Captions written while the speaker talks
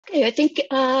Okay, I think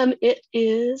it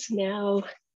is now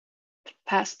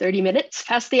past 30 minutes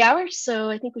past the hour, so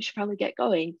I think we should probably get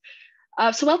going.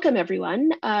 So welcome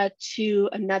everyone to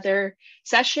another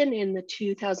session in the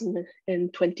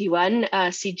 2021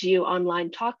 CGU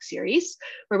online talk series,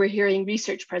 where we're hearing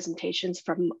research presentations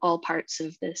from all parts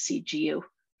of the CGU.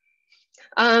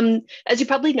 As you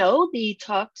probably know, the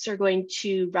talks are going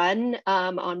to run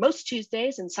on most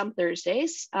Tuesdays and some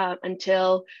Thursdays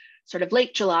until sort of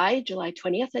late July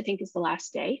 20th, I think is the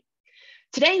last day.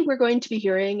 Today, we're going to be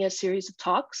hearing a series of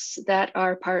talks that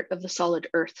are part of the Solid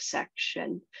Earth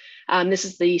section. This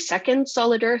is the second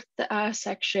Solid Earth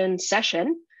session,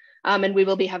 and we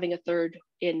will be having a third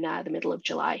in the middle of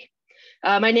July.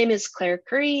 My name is Claire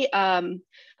Curry.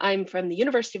 I'm from the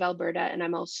University of Alberta, and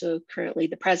I'm also currently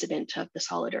the president of the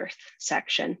Solid Earth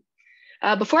section.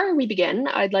 Before we begin,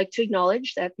 I'd like to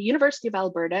acknowledge that the University of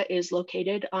Alberta is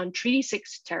located on Treaty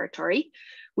 6 territory.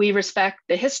 We respect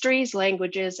the histories,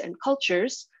 languages, and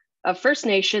cultures of First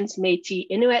Nations, Métis,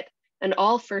 Inuit, and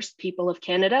all First People of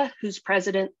Canada, whose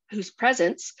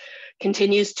presence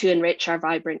continues to enrich our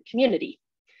vibrant community.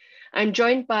 I'm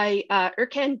joined by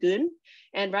Erkan Gün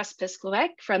and Russ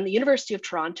Piskowek from the University of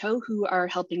Toronto, who are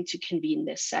helping to convene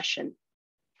this session.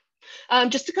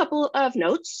 Just a couple of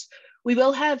notes. We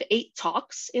will have 8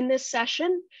 talks in this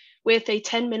session with a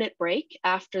 10-minute break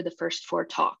after the first 4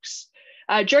 talks.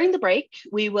 During the break,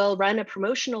 we will run a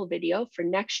promotional video for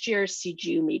next year's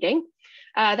CGU meeting.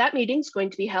 That meeting is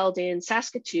going to be held in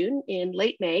Saskatoon in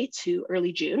late May to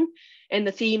early June, and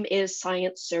the theme is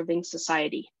Science Serving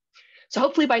Society. So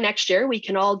hopefully by next year, we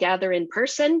can all gather in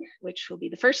person, which will be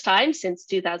the first time since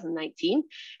 2019,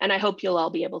 and I hope you'll all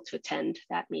be able to attend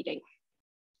that meeting.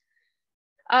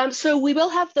 So we will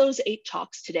have those 8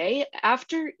 talks today.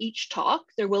 After each talk,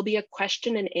 there will be a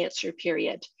question and answer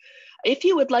period. If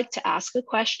you would like to ask a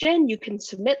question, you can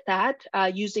submit that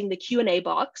using the Q&A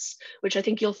box, which I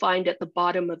think you'll find at the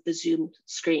bottom of the Zoom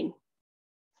screen.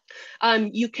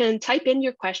 You can type in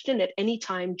your question at any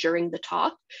time during the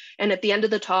talk, and at the end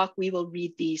of the talk, we will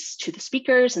read these to the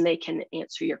speakers and they can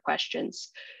answer your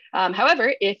questions.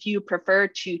 However, if you prefer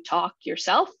to talk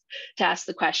yourself to ask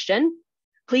the question,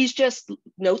 please just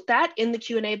note that in the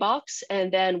Q&A box,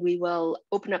 and then we will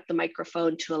open up the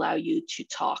microphone to allow you to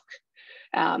talk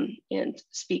and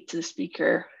speak to the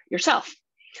speaker yourself.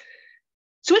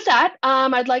 So with that,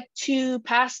 I'd like to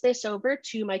pass this over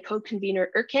to my co-convener,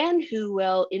 Erkan, who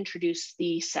will introduce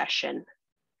the session.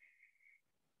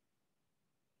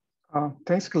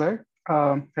 Thanks, Claire.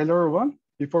 Hello, everyone.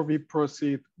 Before we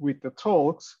proceed with the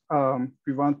talks,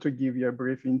 we want to give you a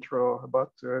brief intro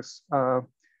about this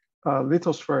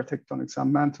Lithospheric tectonics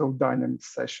and mantle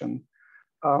dynamics session.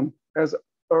 As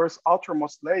Earth's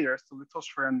outermost layers, the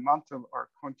lithosphere and mantle are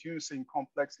continuously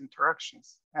complex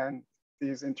interactions, and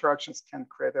these interactions can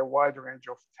create a wide range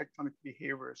of tectonic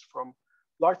behaviors, from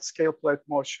large-scale plate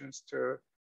motions to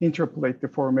interplate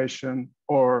deformation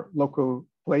or local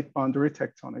plate boundary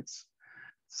tectonics.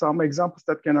 Some examples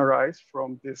that can arise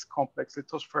from this complex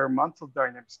lithosphere mantle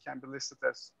dynamics can be listed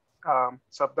as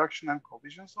subduction and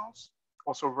collision zones,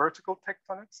 also vertical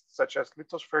tectonics, such as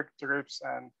lithospheric drips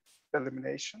and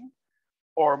elimination,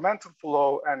 or mantle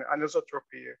flow and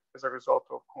anisotropy as a result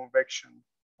of convection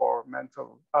or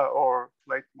mantle or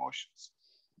plate motions.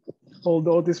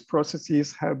 Although these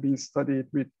processes have been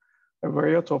studied with a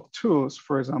variety of tools,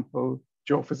 for example,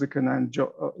 geophysical and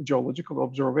geological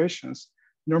observations,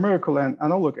 numerical and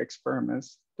analog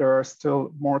experiments, there are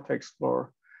still more to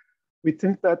explore. We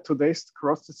think that today's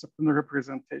cross-disciplinary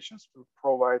presentations will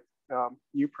provide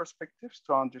new perspectives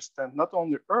to understand not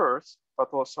only Earth,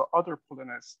 but also other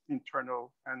planets'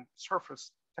 internal and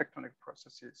surface tectonic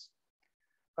processes.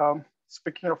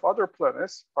 Speaking of other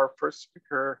planets, our first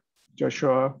speaker,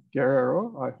 Joshua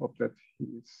Guerrero, I hope that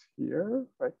he's here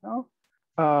right now,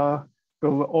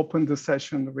 will open the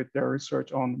session with their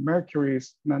research on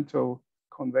Mercury's mantle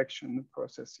convection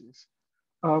processes.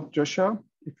 Joshua,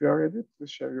 if you are ready,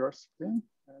 please share your screen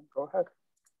and go ahead.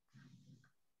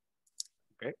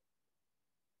 Okay.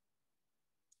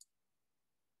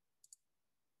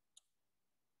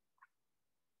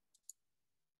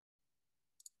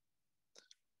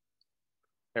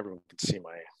 Everyone can see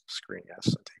my screen,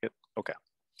 yes, I take it. Okay.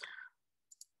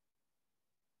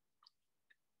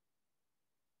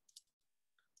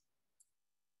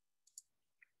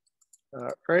 All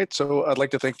right, so I'd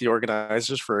like to thank the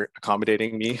organizers for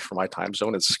accommodating me for my time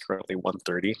zone. It's currently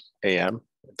 1:30 a.m.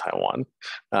 in Taiwan.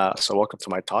 So welcome to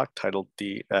my talk titled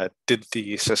Did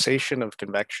the Cessation of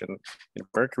Convection in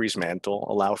Mercury's Mantle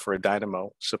Allow for a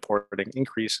Dynamo Supporting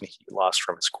Increase in Heat Loss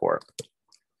from its Core?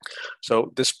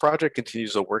 So this project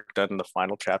continues the work done in the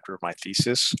final chapter of my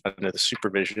thesis under the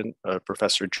supervision of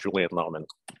Professor Julian Lohmann.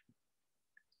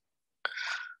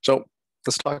 So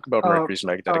let's talk about Mercury's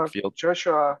magnetic field.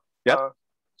 Joshua, yeah.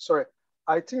 Sorry,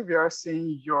 I think we are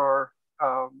seeing your.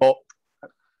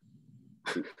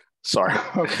 Sorry.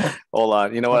 Okay. Hold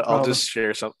on. You know what? No I'll just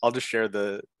share something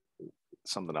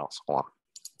else. Hold on.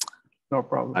 No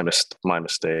problem. My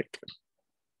mistake.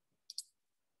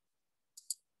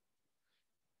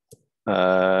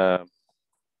 Is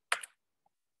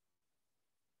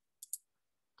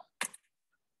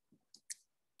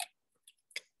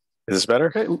this better?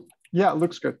 Okay. Yeah, it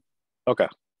looks good. Okay,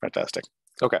 fantastic.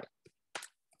 Okay.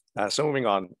 So moving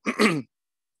on.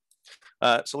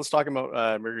 So let's talk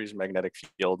about Mercury's magnetic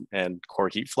field and core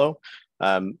heat flow.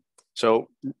 So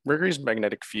Mercury's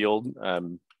magnetic field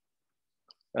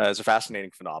is a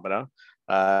fascinating phenomena.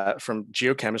 From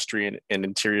geochemistry and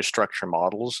interior structure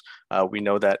models, we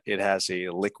know that it has a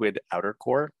liquid outer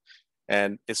core,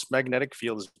 and its magnetic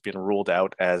field has been ruled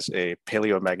out as a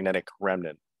paleomagnetic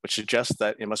remnant, which suggests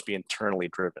that it must be internally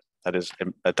driven. That is,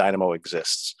 a dynamo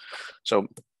exists. So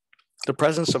the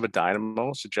presence of a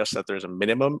dynamo suggests that there's a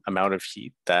minimum amount of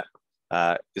heat that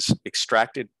is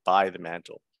extracted by the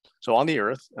mantle. So on the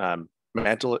Earth, the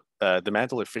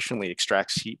mantle efficiently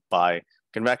extracts heat by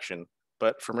convection,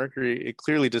 but for Mercury, it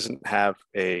clearly doesn't have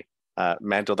a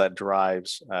mantle that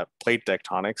drives plate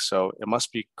tectonics, so it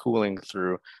must be cooling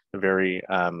through a very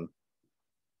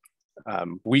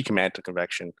weak mantle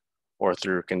convection or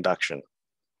through conduction.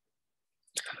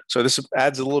 So this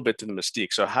adds a little bit to the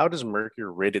mystique. So how does Mercury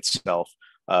rid itself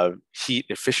of heat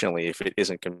efficiently if it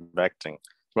isn't convecting?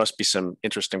 There must be some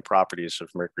interesting properties of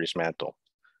Mercury's mantle.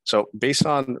 So based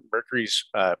on Mercury's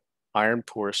iron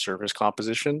poor surface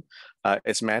composition,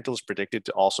 its mantle is predicted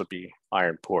to also be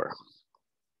iron poor.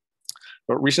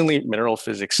 But recently, mineral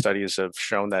physics studies have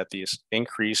shown that these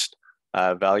increased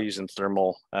values in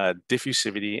thermal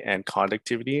diffusivity and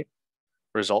conductivity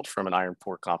result from an iron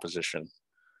poor composition.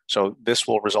 So this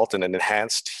will result in an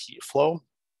enhanced heat flow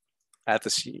at the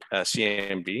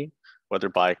CMB, whether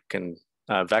by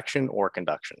convection or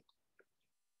conduction.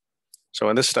 So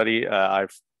in this study, I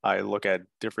look at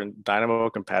different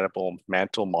dynamo-compatible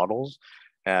mantle models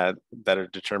that are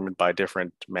determined by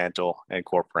different mantle and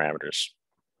core parameters.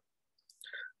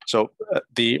 So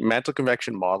the mantle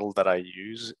convection model that I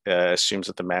use assumes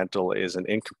that the mantle is an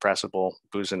incompressible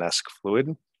Boussinesque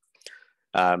fluid.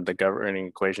 The governing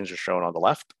equations are shown on the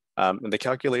left. And the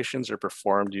calculations are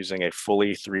performed using a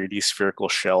fully 3D spherical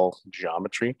shell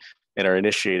geometry and are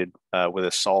initiated with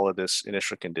a solidus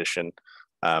initial condition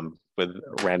with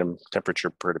random temperature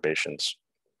perturbations.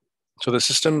 So the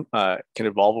system can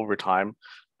evolve over time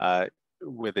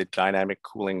with a dynamic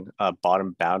cooling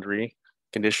bottom boundary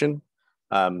condition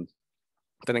that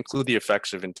include the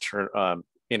effects of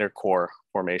inner core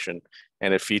formation,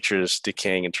 and it features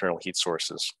decaying internal heat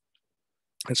sources.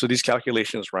 And so these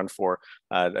calculations run for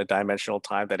a dimensional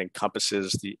time that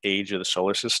encompasses the age of the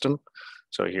solar system.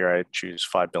 So here I choose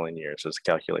 5 billion years as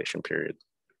the calculation period.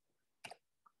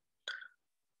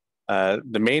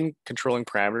 The main controlling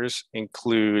parameters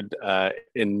include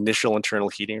initial internal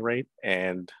heating rate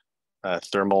and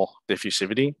thermal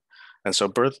diffusivity. And so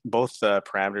both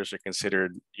parameters are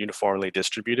considered uniformly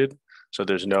distributed, so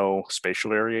there's no spatial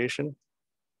variation.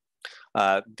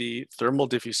 The thermal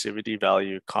diffusivity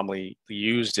value commonly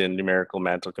used in numerical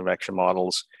mantle convection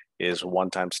models is 1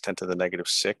 ×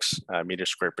 10⁻⁶ meters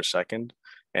squared per second.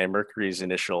 And Mercury's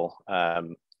initial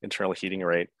internal heating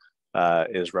rate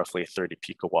is roughly 30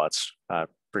 picowatts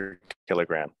per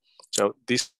kilogram. So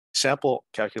these sample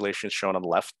calculations shown on the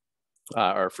left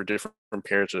are for different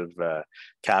pairs of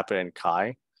kappa and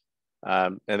chi.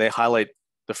 And they highlight,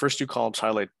 the first 2 columns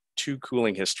highlight 2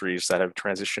 cooling histories that have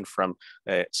transitioned from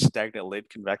a stagnant lid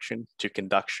convection to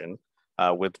conduction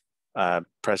with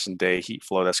present day heat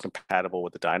flow that's compatible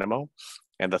with the dynamo.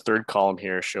 And the 3rd column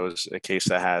here shows a case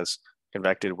that has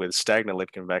convected with stagnant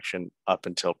lid convection up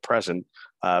until present,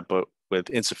 but with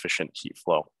insufficient heat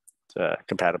flow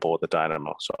compatible with the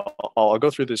dynamo. So I'll go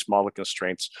through these model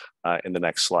constraints in the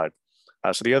next slide.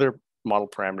 So the other model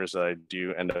parameters that I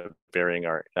do end up varying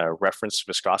are reference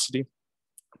viscosity.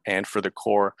 And for the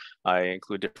core, I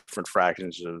include different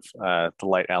fractions of the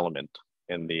light element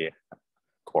in the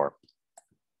core.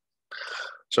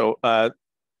 So the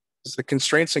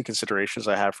constraints and considerations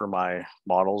I have for my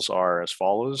models are as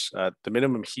follows. The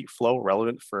minimum heat flow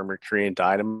relevant for a Mercurian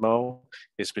dynamo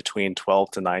is between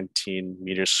 12 to 19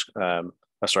 meters,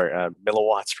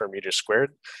 milliwatts per meter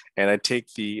squared. And I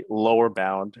take the lower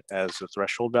bound as the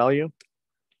threshold value.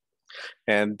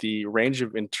 And the range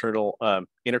of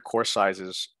inner core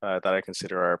sizes that I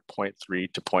consider are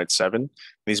 0.3 to 0.7.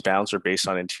 These bounds are based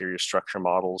on interior structure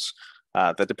models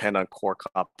that depend on core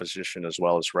composition as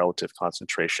well as relative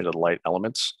concentration of the light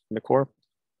elements in the core.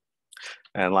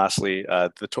 And lastly,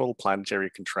 the total planetary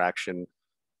contraction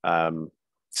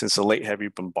since the late heavy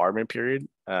bombardment period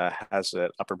has an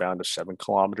upper bound of 7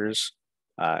 kilometers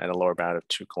and a lower bound of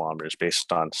 2 kilometers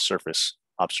based on surface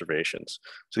observations.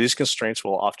 So these constraints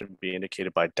will often be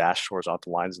indicated by dashed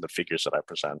horizontal lines in the figures that I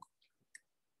present.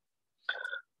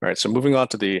 All right, so moving on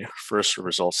to the first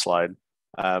results slide,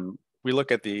 we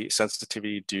look at the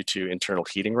sensitivity due to internal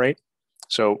heating rate.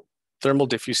 So thermal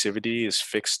diffusivity is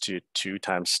fixed to 2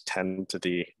 times 10 to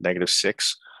the negative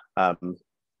 6.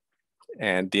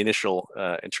 And the initial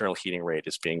internal heating rate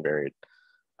is being varied.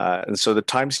 And so the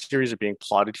time series are being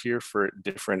plotted here for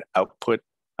different output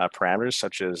parameters,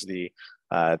 such as the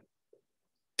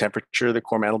temperature of the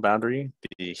core mantle boundary,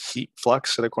 the heat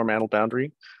flux of the core mantle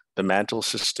boundary, the mantle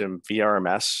system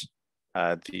VRMS,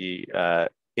 the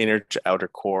inner to outer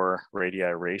core radii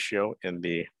ratio in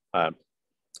the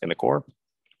core,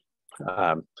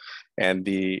 and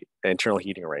the internal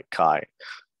heating rate chi.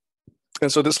 And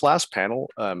so this last panel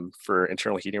for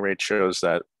internal heating rate shows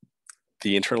that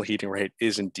the internal heating rate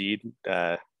is indeed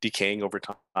decaying over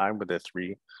time with a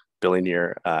 3 billion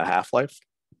year half-life.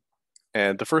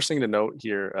 And the first thing to note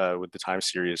here with the time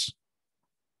series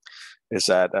is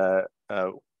that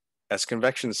as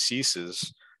convection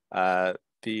ceases,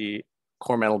 the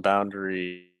core mantle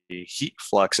boundary heat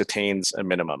flux attains a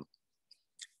minimum.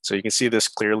 So you can see this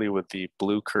clearly with the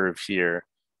blue curve here,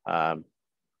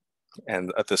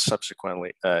 and at the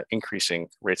subsequently increasing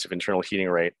rates of internal heating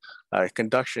rate.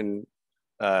 Conduction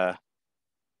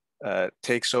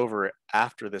takes over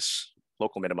after this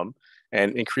local minimum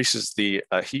and increases the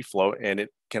heat flow, and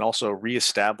it can also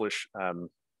reestablish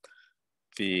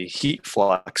the heat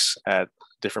flux at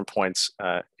different points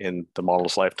in the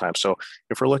model's lifetime. So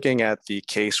if we're looking at the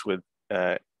case with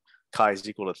chi is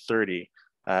equal to 30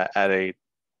 at a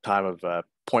time of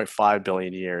 0.5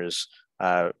 billion years,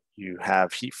 you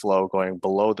have heat flow going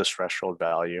below this threshold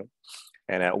value.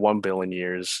 And at 1 billion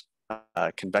years,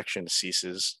 convection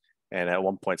ceases. And at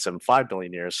 1.75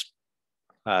 billion years,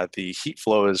 the heat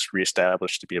flow is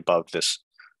reestablished to be above this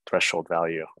threshold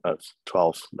value of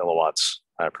 12 milliwatts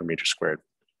per meter squared.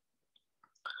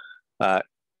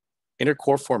 Inner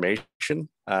core formation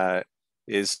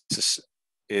is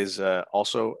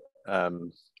also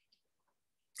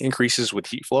increases with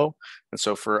heat flow. And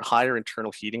so for higher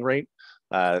internal heating rate,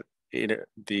 the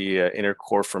inner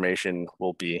core formation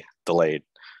will be delayed.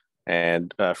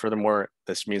 And furthermore,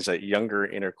 this means that younger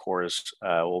inner cores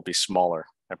will be smaller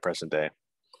at present day.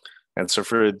 And so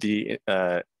for the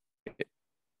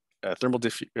thermal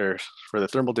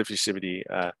diffusivity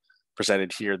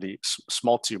presented here, the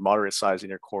small to moderate size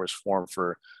inner cores form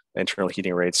for internal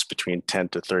heating rates between 10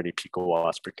 to 30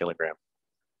 picowatts per kilogram.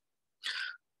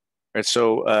 All right,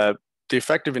 so the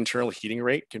effective internal heating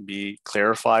rate can be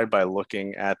clarified by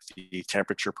looking at the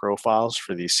temperature profiles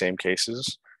for these same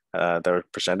cases that were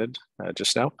presented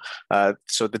just now.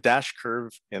 So the dash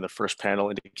curve in the first panel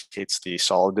indicates the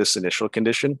solidus initial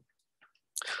condition.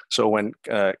 So when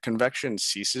convection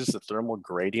ceases, the thermal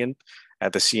gradient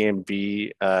at the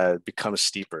CMB becomes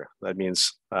steeper. That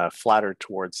means flatter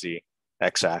towards the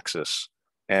x-axis.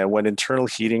 And when internal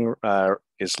heating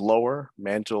is lower,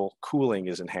 mantle cooling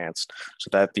is enhanced so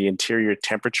that the interior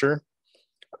temperature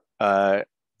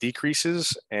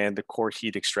decreases and the core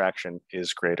heat extraction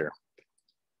is greater.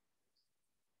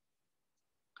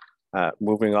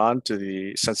 Moving on to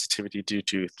the sensitivity due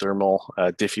to thermal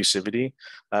diffusivity,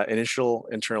 initial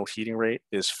internal heating rate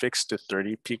is fixed to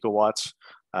 30 picowatts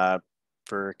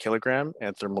per kilogram,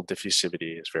 and thermal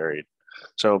diffusivity is varied.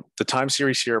 So the time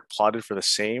series here are plotted for the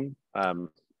same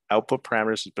output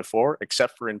parameters as before,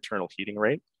 except for internal heating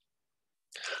rate.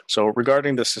 So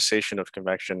regarding the cessation of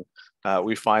convection,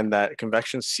 we find that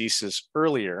convection ceases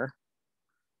earlier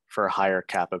for higher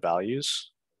kappa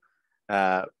values.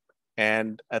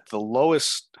 And at the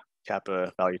lowest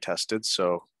kappa value tested,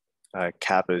 so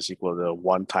kappa is equal to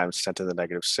 1 times 10 to the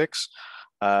negative 6,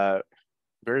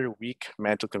 very weak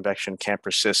mantle convection can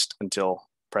persist until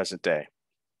present day.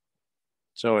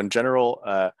 So in general,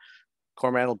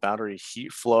 core mantle boundary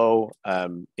heat flow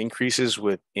increases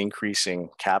with increasing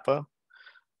kappa,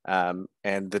 and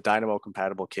the dynamo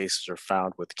compatible cases are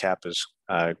found with kappas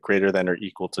greater than or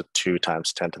equal to 2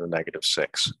 times 10 to the negative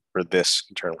 6 for this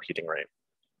internal heating rate.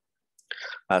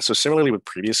 So similarly with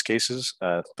previous cases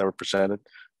that were presented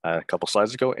a couple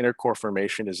slides ago, inner core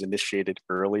formation is initiated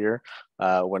earlier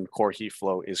when core heat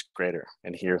flow is greater.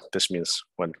 And here, this means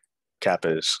when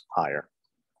kappa is higher.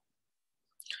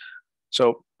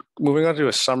 So moving on to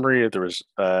a summary of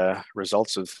the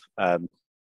results of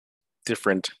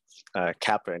different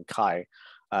kappa and chi.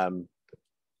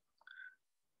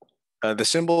 The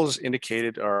symbols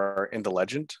indicated are in the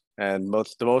legend, and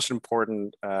the most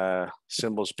important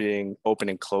symbols being open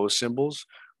and closed symbols,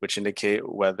 which indicate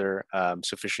whether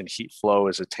sufficient heat flow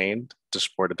is attained to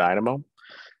support a dynamo.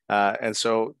 And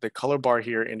so the color bar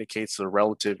here indicates the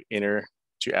relative inner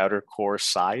to outer core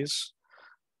size.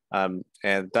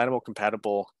 And dynamo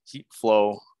compatible heat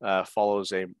flow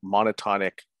follows a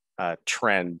monotonic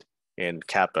trend in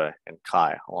kappa and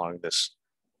chi along this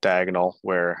diagonal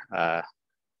where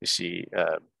you see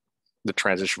the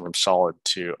transition from solid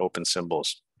to open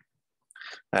symbols.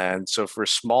 And so for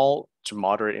small to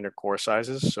moderate inner core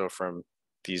sizes, so from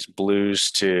these blues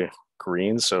to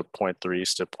greens, so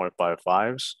 0.3s to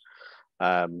 0.55s,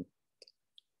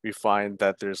 we find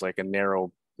that there's like a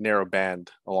narrow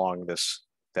band along this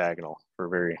diagonal for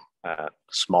very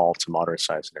small to moderate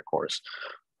size inner cores.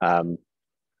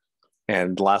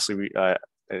 And lastly, I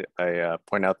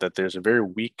point out that there's a very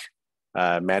weak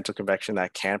mantle convection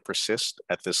that can persist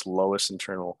at this lowest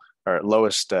thermal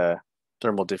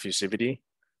diffusivity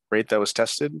rate that was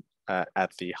tested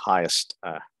at the highest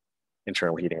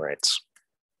internal heating rates.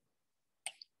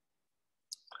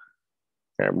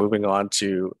 Okay, moving on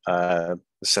to the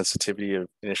sensitivity of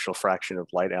initial fraction of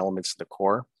light elements in the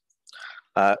core.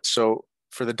 So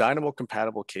for the dynamo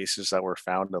compatible cases that were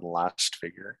found in the last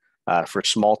figure, for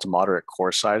small to moderate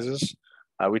core sizes,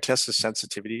 we test the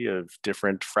sensitivity of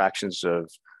different fractions of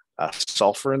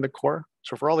sulfur in the core.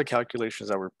 So for all the calculations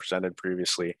that were presented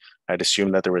previously, I'd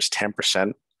assume that there was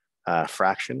 10%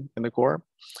 fraction in the core.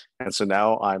 And so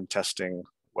now I'm testing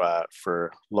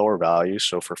for lower values,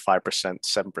 so for 5%,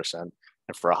 7%,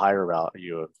 and for a higher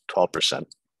value of 12%.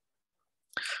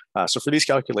 So for these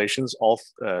calculations, all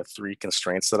three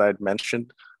constraints that I'd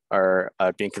mentioned are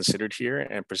being considered here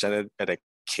and presented at a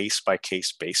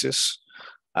case-by-case basis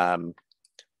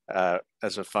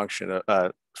as a function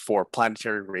of, for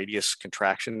planetary radius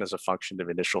contraction as a function of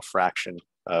initial fraction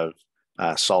of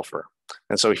sulfur.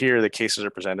 And so here the cases are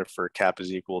presented for kappa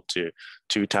is equal to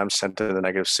 2 times 10 to the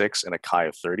negative 6 and a chi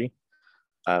of 30.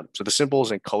 So the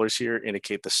symbols and colors here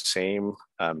indicate the same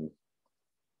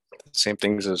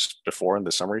things as before in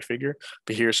the summary figure,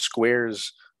 but here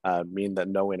squares mean that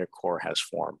no inner core has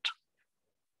formed.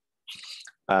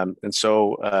 And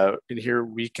so in here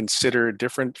we consider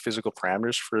different physical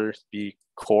parameters for the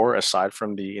core aside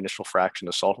from the initial fraction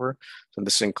of sulfur. So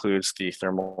this includes the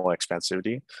thermal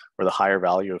expansivity, where the higher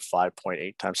value of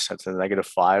 5.8 times 10 to the negative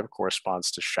 5 corresponds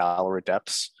to shallower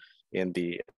depths in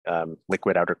the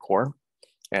liquid outer core.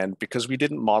 And because we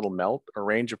didn't model melt, a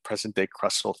range of present day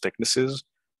crustal thicknesses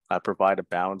provide a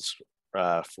bounds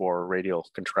for radial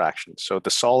contraction. So the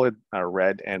solid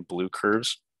red and blue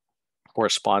curves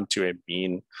correspond to a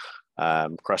mean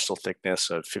crustal thickness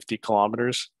of 50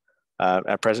 kilometers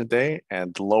at present day,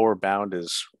 and the lower bound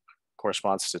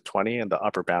corresponds to 20, and the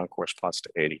upper bound corresponds to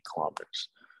 80 kilometers.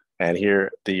 And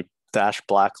here the dashed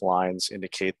black lines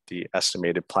indicate the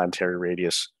estimated planetary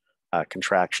radius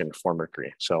contraction for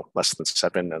Mercury, so less than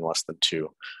 7 and less than 2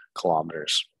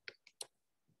 kilometers.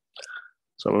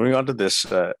 So moving on to this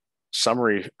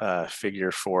summary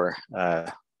figure for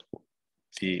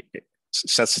the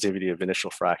sensitivity of initial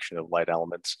fraction of light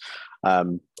elements.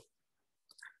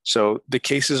 So the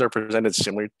cases are presented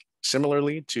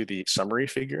similarly to the summary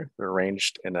figure. They're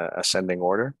arranged in an ascending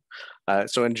order.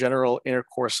 So in general, inner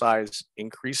core size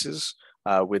increases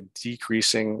with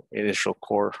decreasing initial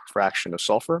core fraction of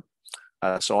sulfur.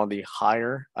 So on the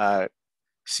higher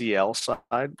CL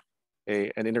side,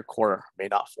 an inner core may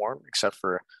not form except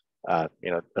for a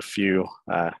few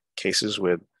cases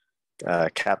with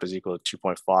kappa is equal to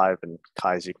 2.5 and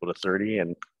chi is equal to 30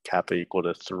 and kappa equal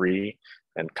to 3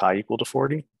 and chi equal to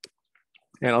 40.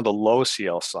 And on the low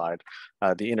CL side,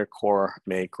 the inner core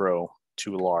may grow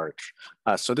too large.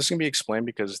 So this can be explained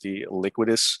because the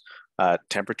liquidus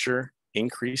temperature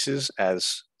increases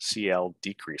as CL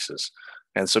decreases.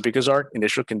 And so because our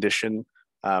initial condition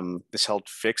is held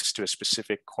fixed to a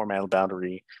specific core mantle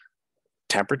boundary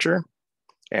temperature,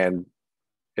 and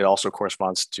it also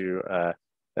corresponds to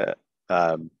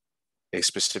a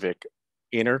specific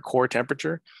inner core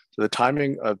temperature. So the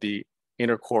timing of the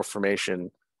inner core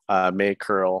formation may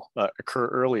occur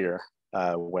earlier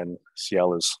when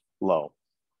CL is low.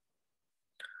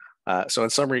 So in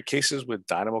summary, cases with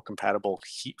dynamo compatible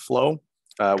heat flow,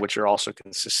 which are also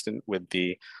consistent with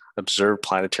the observed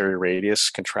planetary radius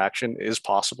contraction, is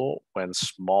possible when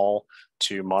small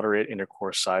to moderate inner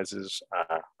core sizes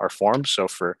are formed. So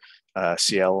for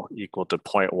CL equal to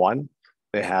 0.1,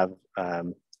 they have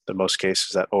the most cases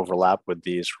that overlap with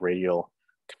these radial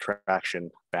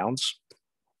contraction bounds.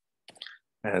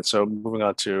 And so moving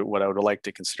on to what I would like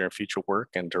to consider in future work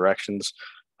and directions.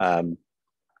 So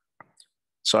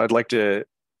I'd like to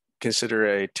consider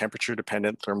a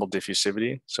temperature-dependent thermal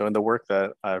diffusivity. So in the work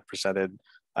that I presented,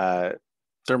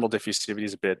 thermal diffusivity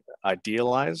is a bit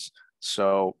idealized.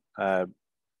 So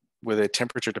with a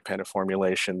temperature-dependent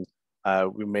formulation,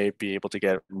 we may be able to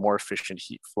get more efficient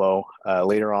heat flow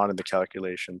later on in the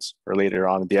calculations or later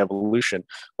on in the evolution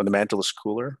when the mantle is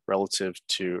cooler relative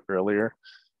to earlier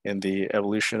in the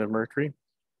evolution of mercury.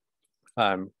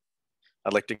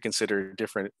 I'd like to consider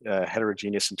different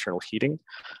heterogeneous internal heating.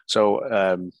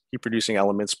 So heat-producing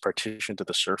elements partition to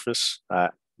the surface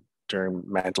during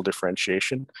mantle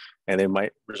differentiation, and they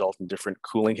might result in different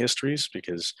cooling histories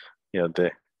because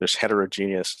there's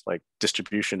heterogeneous like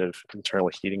distribution of internal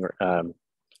heating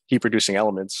heat-producing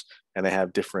elements, and they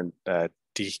have different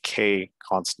decay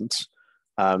constants.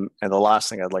 And the last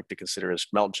thing I'd like to consider is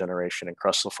melt generation and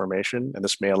crustal formation, and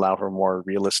this may allow for more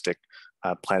realistic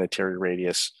planetary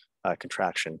radius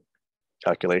contraction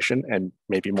calculation and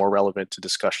may be more relevant to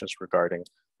discussions regarding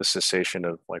the cessation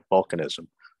of like volcanism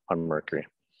on Mercury.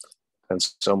 And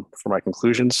so for my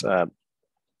conclusions, that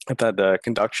a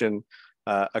conduction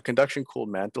cooled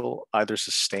mantle either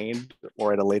sustained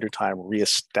or at a later time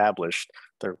reestablished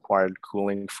the required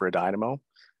cooling for a dynamo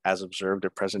as observed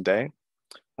at present day.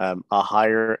 A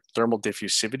higher thermal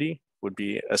diffusivity would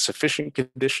be a sufficient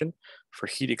condition for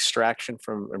heat extraction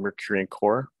from a Mercurian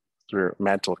core through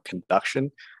mantle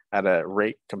conduction at a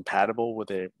rate compatible with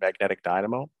a magnetic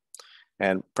dynamo.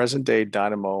 And present day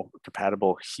dynamo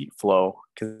compatible heat flow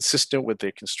consistent with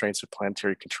the constraints of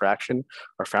planetary contraction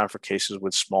are found for cases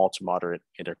with small to moderate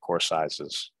intercore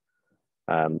sizes.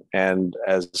 And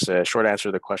as a short answer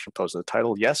to the question posed in the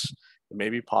title, yes, it may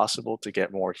be possible to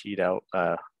get more heat out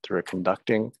through a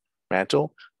conducting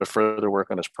mantle, but further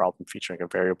work on this problem featuring a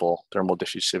variable thermal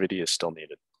diffusivity is still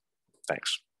needed.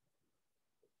 Thanks.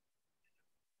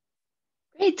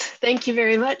 Great, thank you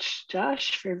very much,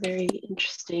 Josh, for a very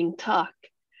interesting talk.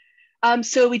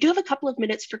 So we do have a couple of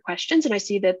minutes for questions, and I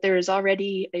see that there is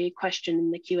already a question in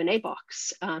the Q&A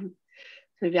box.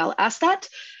 Maybe I'll ask that.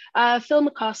 Phil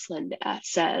McCausland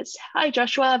says, hi,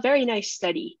 Joshua, very nice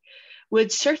study.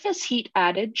 Would surface heat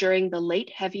added during the late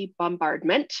heavy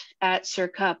bombardment at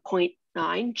circa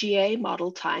 0.9 GA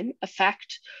model time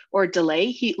affect or delay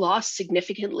heat loss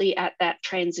significantly at that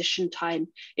transition time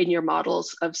in your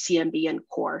models of CMB and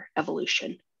core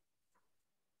evolution?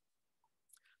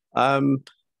 I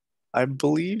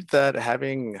believe that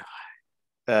having,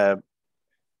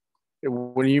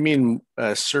 when you mean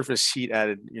surface heat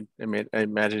added, I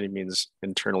imagine it means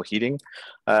internal heating.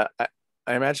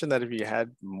 I imagine that if you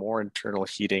had more internal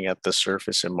heating at the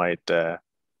surface, it might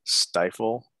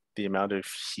stifle the amount of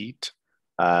heat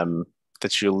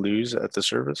that you lose at the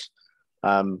surface.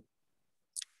 But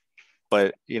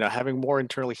having more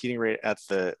internal heating rate at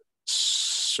the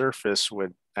surface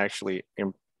would actually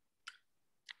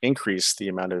increase the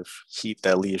amount of heat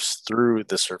that leaves through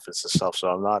the surface itself. So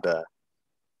I'm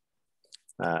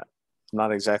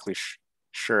not exactly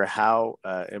sure how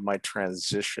it might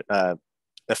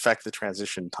affect the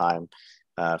transition time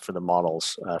for the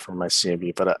models from my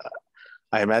CMB, but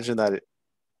I imagine that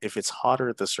if it's hotter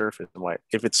at the surface,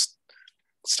 if it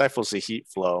stifles the heat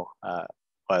flow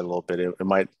by a little bit, it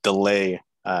might delay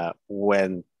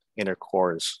when inner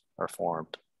cores are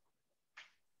formed.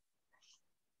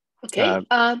 Okay.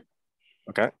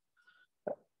 Okay.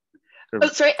 Oh,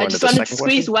 sorry, I just wanted to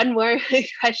squeeze one more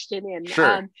question in.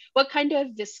 Sure. What kind of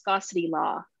viscosity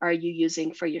law are you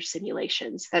using for your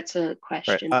simulations? That's a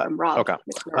question from Rob. Okay.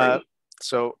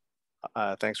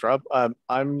 Thanks, Rob.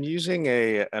 I'm using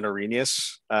an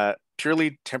Arrhenius,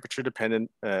 purely temperature-dependent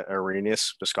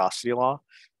Arrhenius viscosity law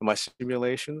in my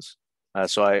simulations.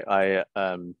 So I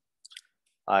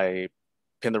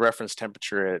pin the reference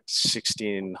temperature at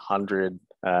 1600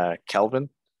 Kelvin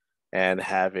and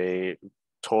have a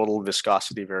total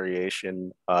viscosity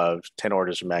variation of 10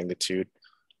 orders of magnitude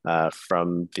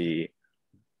from the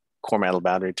core mantle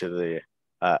boundary to the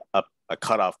a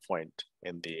cutoff point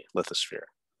in the lithosphere.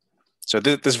 So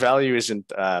this value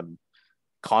isn't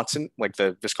constant, like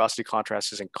the viscosity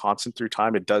contrast isn't constant through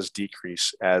time. It does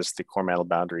decrease as the core mantle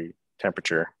boundary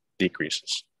temperature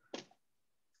decreases.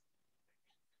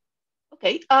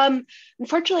 Okay,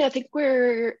 unfortunately, I think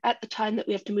we're at the time that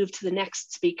we have to move to the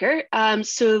next speaker.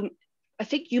 So I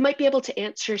think you might be able to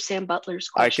answer Sam Butler's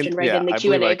question in the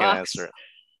Q&A box. Answer it.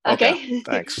 Okay,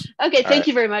 thanks. Okay, thank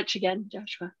you very much again,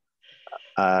 Joshua.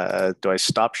 Do I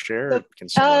stop share? Can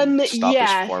someone stop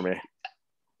this for me?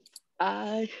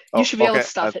 You should be able okay. to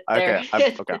stop it there.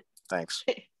 Okay, thanks.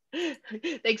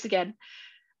 Thanks again.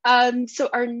 So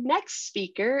our next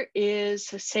speaker is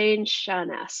Hosein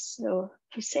Shahnas. So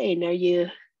Hosein, are you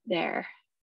there?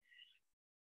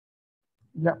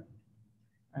 Yeah,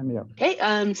 I'm here. Okay,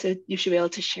 so you should be able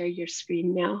to share your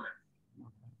screen now.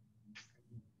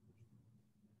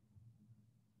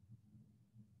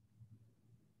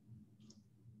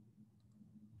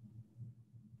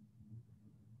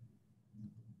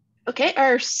 Okay,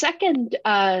 our second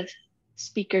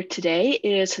speaker today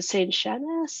is Hosein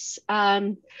Shahnas,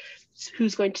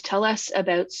 who's going to tell us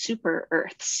about super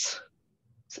Earths.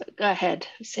 So go ahead,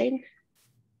 Hosein.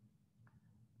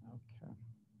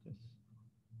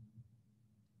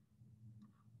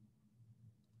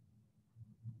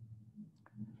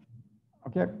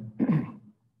 Okay.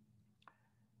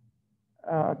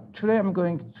 Today I'm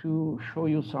going to show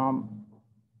you some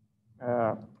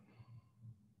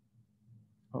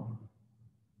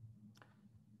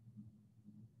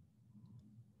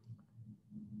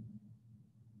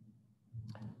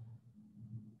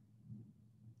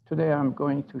Today I'm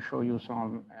going to show you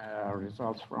some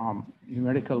results from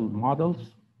numerical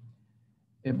models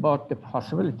about the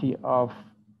possibility of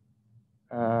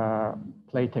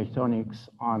plate tectonics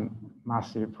on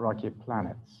massive rocky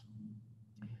planets.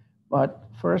 But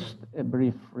first, a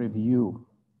brief review.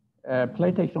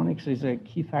 Plate tectonics is a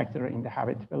key factor in the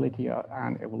habitability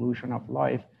and evolution of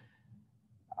life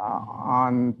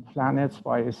on planets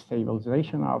by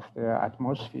stabilization of the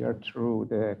atmosphere through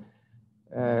the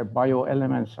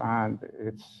bioelements and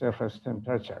its surface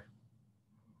temperature.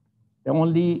 The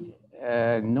only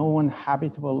known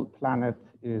habitable planet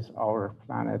is our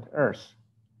planet Earth.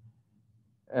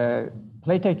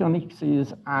 Plate tectonics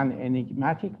is an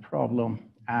enigmatic problem,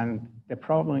 and the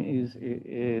problem is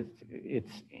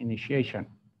its initiation.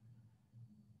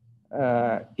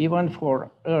 Even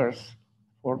for Earth,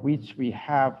 for which we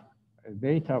have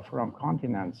data from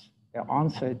continents, the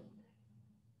onset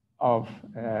of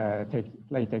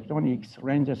plate tectonics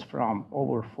ranges from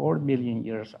over 4 billion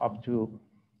years up to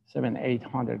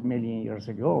 700–800 million years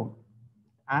ago.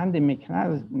 And the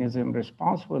mechanism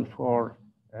responsible for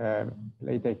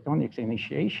plate tectonics,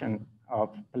 initiation of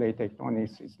plate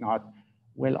tectonics, is not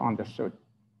well understood.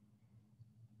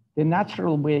 The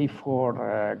natural way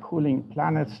for cooling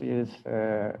planets is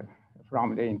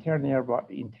from the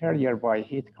interior by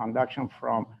heat conduction,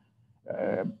 from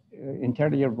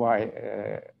interior by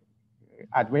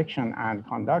advection and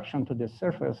conduction to the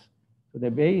surface, to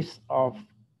the base of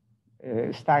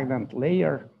a stagnant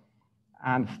layer,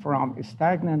 and from a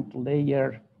stagnant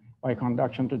layer by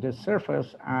conduction to the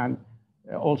surface, and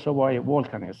also by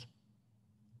volcanism.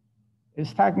 A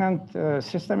stagnant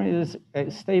system is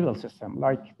a stable system,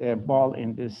 like the ball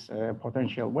in this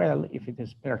potential well. If it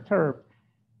is perturbed,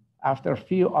 after a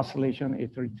few oscillations,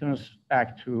 it returns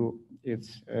back to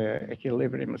its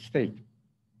equilibrium state.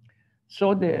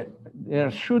 So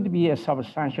there should be a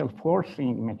substantial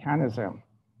forcing mechanism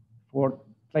for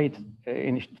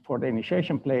the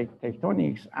initiation plate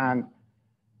tectonics, and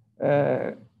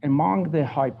among the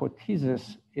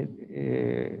hypotheses, it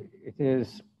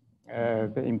is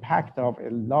the impact of a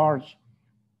large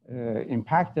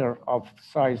impactor of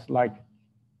size like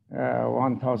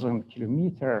 1,000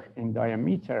 kilometers in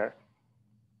diameter,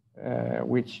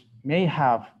 which may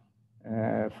have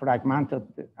fragmented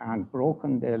and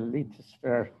broken the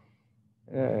lithosphere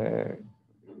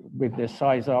with the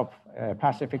size of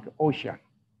Pacific Ocean.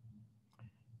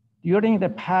 During the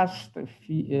past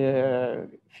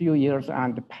few years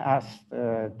and the past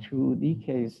 2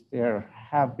 decades, there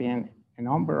have been a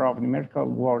number of numerical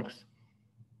works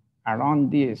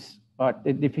around this, but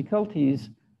the difficulties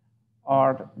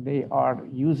are they are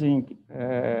using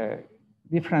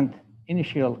different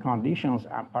initial conditions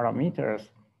and parameters,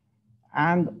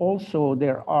 and also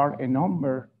there are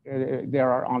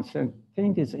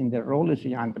uncertainties in the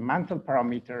rheology and the Mantle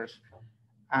parameters,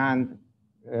 and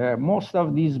most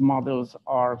of these models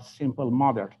are simple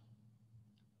models.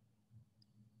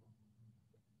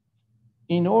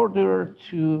 In order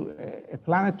to a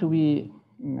planet to be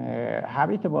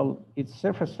habitable, its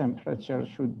surface temperature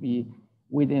should be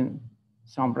within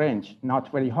some range,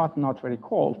 not very hot, not very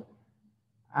cold.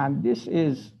 And this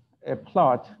is a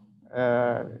plot.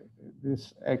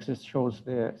 This axis shows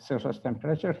the surface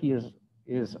temperature. Here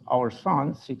is our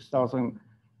sun, 6,000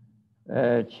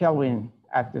 Kelvin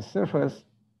at the surface.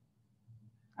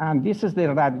 And this is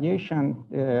the radiation,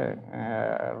 the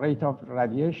rate of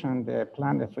radiation the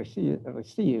planet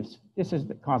receives. This is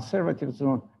the conservative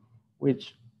zone,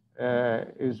 which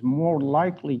is more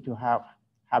likely to have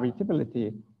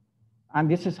habitability. And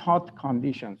this is hot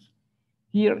conditions.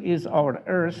 Here is our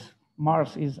Earth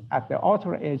Mars is at the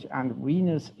outer edge and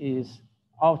Venus is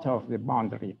out of the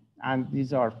boundary. And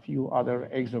these are a few other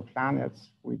exoplanets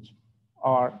which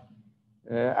are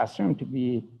assumed to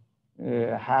be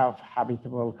have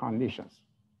habitable conditions.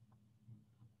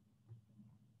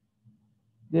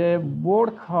 The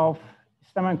work of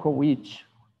Stamenkovich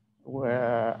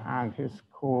and his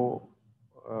co-workers,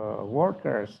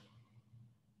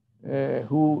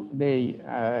 who they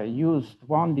used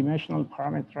one-dimensional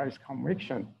parameterized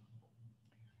convection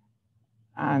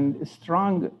and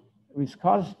strong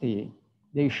viscosity,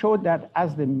 they showed that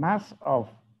as the mass of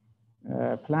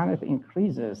planet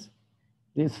increases,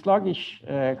 the sluggish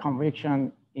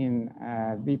convection in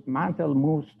deep mantle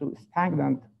moves to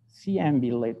stagnant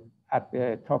CMB lit at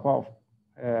the top of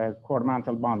core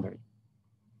mantle boundary.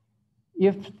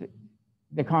 If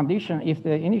the condition, if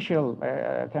the initial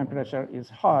temperature is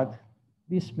hot,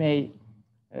 this may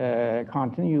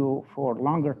continue for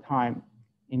longer time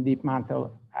in deep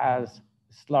mantle as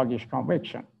sluggish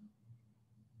convection.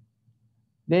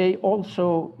 They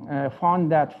also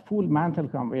found that full mantle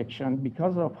convection,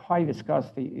 because of high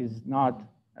viscosity, is not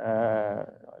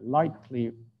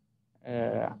likely,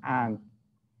 and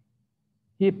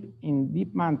heat in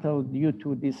deep mantle due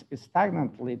to this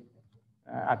stagnant lit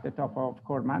at the top of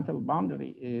core mantle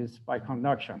boundary is by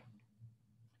conduction.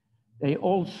 They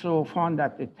also found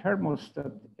that the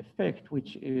thermostat effect,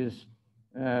 which is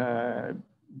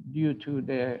due to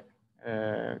the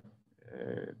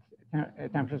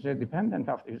temperature dependent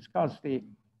of the viscosity,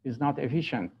 is not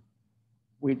efficient.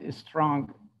 With a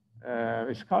strong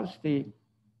viscosity,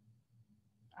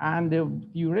 and the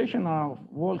duration of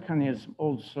volcanism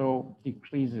also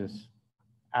decreases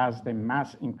as the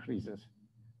mass increases.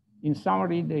 In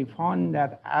summary, they found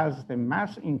that as the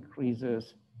mass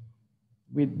increases,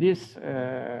 with this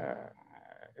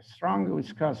strong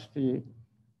viscosity,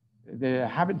 the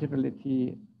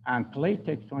habitability and plate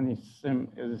tectonicism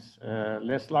is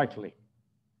less likely.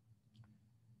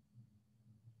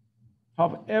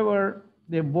 However,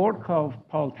 the work of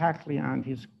Paul Tackley and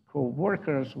his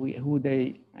co-workers, who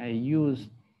they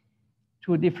used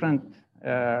two different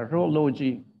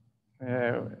rheology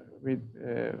with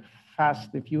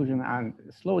fast diffusion and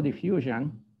slow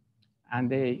diffusion, and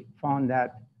they found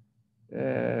that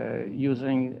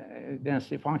using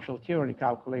density functional theory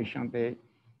calculation, they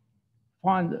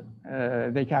found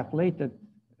they calculated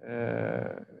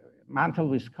mantle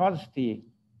viscosity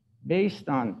based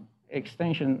on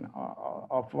extension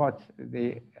of what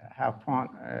they have found.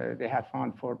 They had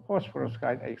found for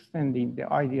post-perovskite, extending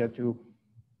the idea to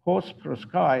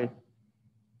post-perovskite.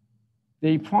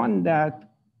 They found that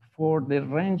for the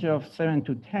range of 7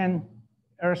 to 10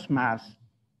 Earth mass,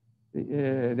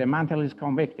 the mantle is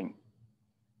convecting.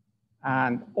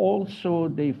 And also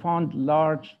they found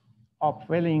large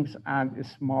upwellings and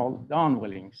small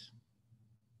downwellings.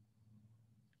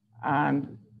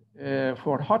 And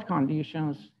for hot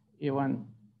conditions, even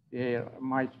there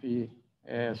might be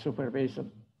superbasal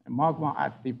magma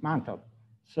at deep mantle.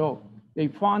 So they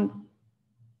found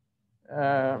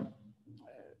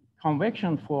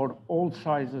convection for all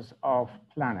sizes of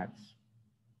planets.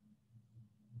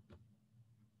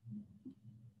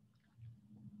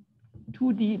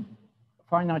 (2D)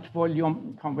 finite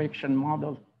volume convection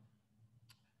model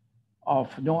of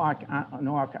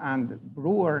Noack and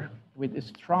Brewer with a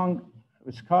strong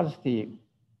viscosity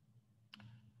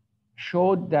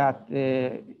showed that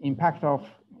the impact of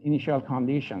initial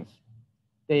conditions.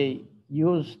 They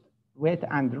used wet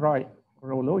and dry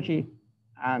rheology,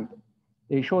 and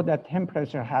they showed that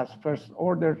temperature has first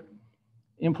order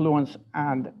influence,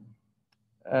 and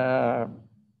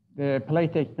the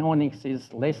plate tectonics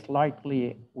is less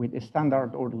likely with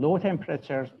standard or low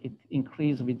temperatures. It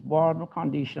increases with warm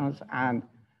conditions, and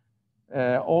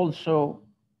also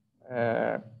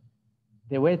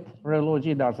the wet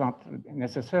rheology does not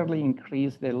necessarily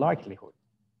increase the likelihood.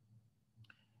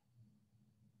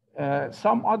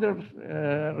 Some other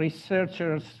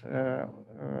researchers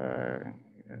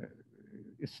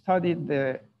studied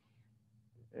the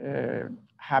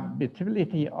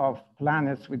habitability of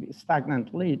planets with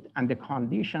stagnant lid and the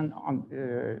condition on,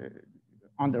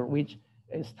 under which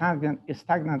a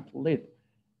stagnant lid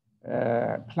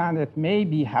planet may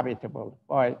be habitable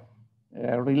by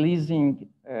releasing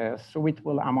a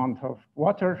suitable amount of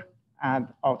water and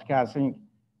outgassing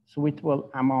suitable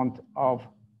amount of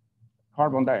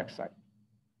carbon dioxide.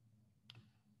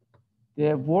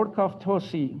 The work of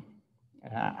Tosi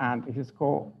and his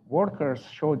co-workers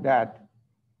showed that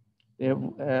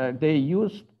they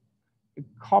used a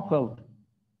coupled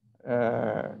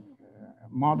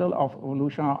model of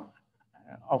evolution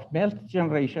of melt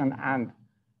generation and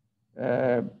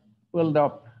build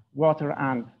up water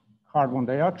and carbon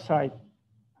dioxide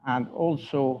and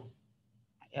also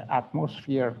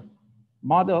atmosphere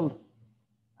model.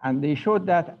 And they showed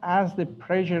that as the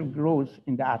pressure grows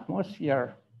in the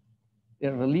atmosphere,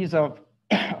 the release of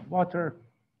water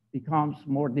becomes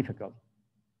more difficult.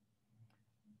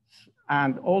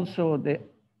 And also the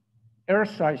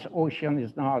Earth-sized ocean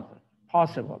is not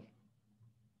possible.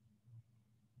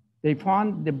 They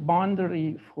found the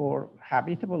boundary for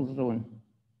habitable zone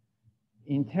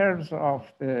in terms of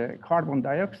the carbon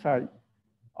dioxide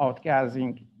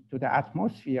outgassing to the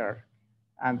atmosphere,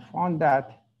 and found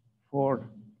that for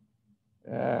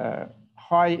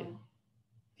high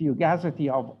fugacity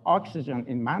of oxygen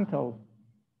in Mantle,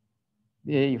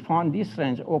 they found this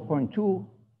range 0.2 to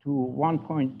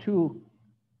 1.2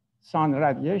 sun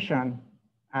radiation,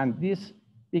 and this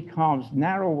becomes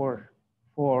narrower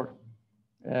for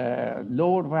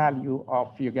lower value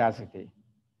of fugacity.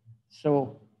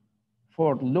 So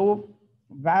for low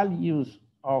values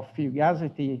of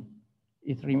fugacity,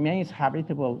 it remains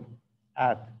habitable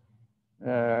at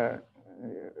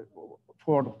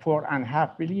for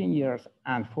 4.5 billion years,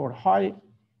 and for high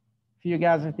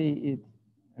fugacity, it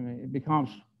becomes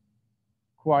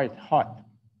quite hot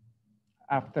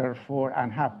after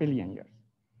 4.5 billion years.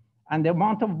 And the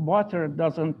amount of water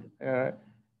doesn't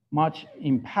much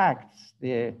impacts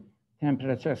the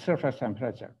temperature, surface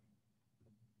temperature.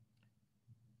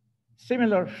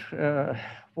 Similar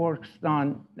works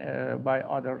done by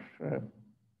other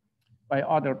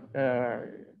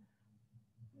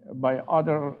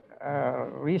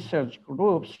research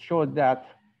groups showed that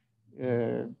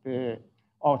the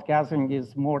outgassing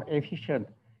is more efficient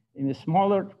in the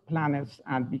smaller planets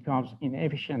and becomes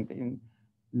inefficient in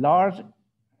large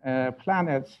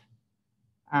planets.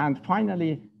 And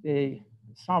finally, the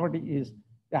summary is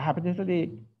the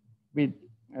habitability with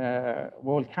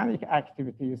volcanic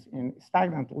activities in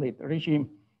stagnant lake regime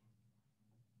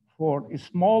for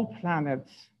small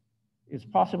planets is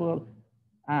possible,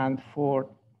 and for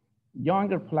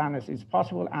younger planets is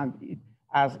possible, and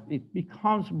as it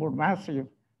becomes more massive,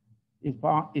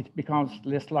 it becomes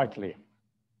less likely.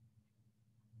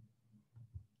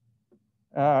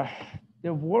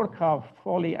 The work of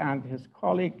Foley and his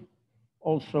colleague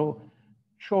also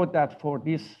showed that for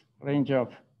this range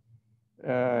of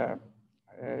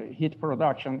heat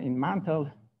production in Mantle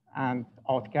and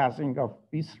outgassing of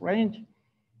this range,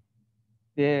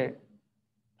 the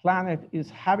planet is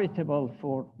habitable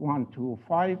for 1 to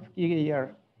 5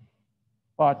 gigayear,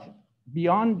 but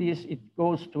beyond this, it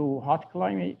goes to hot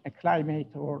climate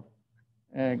or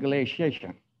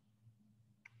glaciation.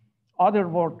 Other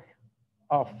work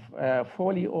of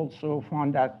Foley also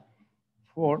found that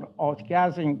for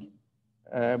outgassing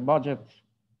budget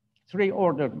 3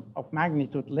 orders of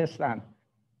magnitude less than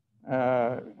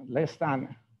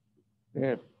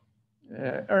the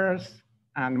Earth,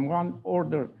 and 1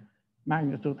 order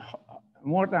magnitude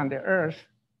more than the Earth,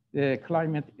 the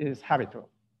climate is habitable.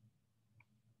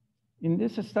 In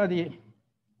this study,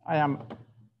 I am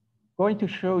going to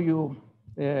show you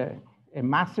a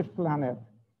massive planet.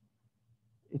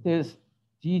 It is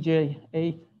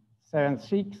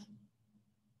GJ876,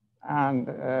 and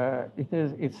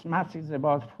its mass is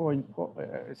about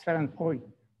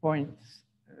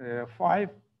 7.5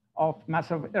 of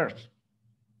mass of Earth.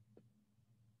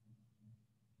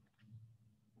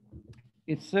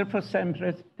 Its surface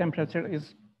temperature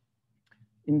is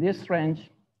in this range,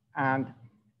 and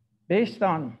based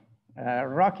on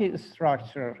rocky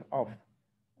structure of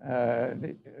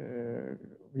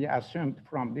we assumed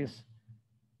from this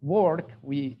work,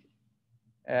 we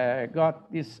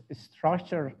got this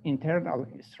structure, internal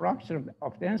structure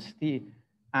of density,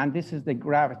 and this is the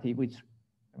gravity, which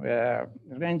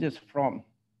ranges from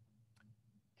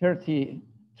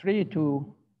 33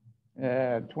 to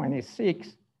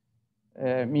 26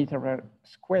 meter per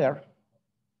square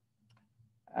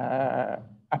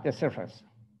at the surface.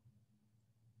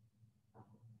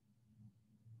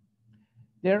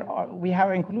 We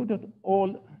have included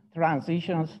all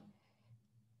transitions.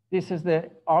 This is the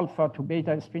alpha to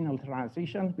beta spinel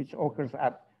transition, which occurs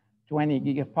at 20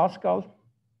 gigapascal.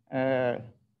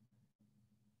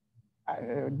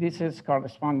 This is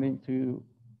corresponding to,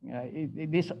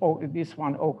 this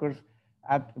one occurs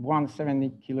at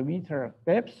 170 kilometer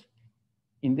depth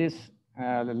in this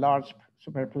large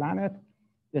superplanet.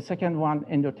 The second one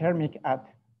endothermic at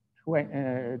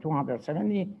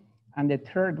 270, and the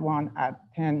third one at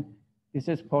 10. This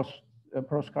is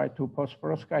post-perovskite to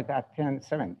post-perovskite at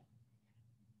 1070.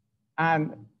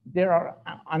 And there are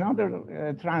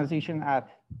another transition at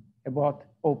about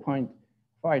 0.5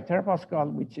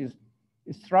 terapascal, which is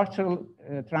a structural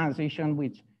transition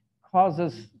which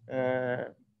causes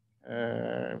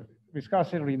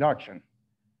viscosity reduction.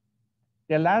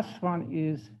 The last one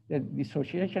is the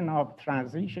dissociation of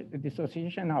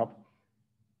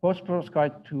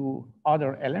post-perovskite to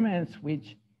other elements,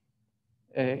 which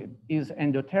is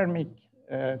endothermic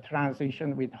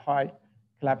transition with high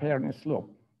Clapeyron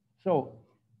slope. So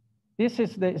this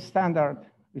is the standard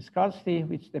viscosity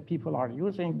which the people are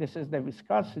using. This is the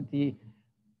viscosity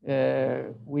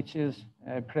which is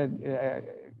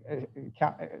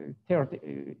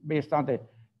based on the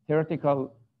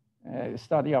theoretical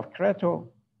study of Guerrero.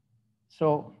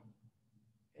 So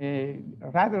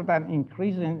rather than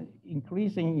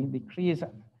increasing decrease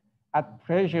at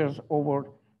pressures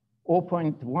over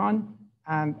 0.1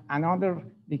 and another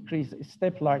decrease,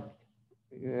 step-like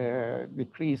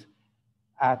decrease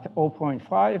at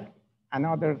 0.5,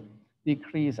 another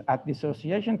decrease at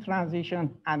dissociation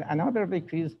transition, and another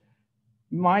decrease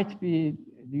might be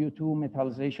due to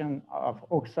metallization of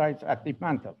oxides at the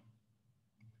mantle.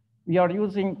 We are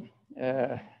using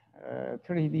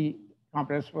 3D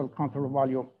compressible contour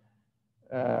volume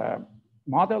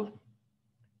model.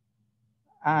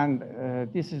 And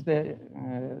this is the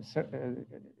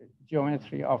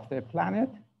geometry of the planet.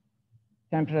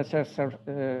 Temperature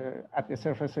at the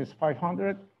surface is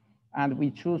 500. And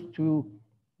we choose two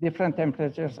different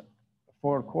temperatures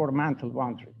for core mantle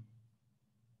boundary.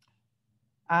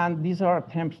 And these are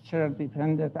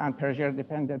temperature-dependent and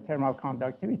pressure-dependent thermal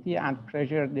conductivity and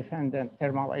pressure-dependent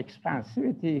thermal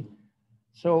expansivity.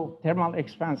 So thermal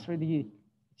expansivity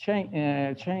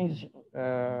change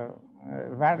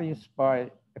varies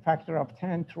by a factor of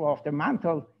 10 throughout the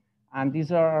mantle, and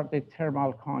these are the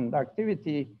thermal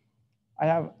conductivity.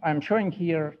 I'm showing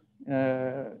here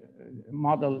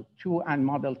model 2 and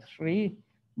model 3.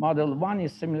 Model 1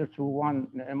 is similar to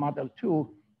model 2.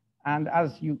 And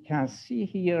as you can see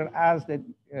here, as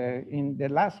in the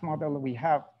last model, we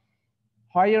have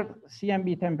higher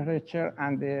CMB temperature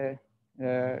and the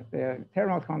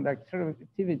thermal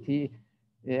conductivity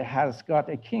has got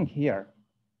a kink here.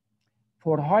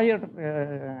 For higher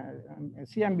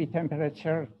CMB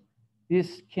temperature,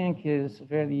 this kink is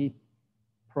very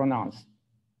pronounced.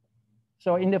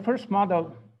 So in the first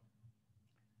model,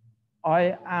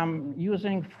 I am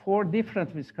using 4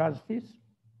 different viscosities,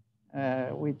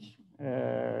 which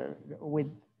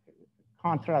with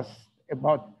contrast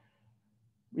about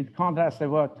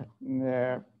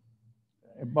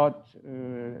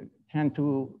 10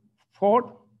 to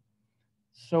 4.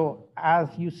 So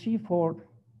as you see for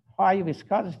high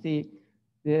viscosity,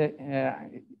 here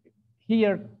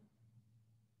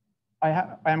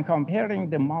I am comparing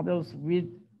the models with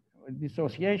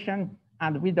dissociation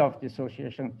and without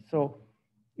dissociation. So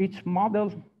each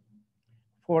model,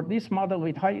 for this model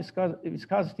with high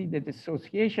viscosity, the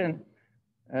dissociation,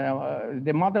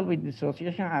 the model with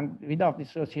dissociation and without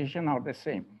dissociation are the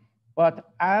same.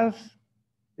 But as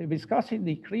the viscosity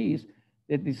decrease,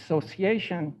 the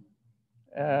dissociation,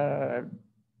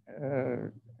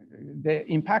 the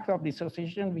impact of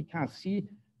dissociation we can see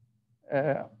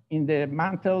in the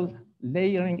mantle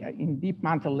layering, in deep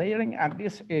mantle layering, and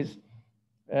this is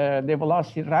the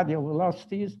velocity, radial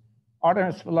velocities,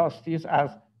 RMS velocities, as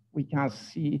we can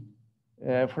see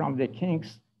from the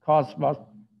kinks caused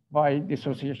by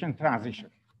dissociation transition.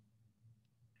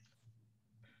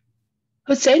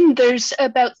 Hosein, there's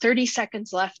about 30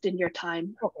 seconds left in your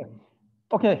time.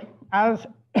 Okay. As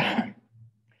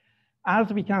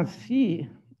we can see,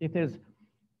 it is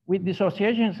with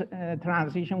dissociation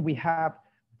transition, we have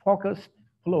focused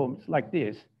plumes like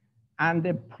this, and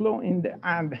the plume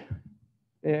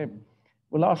the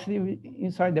velocity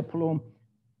inside the plume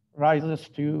rises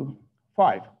to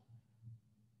 5.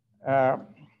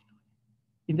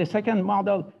 In the second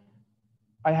model,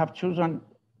 I have chosen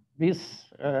this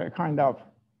kind of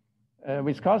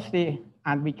viscosity,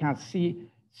 and we can see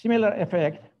similar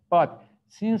effect, but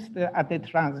since at the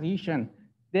transition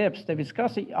depths, the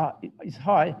viscosity is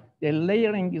high, the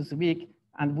layering is weak,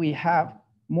 and we have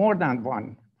more than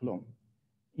one plume.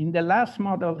 In the last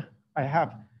model, I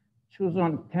have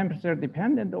chosen temperature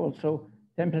dependent also,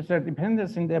 temperature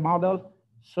dependence in the model.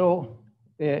 So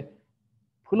the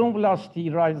plume velocity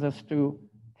rises to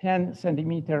 10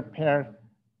 centimeter per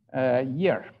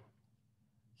year.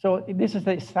 So this is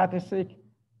the statistic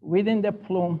within the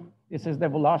plume. This is the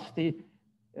velocity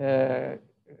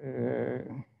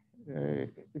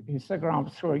histogram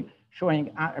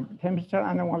showing temperature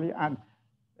anomaly and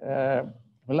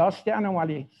velocity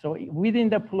anomaly. So within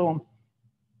the plume,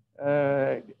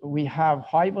 we have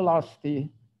high velocity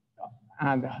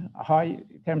and high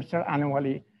temperature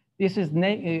anomaly. This is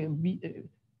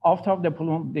out of the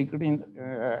plume, the green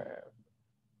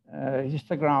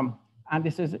histogram, and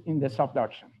this is in the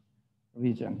subduction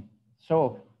region.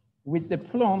 So with the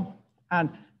plume. And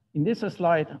in this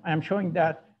slide, I'm showing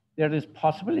that there is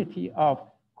possibility of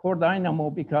core dynamo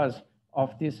because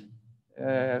of this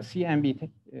CMB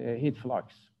heat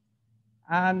flux.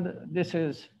 And this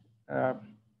is,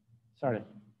 sorry,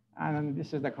 and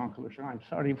this is the conclusion. I'm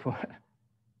sorry for,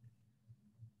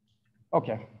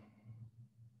 okay.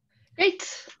 Great,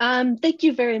 thank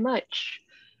you very much.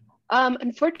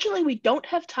 Unfortunately, we don't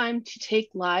have time to take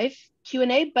live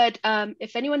Q&A, but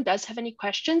if anyone does have any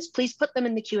questions, please put them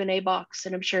in the Q&A box,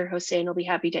 and I'm sure Hosein will be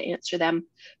happy to answer them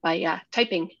by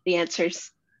typing the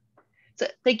answers. So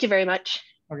thank you very much.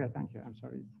 Okay, thank you. I'm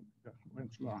sorry, it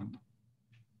went long.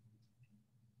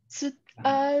 So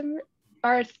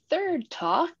our third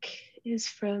talk is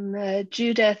from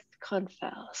Judith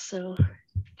Confal. So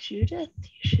Judith,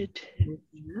 you should.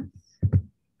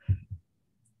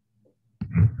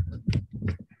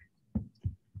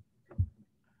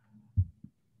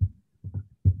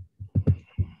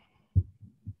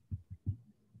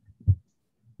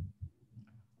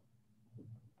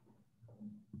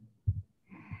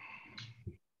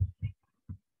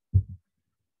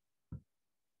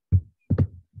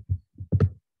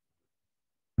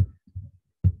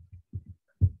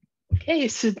 Okay,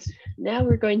 so now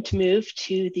we're going to move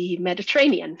to the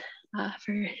Mediterranean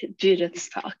for Judith's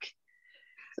talk.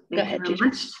 Go ahead,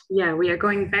 Judith. Yeah, we are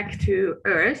going back to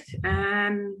Earth.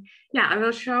 Yeah, I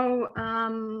will show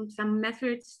some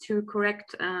methods to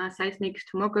correct seismic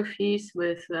tomographies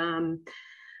with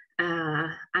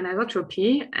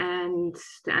anisotropy, and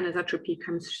the anisotropy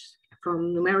comes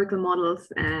from numerical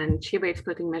models and shear wave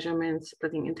splitting measurements,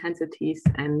 splitting intensities,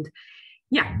 and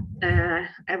yeah,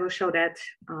 I will show that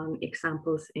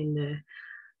examples in the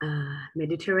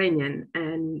Mediterranean.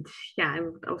 And yeah, I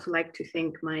would also like to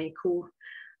thank my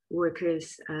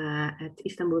co-workers at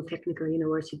Istanbul Technical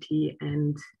University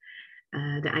and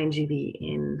the INGV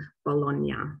in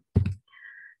Bologna.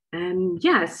 And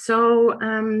yeah, so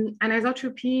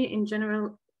anisotropy in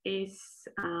general is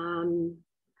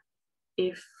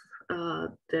if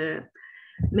the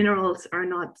minerals are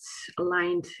not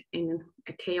aligned in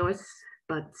a chaos,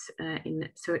 but in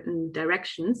certain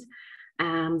directions.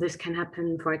 This can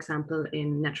happen, for example,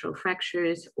 in natural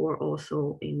fractures or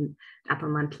also in upper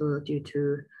mantle due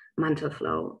to mantle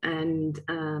flow. And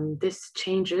this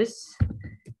changes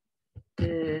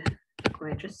the, oh,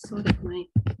 I just saw that my,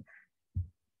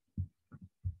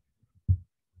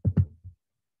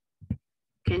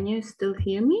 can you still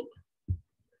hear me?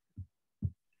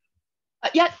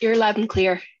 Yeah, you're loud and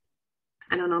clear.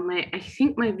 I don't know, I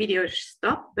think my video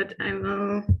stopped, but I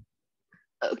will.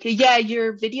 Okay, yeah,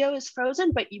 your video is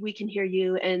frozen, but we can hear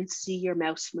you and see your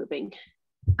mouse moving.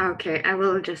 Okay, I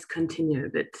will just continue a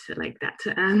bit like that.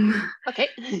 Okay.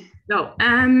 So,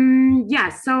 yeah,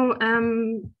 so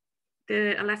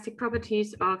the elastic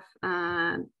properties of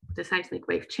the seismic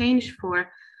wave change for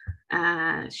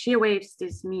shear waves.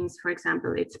 This means, for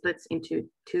example, it splits into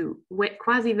two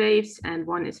quasi waves and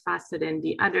one is faster than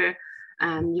the other.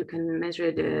 You can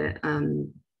measure the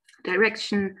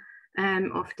direction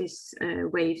of these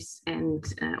waves and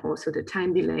also the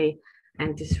time delay,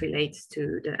 and this relates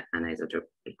to the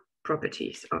anisotropic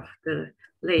properties of the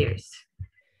layers.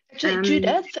 Actually,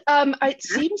 Judith, it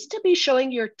seems to be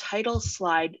showing your title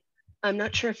slide. I'm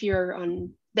not sure if you're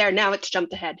on there. Now it's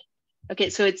jumped ahead.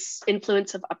 Okay, so it's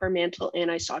influence of upper mantle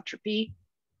anisotropy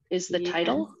is the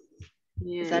title.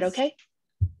 Yes. Is that okay?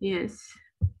 Yes.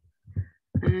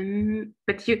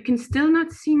 But you can still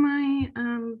not see my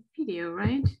video,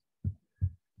 right?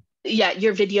 Yeah,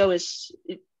 your video is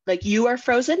like you are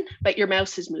frozen, but your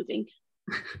mouse is moving.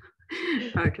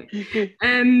 Okay.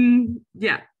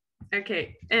 Yeah.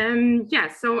 Okay. Yeah.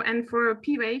 So, and for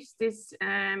P waves, this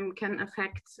can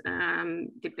affect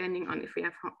depending on if we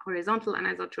have horizontal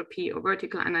anisotropy or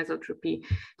vertical anisotropy.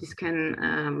 This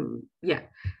can, yeah,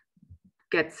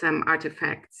 get some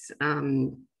artifacts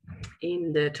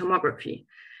in the tomography.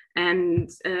 And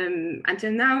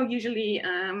until now, usually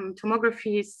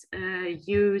tomographies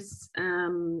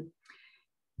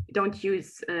don't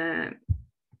use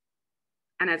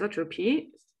anisotropy,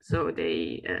 so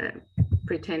they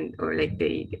pretend, or like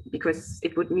because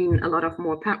it would mean a lot of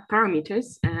more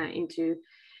parameters into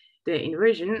the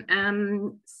inversion.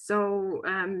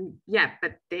 Yeah,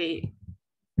 but they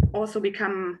also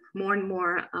become more and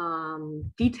more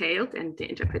detailed, and the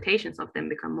interpretations of them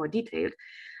become more detailed.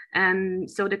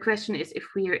 So the question is, if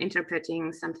we are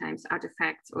interpreting sometimes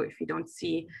artifacts, or if we don't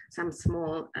see some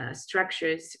small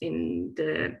structures in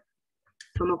the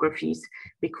tomographies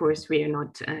because we are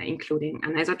not including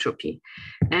anisotropy.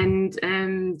 And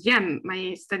yeah,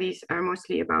 my studies are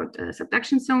mostly about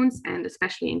subduction zones, and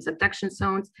especially in subduction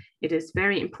zones, it is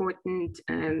very important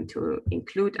to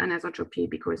include anisotropy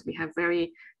because we have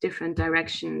very different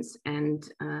directions and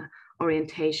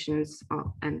orientations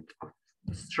and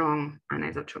strong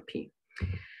anisotropy.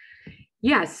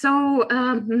 Yeah, so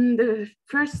the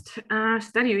first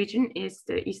study region is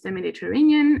the Eastern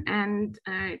Mediterranean, and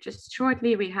just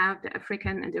shortly we have the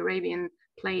African and Arabian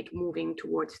plate moving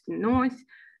towards the north.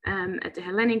 At the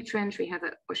Hellenic Trench, we have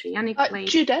an oceanic plate.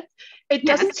 Judith, it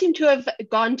doesn't seem to have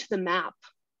gone to the map.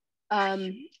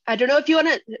 I don't know if you want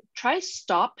to try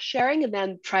stop sharing and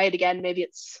then try it again. Maybe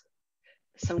it's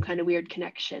some kind of weird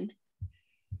connection.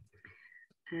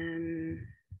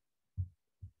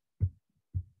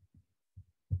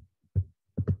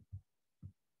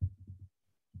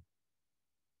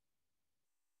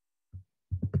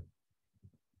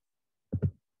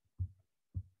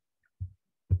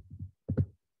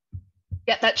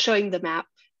 Yeah, that's showing the map.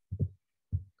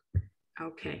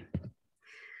 Okay.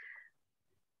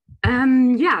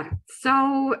 Yeah,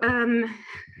 so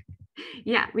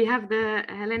yeah, we have the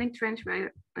Hellenic Trench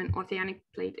where an oceanic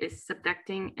plate is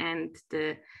subducting, and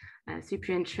the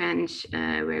Cyprian Trench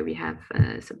where we have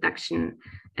subduction,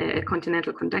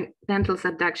 continental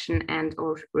subduction, and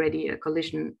already a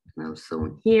collision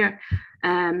zone here.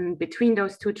 Between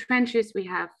those two trenches, we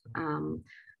have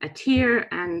a tier,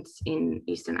 and in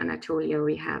Eastern Anatolia,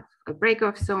 we have a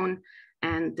break-off zone,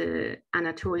 and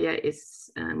Anatolia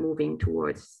is moving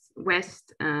towards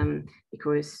west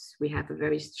because we have a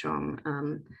very strong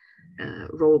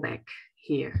rollback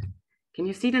here. Can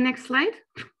you see the next slide?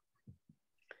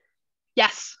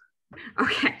 Yes.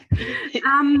 Okay.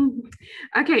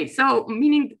 Okay, so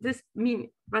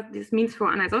what this means for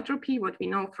anisotropy, what we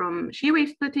know from shear wave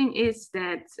splitting is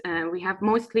that we have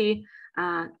mostly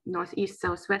northeast,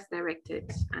 southwest directed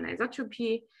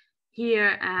anisotropy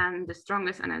here, and the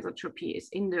strongest anisotropy is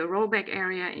in the rollback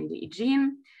area in the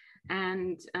Aegean,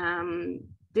 and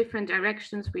different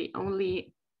directions we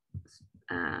only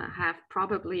have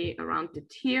probably around the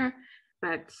tier,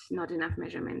 but not enough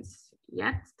measurements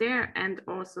yet there, and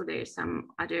also there's some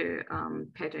other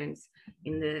patterns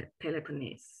in the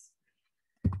Peloponnese.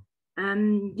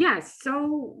 Yeah,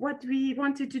 so what we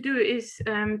wanted to do is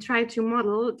try to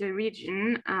model the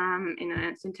region in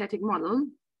a synthetic model,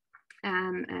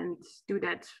 and do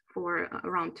that for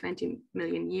around 20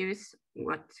 million years.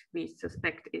 What we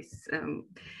suspect is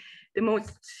the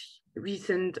most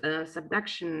recent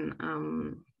subduction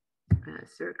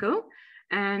circle.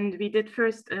 And we did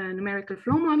first a numerical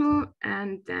flow model,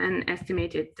 and then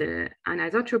estimated the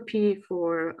anisotropy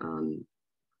for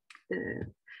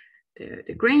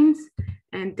the grains.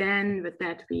 And then with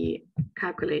that, we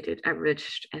calculated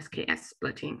averaged SKS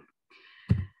splitting.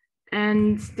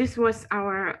 And this was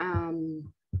our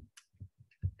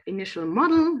initial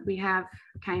model. We have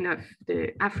kind of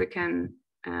the African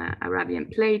Arabian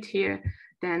plate here.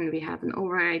 Then we have an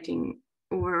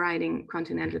overriding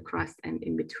continental crust, and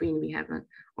in between we have an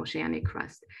oceanic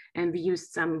crust. And we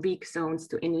used some weak zones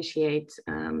to initiate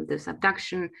the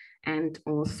subduction and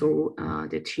also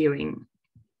the tearing.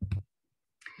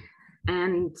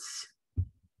 And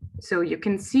so you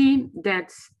can see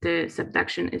that the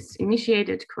subduction is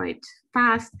initiated quite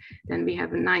fast. Then we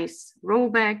have a nice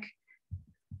rollback.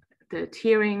 The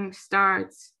tearing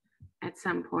starts at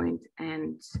some point,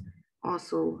 and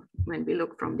also when we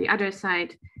look from the other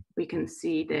side, we can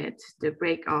see that the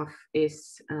break-off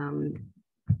is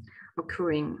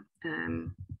occurring.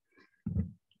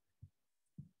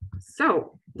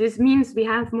 So this means we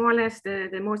have more or less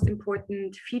the most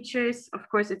important features. Of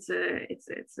course, it's a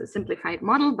simplified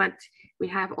model, but we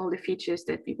have all the features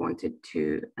that we wanted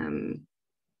to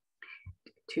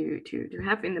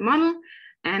have in the model,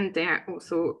 and they are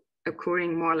also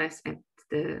occurring more or less at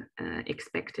the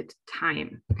expected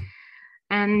time.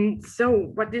 And so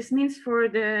what this means for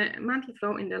the mantle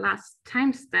flow in the last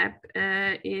time step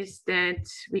is that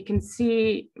we can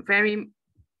see very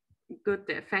good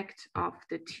the effect of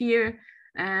the tear.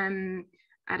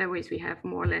 Otherwise, we have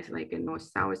more or less like a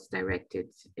north-south directed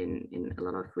in a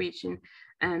lot of region.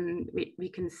 And we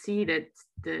can see that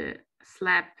the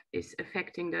slab is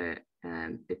affecting the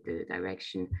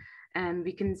direction. And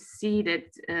we can see that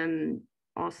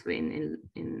also in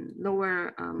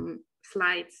lower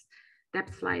slides,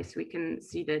 depth slides, we can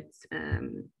see that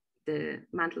the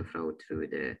mantle flow through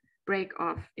the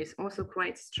break-off is also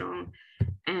quite strong.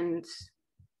 And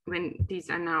when these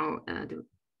are now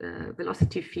the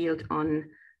velocity field on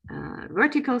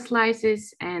vertical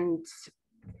slices, and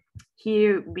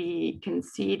here we can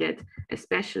see that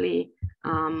especially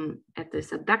At the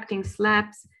subducting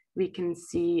slabs, we can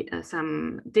see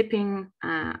some dipping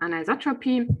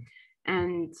anisotropy,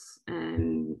 and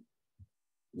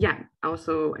yeah,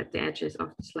 also at the edges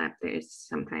of the slab, there is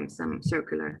sometimes some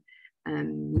circular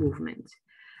movement.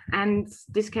 And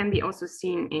this can be also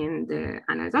seen in the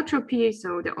anisotropy.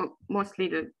 So mostly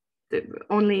the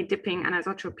only dipping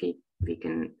anisotropy we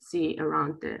can see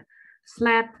around the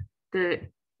slab. The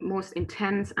most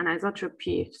intense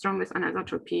anisotropy, strongest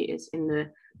anisotropy is in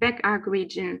the back arc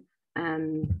region.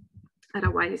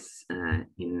 Otherwise,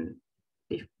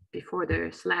 before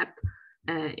the slab,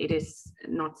 it is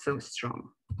not so strong.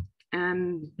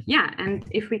 Yeah, and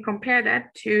if we compare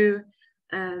that to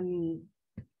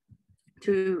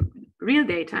real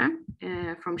data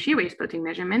from shear wave splitting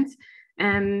measurements,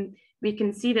 we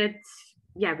can see that,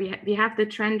 yeah, we have the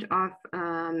trend of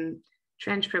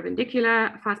trench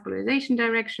perpendicular fast polarization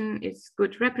direction is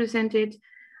good represented.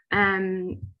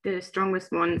 The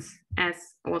strongest ones,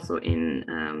 as also in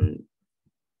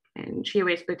shear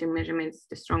wave splitting measurements,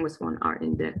 the strongest one are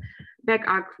in the back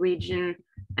arc region,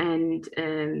 and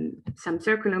some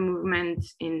circular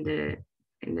movements in the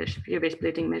shear wave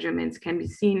splitting measurements can be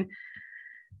seen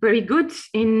very good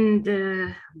in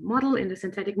the model, in the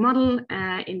synthetic model.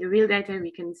 In the real data,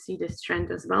 we can see this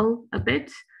trend as well a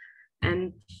bit.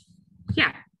 And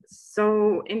yeah,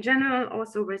 so in general,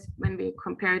 also when we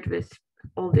compare it with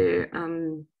all the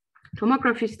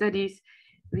tomography studies,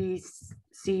 we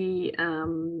see,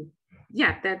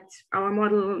 yeah, that our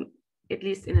model, at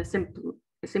least in a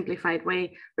simplified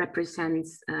way,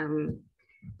 represents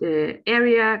the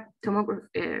area,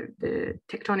 the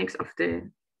tectonics of the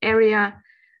area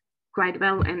quite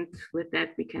well. And with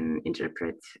that, we can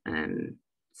interpret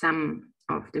some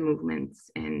of the movements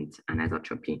and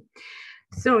anisotropy.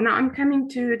 So now I'm coming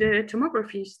to the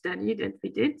tomography study that we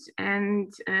did.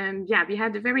 And yeah, we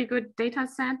had a very good data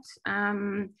set.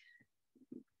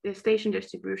 The station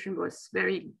distribution was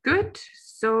very good.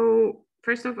 So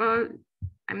first of all,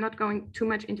 I'm not going too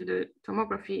much into the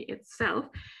tomography itself.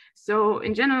 So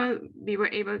in general, we were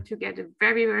able to get a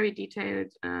very, very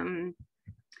detailed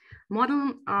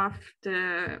model of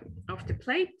the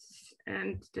plates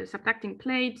and the subducting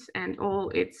plates and all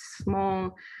its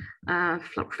small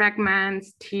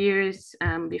fragments, tears.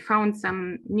 We found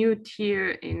some new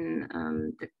tear in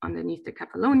underneath the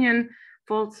Capellonian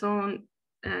fault zone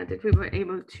that we were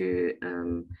able to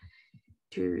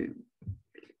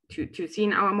see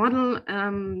in our model.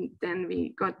 Then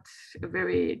we got a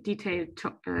very detailed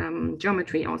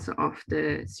geometry also of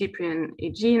the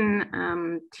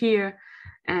Cyprian-Aegean tear.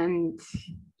 And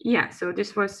yeah, so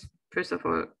this was first of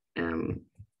all,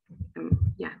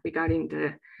 yeah, regarding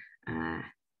the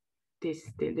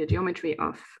geometry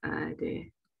of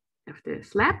the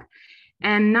slab.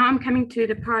 And now I'm coming to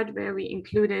the part where we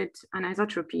included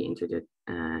anisotropy into the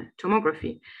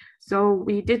tomography. So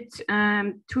we did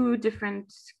two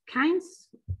different kinds.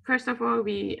 First of all,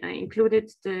 we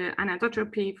included the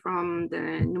anisotropy from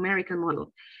the numerical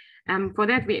model. For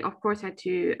that, we of course had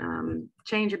to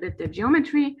change a bit the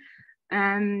geometry,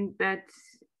 but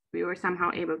we were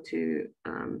somehow able to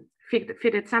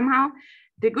fit it somehow.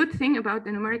 The good thing about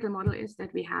the numerical model is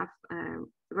that we have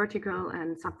vertical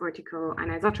and subvertical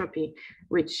anisotropy,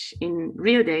 which in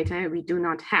real data we do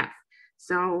not have.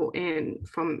 So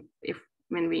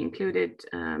when we included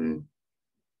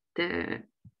the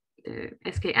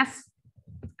SKS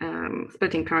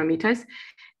splitting parameters,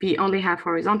 we only have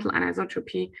horizontal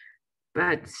anisotropy,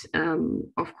 but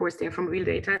of course they're from real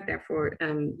data. Therefore,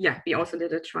 yeah, we also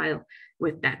did a trial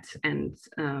with that and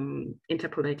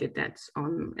interpolated that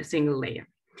on a single layer.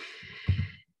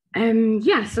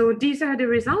 Yeah, so these are the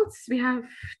results. We have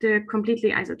the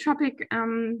completely isotropic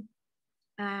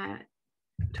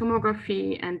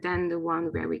tomography, and then the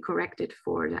one where we corrected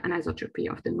for the anisotropy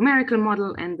of the numerical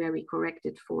model and where we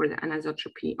corrected for the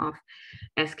anisotropy of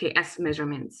SKS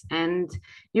measurements. And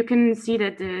you can see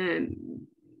that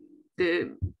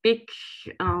the big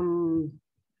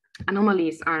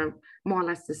anomalies are more or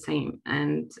less the same.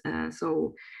 And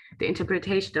so the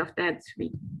interpretation of that,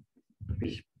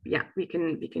 we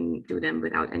can do them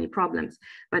without any problems.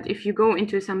 But if you go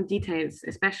into some details,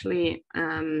 especially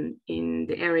in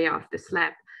the area of the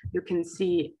slab, you can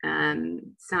see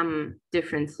some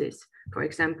differences. For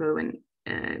example, when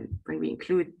we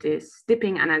include this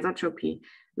dipping anisotropy,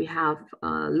 we have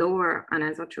lower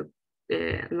anisotropy,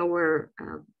 lower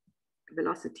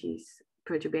velocities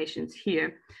perturbations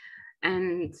here.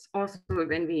 And also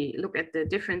when we look at the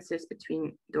differences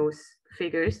between those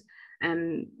figures,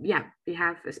 yeah, we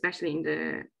have, especially in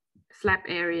the slab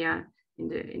area,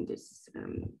 in this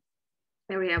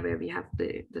area where we have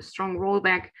the strong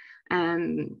rollback,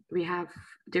 we have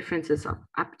differences of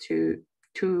up to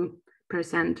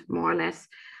 2% more or less,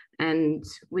 and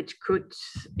which could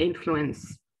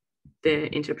influence the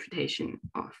interpretation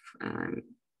of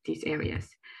these areas.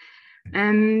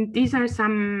 And these are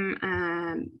some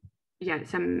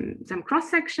cross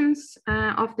sections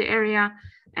of the area.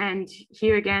 And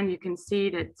here again, you can see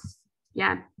that,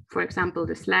 for example,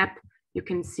 the slab, you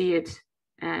can see it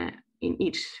in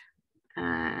each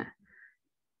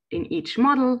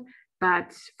model.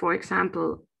 But for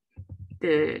example,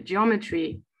 the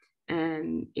geometry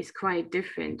is quite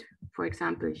different. For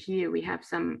example, here we have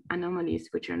some anomalies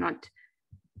which are not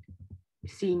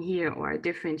seen here or are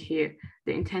different here.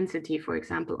 The intensity, for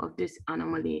example, of this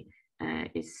anomaly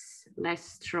is less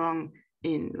strong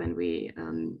when we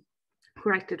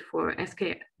correct it for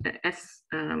SKS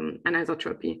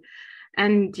anisotropy.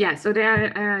 And so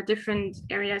there are different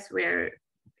areas where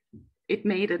it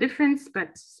made a difference,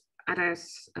 but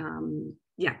others,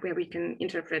 where we can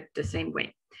interpret the same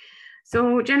way.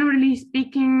 So generally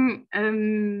speaking,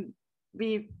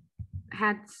 we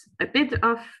had a bit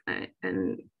of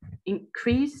an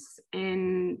increase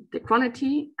in the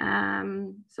quality.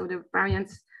 So the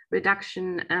variance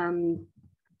reduction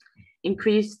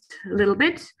increased a little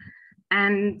bit,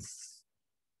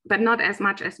 but not as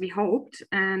much as we hoped.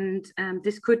 And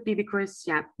this could be because,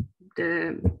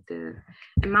 the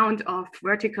amount of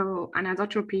vertical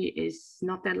anisotropy is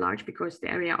not that large because the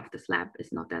area of the slab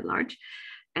is not that large.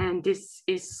 And this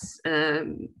is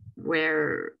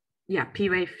where,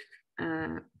 P-wave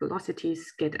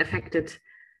velocities get affected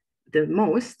the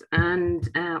most. And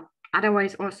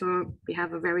otherwise also, we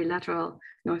have a very lateral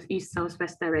northeast,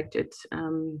 southwest directed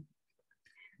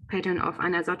pattern of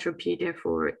anisotropy.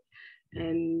 Therefore,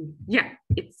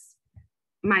 it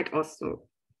might also,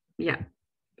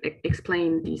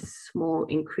 explain this small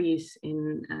increase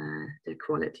in the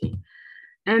quality.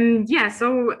 And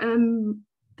so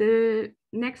the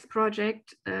next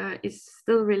project is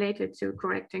still related to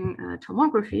correcting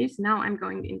tomographies. Now I'm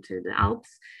going into the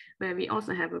Alps, where we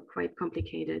also have a quite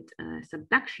complicated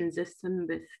subduction system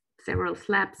with several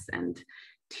slabs and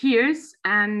tiers.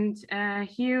 And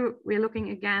here we're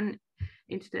looking again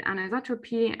into the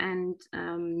anisotropy. And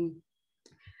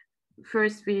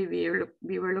first we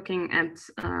were looking at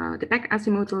the back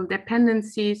azimuthal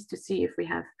dependencies to see if we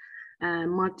have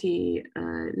multi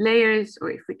layers,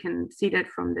 or if we can see that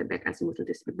from the back azimuthal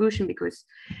distribution, because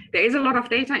there is a lot of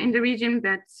data in the region.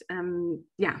 But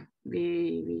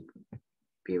we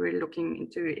were looking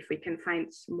into if we can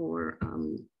find more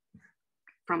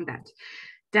from that.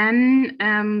 Then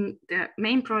the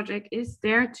main project is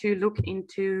there to look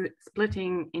into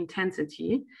splitting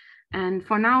intensity. And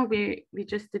for now, we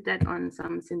just did that on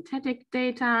some synthetic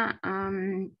data.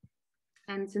 And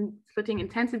splitting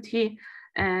intensity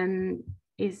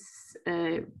is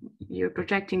you're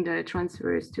projecting the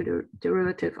transverse to the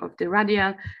derivative of the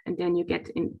radial, and then you get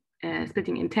in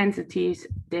splitting intensities.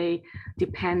 They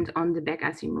depend on the back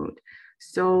azimuth.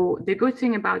 So the good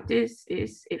thing about this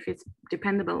is if it's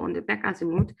dependable on the back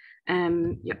azimuth,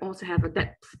 you also have a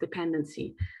depth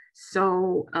dependency.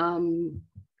 So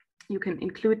you can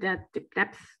include that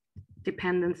depth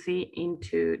dependency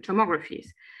into tomographies.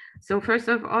 So first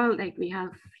of all, we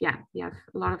have a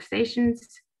lot of stations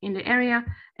in the area,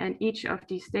 and each of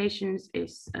these stations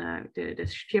is the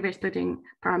shear wave splitting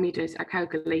parameters are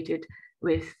calculated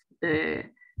with the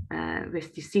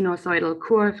sinusoidal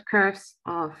curves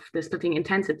of the splitting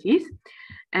intensities.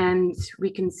 And we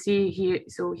can see here,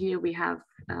 so here we have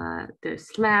the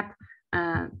slab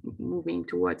moving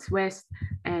towards west,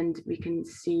 and we can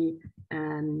see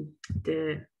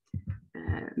the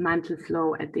mantle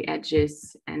flow at the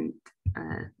edges and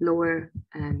lower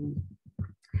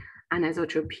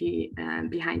anisotropy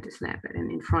behind the slab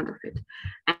and in front of it.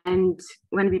 And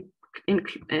when we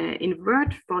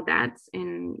invert for that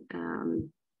in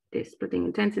the splitting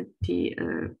intensity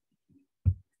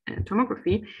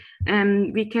tomography,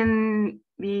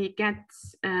 we get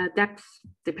depth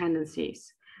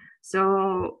dependencies.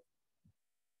 So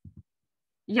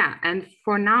and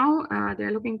for now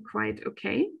they're looking quite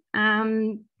okay,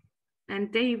 and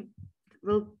they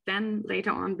will then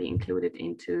later on be included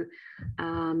into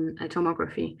a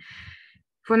tomography.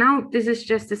 For now, this is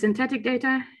just the synthetic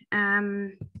data.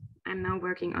 I'm now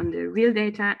working on the real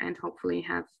data and hopefully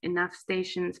have enough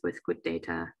stations with good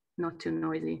data, not too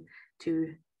noisy,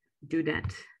 to do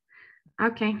that.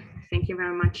 Okay, thank you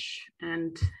very much.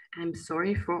 And I'm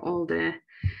sorry for all the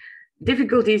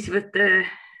difficulties with the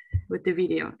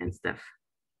video and stuff.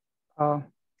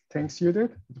 Thanks,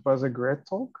 Judith. It was a great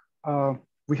talk.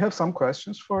 We have some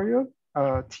questions for you.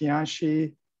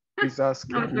 Tianxi is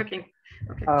asking. Oh, okay.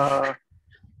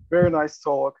 very nice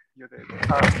talk you did.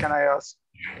 Can I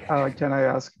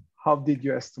ask, how did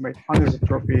you estimate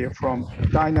anisotropy from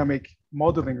dynamic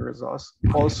modeling results?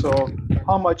 Also,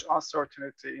 how much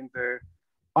uncertainty in the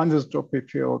anisotropy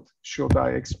field should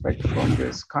I expect from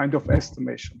this kind of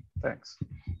estimation? Thanks.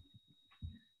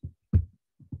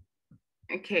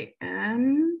 Okay.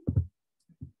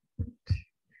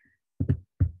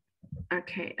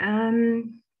 Okay.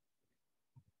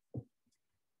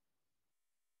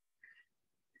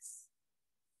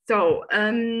 So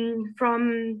the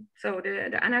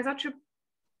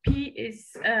anisotropy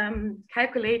is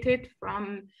calculated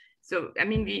from, so I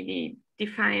mean we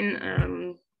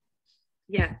define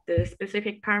the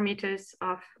specific parameters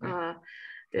of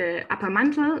the upper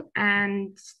mantle,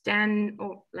 and then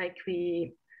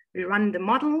we run the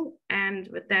model, and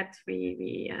with that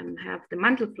we have the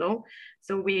mantle flow.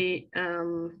 So we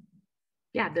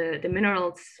the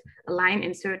minerals align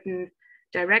in certain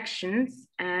directions,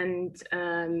 and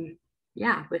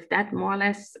with that more or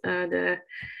less the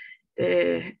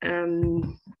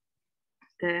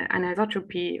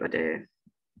anisotropy or the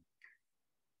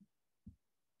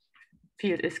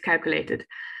field is calculated.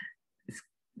 It's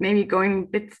maybe going a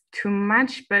bit too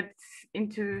much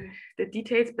into the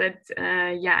details, but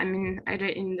I mean, either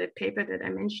in the paper that I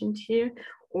mentioned here,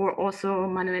 or also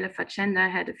Manuela Facenda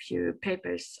had a few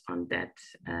papers on that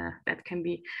that can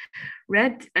be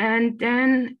read. And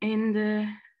then in the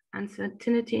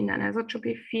uncertainty in the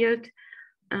anisotropy field,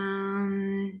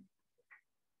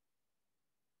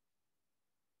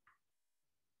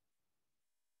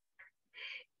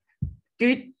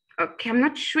 okay, I'm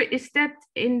not sure, is that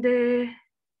in the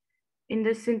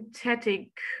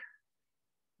synthetic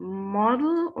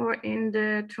model or in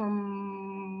the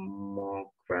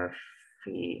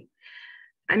tomography?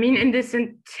 I mean, in the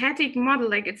synthetic model,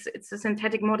 like it's a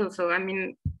synthetic model, so I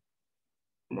mean,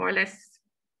 more or less,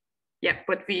 yeah.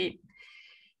 But we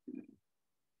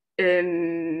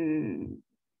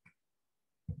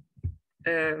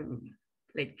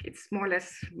like it's more or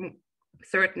less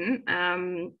certain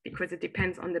because it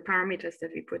depends on the parameters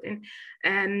that we put in,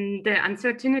 and the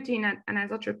uncertainty in an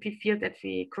anisotropy field that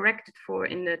we corrected for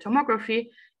in the tomography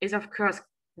is of course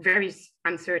very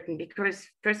uncertain, because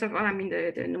first of all, I mean,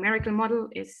 the numerical model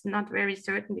is not very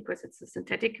certain because it's a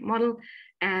synthetic model,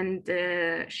 and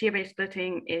the shear wave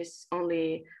splitting is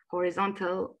only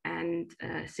horizontal and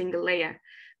single layer.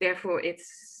 Therefore,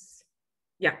 it's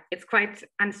quite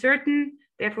uncertain.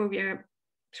 Therefore, we are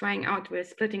trying out with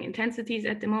splitting intensities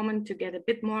at the moment to get a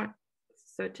bit more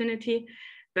certainty.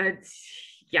 But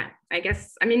yeah, I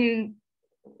guess, I mean,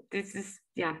 this is,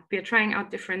 we're trying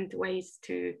out different ways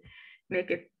to make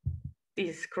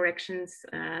these corrections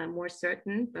more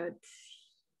certain. But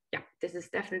yeah, this is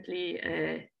definitely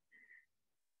a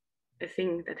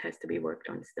thing that has to be worked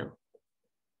on still.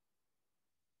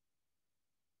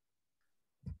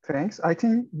 Thanks. I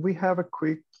think we have a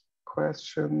quick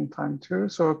question time too.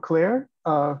 So Claire,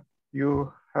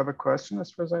 you have a question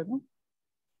as far as I know?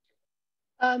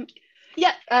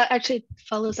 Actually it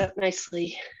follows up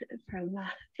nicely from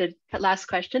the last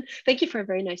question. Thank you for a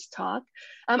very nice talk.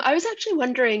 I was actually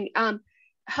wondering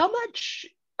how much,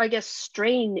 I guess,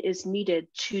 strain is needed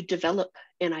to develop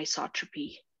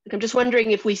anisotropy? Like, I'm just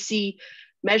wondering if we see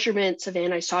measurements of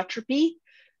anisotropy,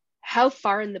 how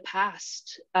far in the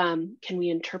past can we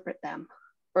interpret them?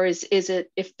 Or is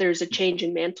it, if there's a change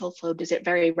in mantle flow, does it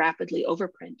very rapidly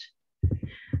overprint?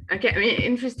 Okay, I mean,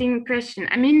 interesting question.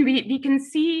 I mean, we can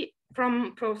see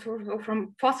from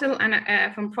fossil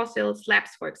and from fossil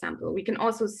slabs, for example, we can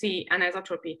also see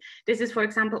anisotropy. This is, for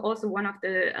example, also one of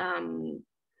the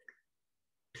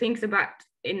things about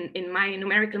in my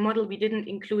numerical model. We didn't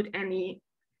include any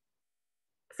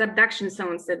subduction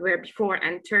zones that were before,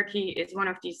 and Turkey is one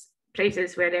of these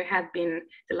places where there had been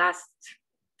the last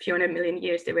few hundred million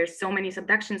years, there were so many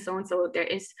subduction zones, so there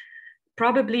is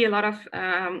probably a lot of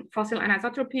fossil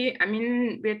anisotropy. I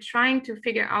mean, we're trying to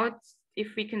figure out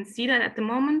if we can see that at the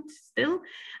moment still.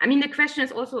 I mean, the question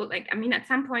is also like, I mean, at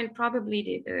some point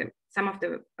probably some of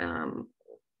the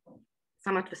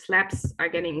slabs are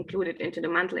getting included into the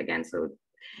mantle again, so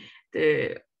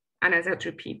the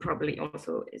anisotropy probably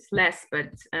also is less,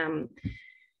 but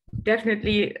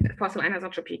definitely fossil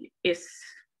anisotropy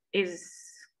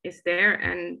is there,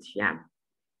 and yeah,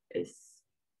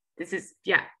 this is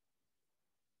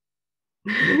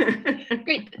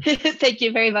Great. Thank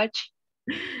you very much.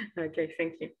 Okay,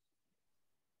 thank you.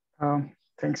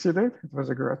 Thanks, Judith. It was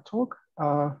a great talk.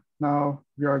 Now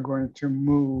we are going to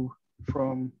move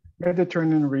from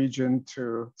Mediterranean region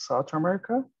to South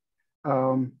America.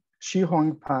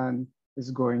 Zhihong Pan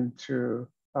is going to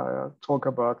talk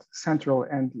about Central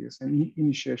Andes and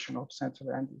initiation of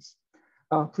Central Andes.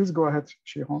 Please go ahead,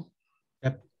 Zhihong.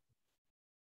 Yep.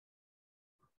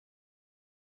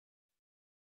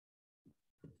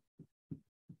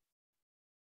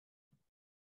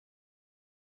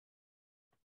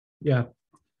 Yeah,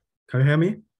 can you hear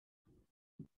me?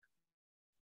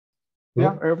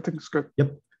 Yeah, everything's good.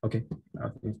 Yep, okay,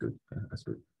 everything's good, that's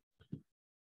good.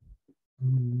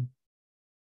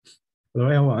 Hello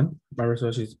everyone, my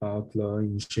research is about the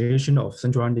initiation of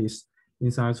central Andes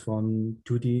insights from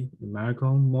 2D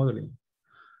numerical modeling.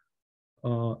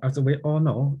 As we all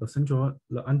know,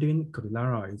 the Andean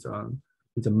Cordillera is a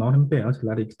mountain belt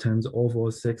that extends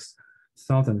over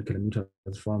 6,000 kilometers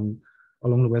from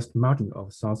along the west margin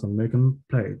of South American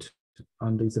plate,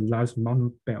 and is the largest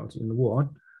mountain belt in the world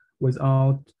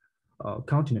without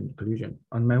continent collision.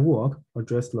 And my work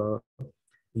addressed the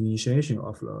initiation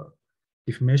of the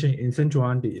deformation in central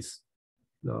Andes.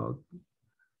 The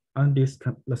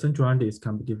central Andes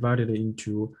can be divided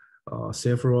into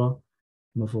several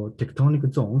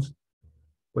tectonic zones,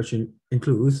 which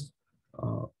includes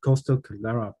coastal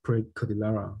Cordillera,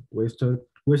 pre-Cordillera,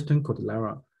 western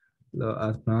Cordillera, the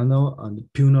Altiplano and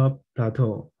Puno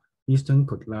Plateau, eastern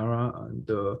Cordillera, and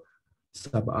the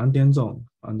sub-Andean zone.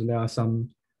 And there are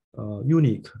some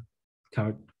unique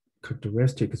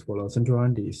characteristics for the Central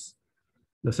Andes.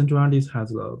 The Central Andes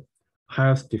has the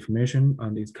highest deformation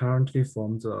and is currently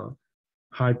from the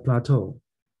high plateau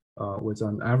with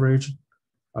an average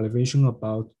elevation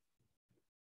about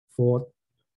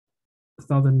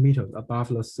 4,000 meters above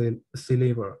the sea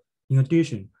level. In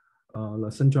addition,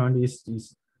 the Central Andes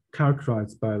is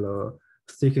characterized by the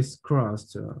thickest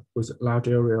crust with large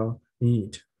area in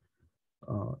it,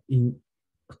 in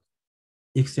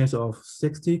excess of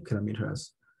 60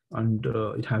 kilometers, and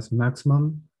it has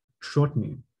maximum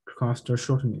shortening, crust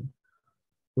shortening,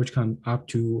 which can up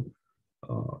to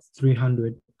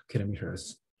 300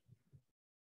 kilometers.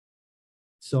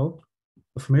 So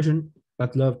the formation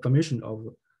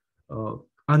of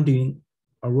Andean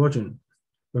erosion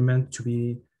remains to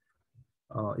be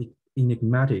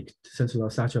enigmatic, since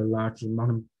such a large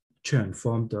mountain chain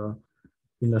formed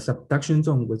in the subduction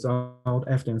zone without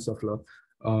evidence of the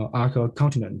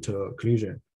arc-continent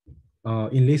collision.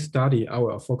 In this study, I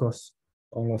will focus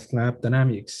on the slab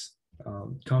dynamics,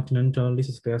 continental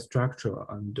lithosphere structure,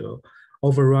 and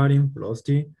overriding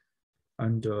velocity,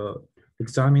 and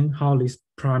examine how these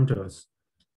parameters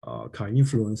can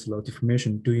influence the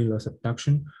deformation during the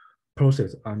subduction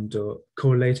process and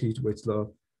correlate it with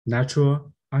the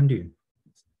natural Andean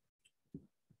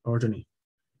orogeny.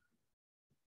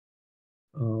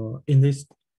 In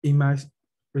my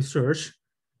research,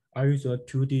 I use a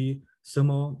 2D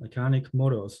thermomechanic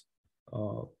models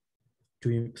to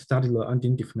study the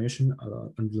Andean deformation,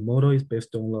 and the model is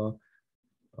based on the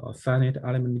finite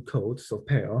element code, so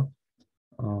pair.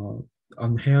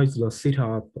 And here is the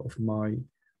setup of my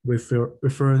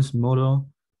reference model.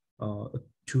 A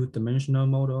two-dimensional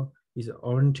model is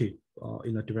oriented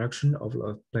in the direction of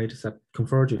the plate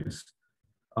convergence,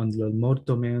 and the model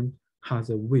domain has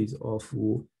a width of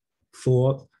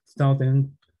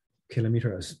 4,000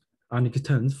 kilometers and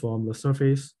extends from the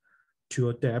surface to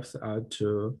a depth at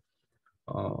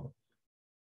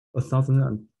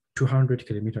 1,200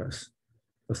 kilometers.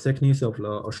 The thickness of the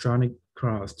oceanic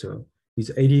crust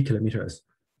is 80 kilometers,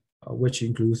 which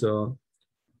includes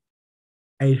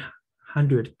 8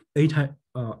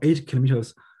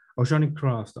 kilometers oceanic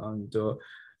crust and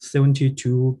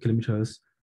 72 kilometers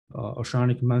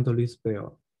oceanic mantle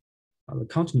lithosphere. The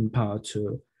continent part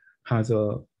has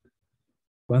a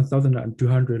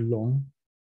 1,200 long,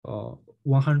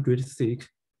 100 thick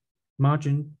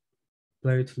margin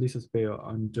plate lithosphere,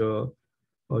 and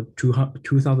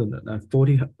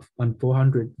 2,040 and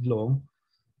 400 long,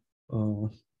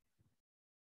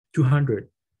 200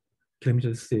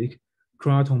 kilometers thick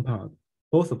craton part.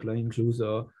 Both of them include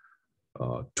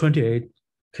 28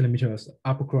 kilometers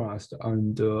upper crust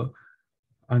and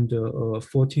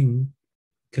 14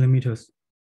 kilometers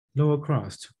lower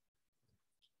crust.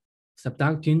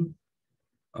 Subducting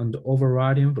and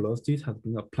overriding velocities have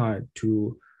been applied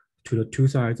to the two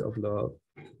sides of the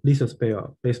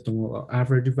lithosphere based on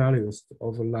average values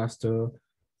over the last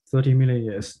 30 million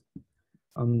years.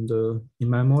 And in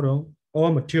my model,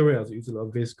 all materials use the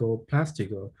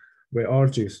viscoplastic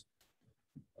rheologies,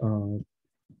 and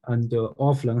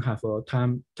all of them have a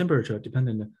temperature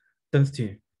dependent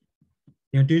density.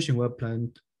 In addition,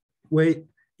 we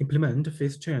implement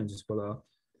phase changes for the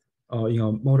in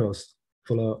our models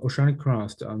for the oceanic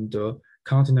crust and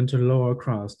continental lower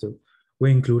crust.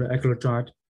 We include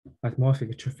eclogite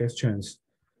metamorphic phase changes.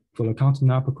 For the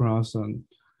continental upper crust, and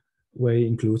we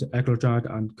include eclogite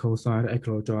and cold side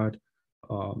eclogite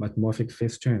metamorphic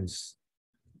phase changes.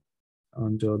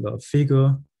 And the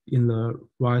figure in the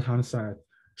right-hand side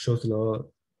shows the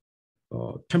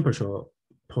temperature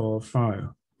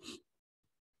profile.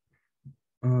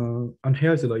 And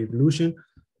here's the evolution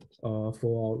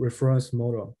for reference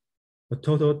model. The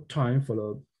total time for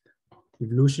the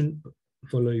evolution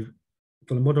for the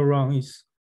model run is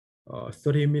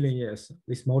 30 million years.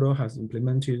 This model has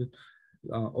implemented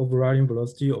overriding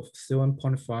velocity of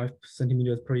 7.5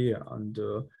 centimeters per year and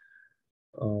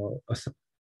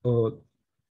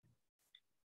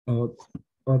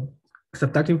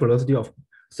subtracting velocity of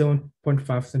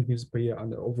 7.5 centimeters per year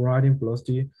and the overriding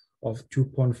velocity of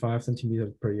 2.5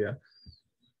 centimeters per year.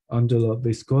 And the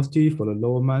viscosity for the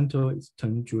lower mantle is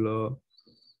 10 to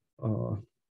the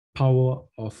power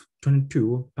of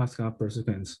 22 Pascal per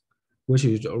second, which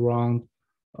is around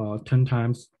 10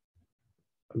 times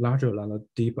larger than the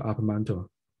deep upper mantle.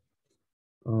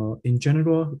 In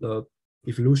general, the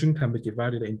evolution can be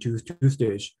divided into two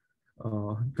stages.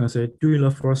 You can say during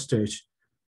the first stage,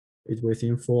 it's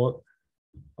within 4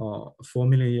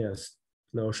 million years.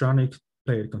 The oceanic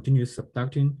plate continues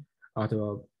subducting at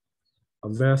a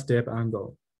very steep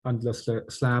angle, and the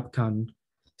slab can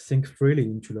sink freely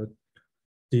into the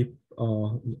deep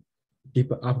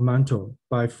upper mantle.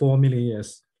 By 4 million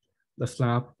years, the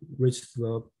slab reaches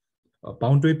the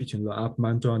boundary between the upper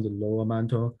mantle and the lower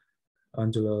mantle,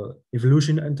 and the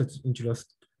evolution enters into the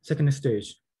second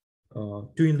stage.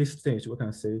 During this stage, we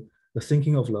can say the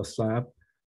sinking of the slab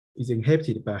is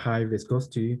inhibited by high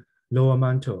viscosity lower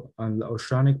mantle, and the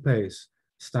oceanic plates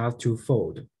start to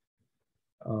fold,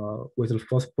 with the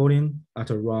force pulling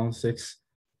at around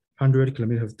 600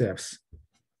 kilometers depth.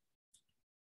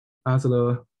 As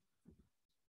the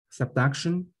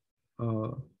subduction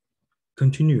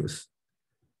continues,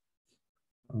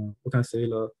 we can say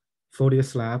the folded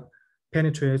slab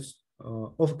penetrates,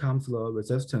 overcomes the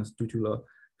resistance due to the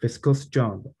viscous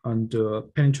jump and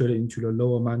penetrates into the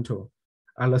lower mantle.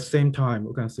 At the same time,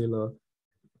 we can see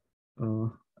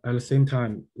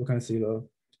the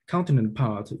continent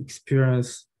part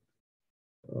experience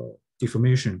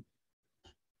deformation,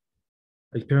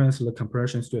 experience the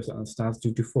compression stress and starts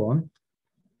to deform.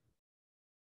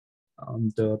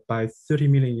 And by 30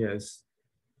 million years,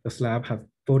 the slab have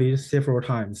folded several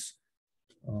times.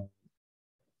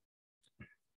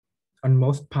 And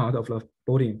most part of the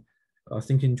folding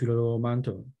sink into the lower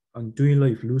mantle. And during the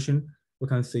evolution, we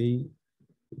can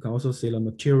also see the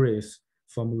materials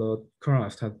from the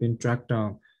crust have been dragged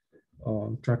down,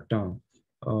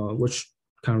 which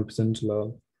can represent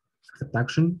the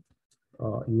subduction,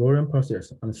 erosion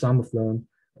process, and some of them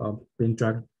being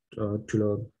dragged to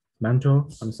the mantle,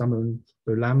 and some of them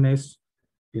the laminates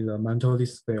in the mantle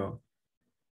sphere.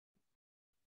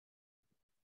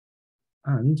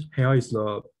 And here is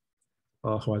the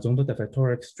horizontal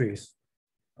deflectoric stress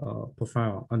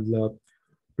profile, and the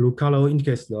blue color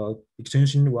indicates the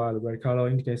extension, while the red color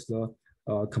indicates the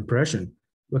compression.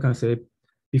 We can say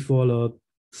before the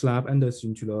slab enters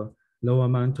into the lower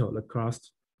mantle, the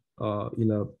crust in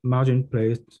the margin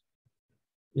plate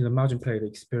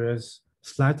experience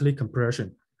slightly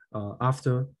compression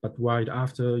but right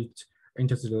after it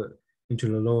enters into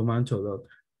the lower mantle, the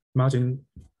margin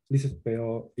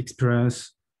lithosphere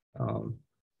experience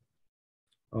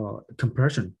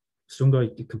compression, stronger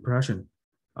compression.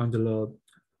 And the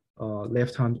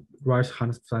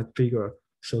right-hand side figure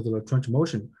shows the trench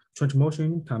motion. Trench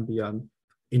motion can be an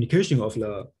indication of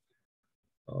the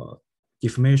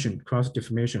deformation, cross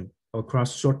deformation or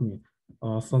cross shortening.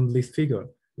 From this figure,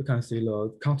 you can see the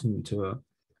continent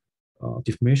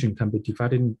deformation can be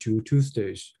divided into two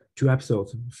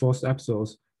episodes. First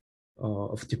episodes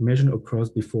of deformation occurs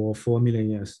before 4 million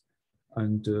years.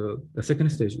 And the second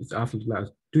stage is after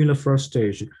that. During the first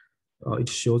stage, it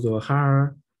shows a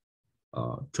higher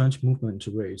trench movement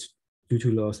rate due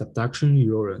to the subduction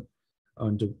erosion.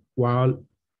 And while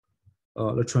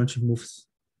the trench moves,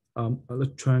 while the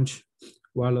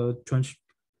trench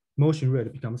motion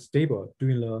rate becomes stable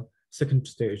during the second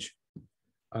stage,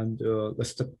 and the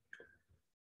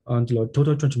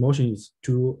total trench motion is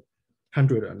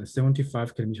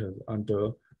 275 kilometers, and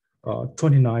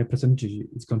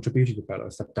 29% is contributed by the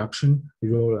subduction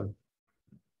erosion.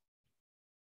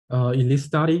 In this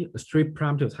study, 3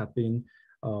 parameters have been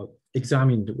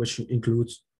examined, which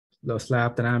includes the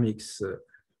slab dynamics,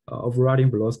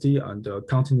 overriding velocity, and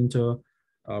continental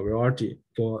rheology.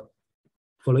 For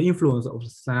the influence of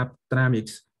slab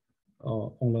dynamics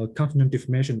on the continent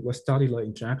deformation, we study the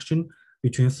interaction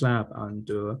between slab and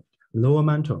lower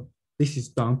mantle. This is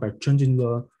done by changing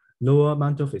the lower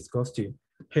mantle viscosity.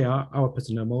 Here, our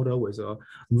present model with a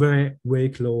very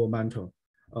weak lower mantle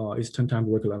is 10 times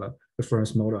weaker than the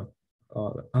reference model.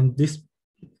 And this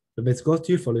The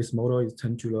viscosity for this model is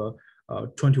 10 to the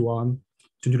 21,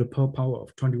 10 to the power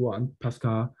of 21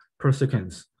 Pascal per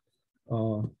second.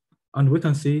 And we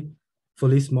can see for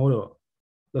this model,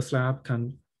 the slab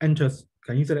can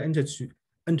easily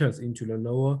enters into the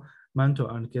lower mantle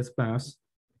and gets back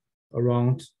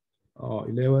around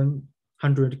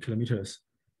 1100 kilometers.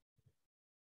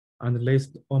 And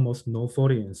there's almost no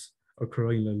faultings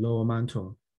occur in the lower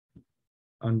mantle.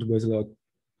 And with the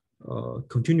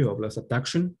continue of the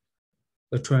subduction,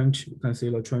 the trench, you can see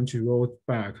the trench rolled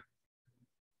back,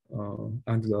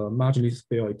 and the marginally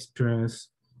sphere experience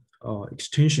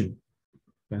extension.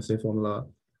 You can see from the,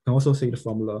 can also see it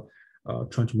from the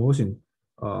trench motion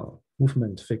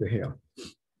movement figure here.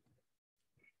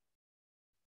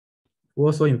 We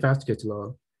also investigate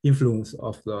the influence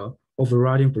of the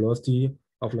overriding velocity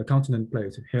of the continent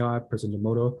plate. Here I present the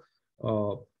model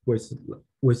with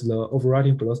the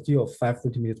overriding velocity of 5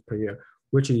 centimeters per year,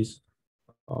 which is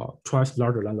twice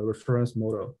larger than the reference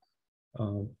model.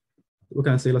 We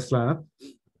can see the slab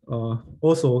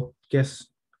also gets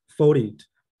folded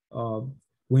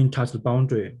when touch the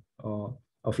boundary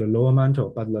of the lower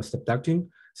mantle, but the subducting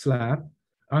slab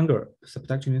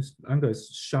subducting angle is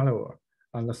shallower,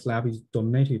 and the slab is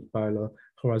dominated by the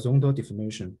horizontal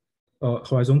deformation,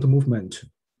 horizontal movement,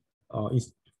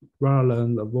 is rather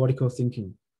than the vertical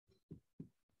sinking.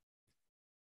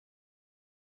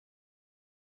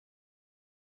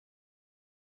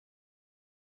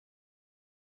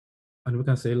 And we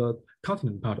can see the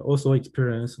continent part also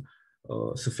experience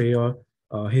severe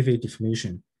heavy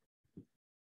deformation.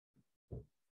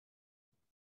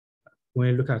 When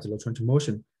you look at the trench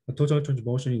motion, the total trench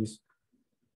motion is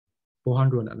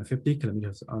 450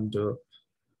 kilometers, and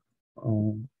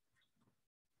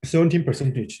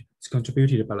 17% is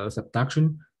contributed by the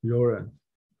subduction erosion.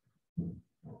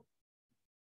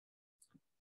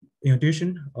 In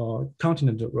addition,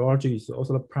 continent rheology is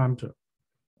also the parameter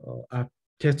I've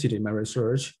tested in my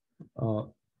research.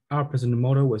 Our present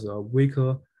model with a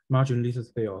weaker margin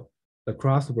lithosphere. The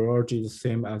cross rheology is the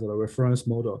same as the reference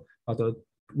model, but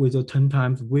with a 10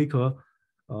 times weaker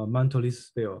mantle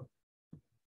lithosphere.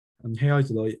 And here is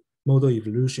the model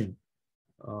evolution.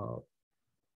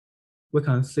 We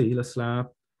can see the slab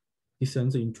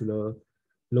descends into the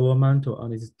lower mantle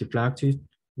and is deflected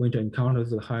when it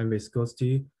encounters the high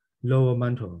viscosity lower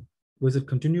mantle. With the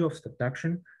continuous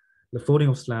subduction, the folding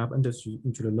of slab enters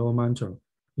into the lower mantle.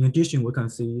 In addition, we can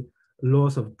see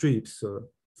loss of drips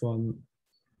from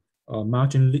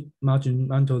margin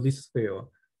mantle lithosphere,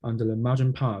 and the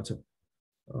margin part,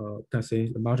 can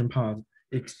see the margin part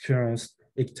experienced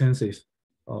extensive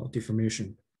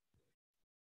deformation.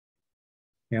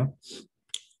 Yeah,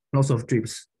 loss of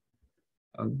drips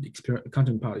and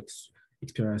content part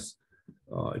experience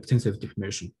extensive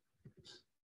deformation.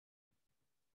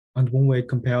 And when we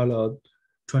compare the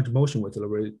trench motion with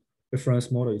the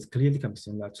reference model, it clearly can be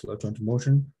seen that the trench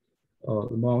motion,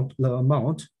 the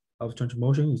amount of trench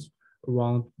motion is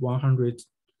around 100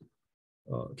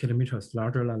 kilometers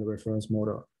larger than the reference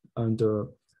model, and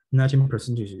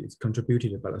 19% is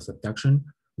contributed by the subduction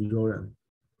erosion.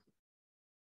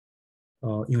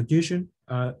 In addition,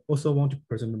 I also want to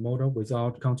present the model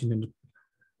without continent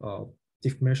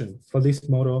deformation. For this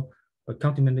model, the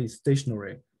continent is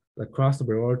stationary. The crust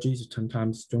rheology is 10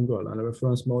 times stronger than the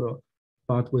reference model,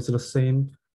 but with the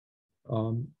same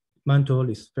mantle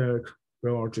lithospheric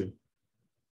rheology.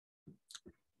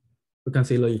 We can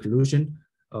see the evolution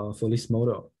for this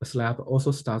model. The slab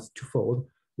also starts to fold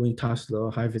when it touches the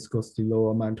high viscosity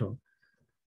lower mantle.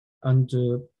 And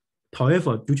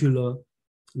however, due to the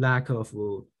lack of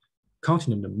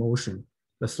continent motion,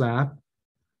 the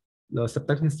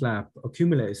subducting slab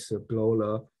accumulates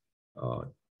below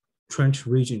the trench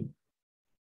region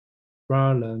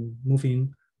rather than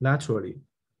moving laterally.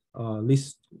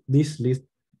 This leads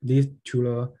to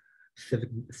the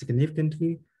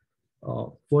significantly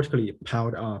vertically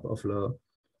piled up of the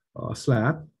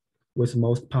slab, with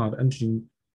most part entering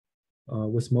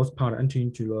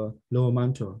into the lower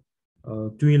mantle.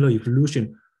 During the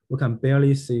evolution, we can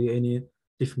barely see any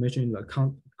deformation in the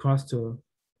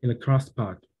crust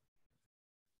part.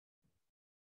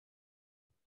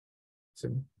 So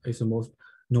it's almost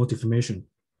no deformation.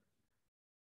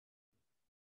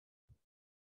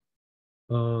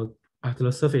 At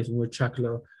the surface, when we check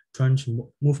the trench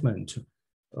movement,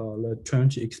 the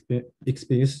trench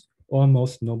experiences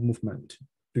almost no movement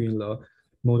during the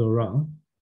model run.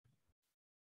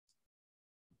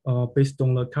 Based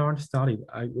on the current study,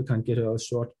 we can get a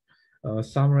short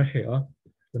summary here.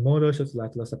 The model shows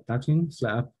that the subducting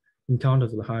slab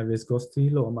encounters the high viscosity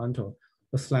lower mantle.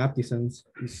 The slab descent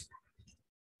is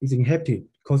inhibited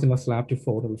causing the slab to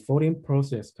fold. The folding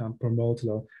process can promote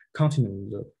the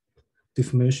continent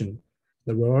deformation.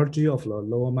 The rheology of the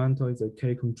lower mantle is a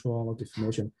key control of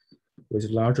deformation with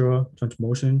larger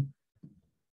transmotion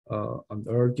and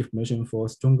earth deformation for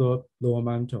stronger lower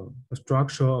mantle. The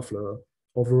structure of the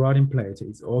overriding plate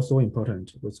is also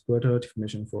important with greater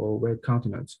deformation for wet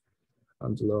continents.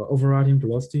 And the overriding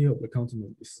velocity of the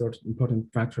continent is a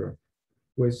important factor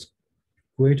with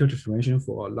greater deformation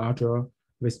for a larger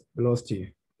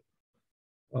velocity.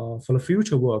 For the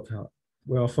future work, I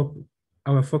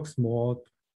will focus more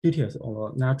details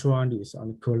on natural Andes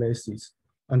and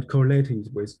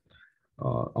correlated with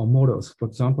our models. For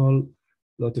example,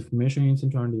 the deformation in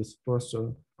Central Andes first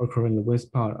occur in the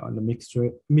west part and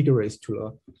migrates to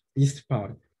the east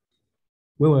part.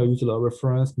 We will use the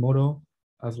reference model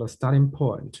as the starting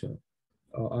point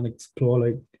and explore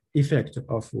the effect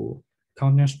of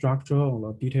continent structure on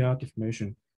the detailed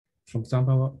deformation. For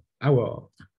example, I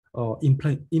will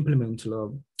implement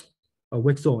the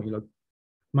wake zone in the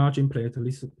margin plate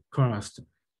list crust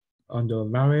and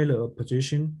vary the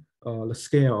position, the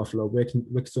scale of the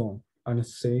wake zone, and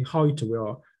see how it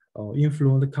will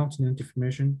influence the continent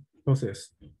deformation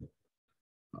process.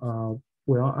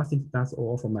 Well, I think that's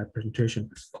all for my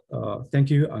presentation. Thank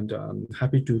you, and I'm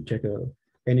happy to take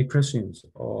any questions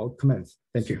or comments.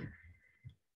 Thank you.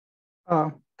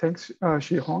 Thanks,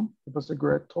 Zhihong. It was a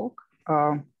great talk.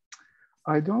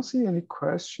 I don't see any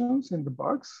questions in the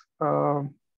box.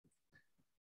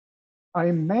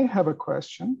 I may have a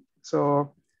question.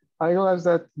 So I realize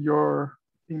that your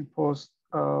imposed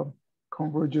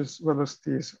convergence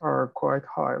velocities are quite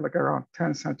high, like around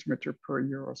 10 centimeter per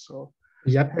year or so.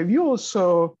 Yep. Have you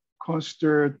also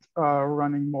considered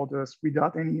running models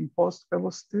without any imposed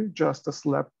velocity, just a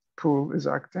slab pool is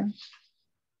acting?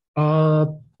 I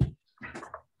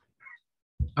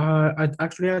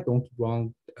don't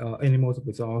run any model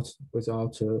without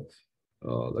the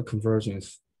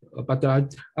convergence, but I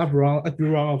do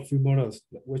run a few models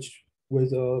which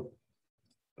with a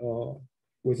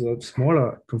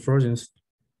smaller convergence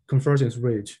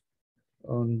rate,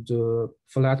 and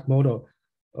for that model,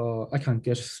 I can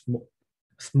get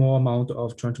small amount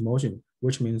of transmotion,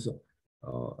 which means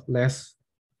less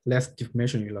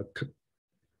deformation in the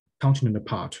continent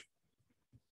part.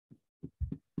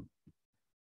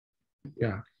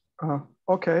 Yeah.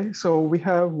 Okay, so we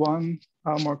have one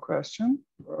more question.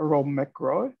 Rob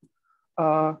McRoy.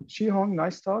 Zhihong,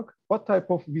 nice talk. What type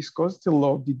of viscosity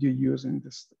law did you use in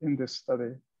this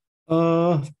study?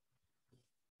 For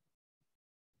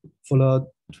the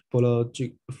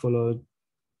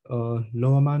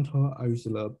lower mantle, I use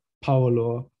the power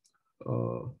law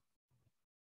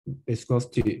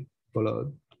viscosity. For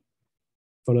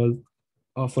the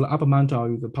upper mantle, I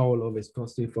use the power law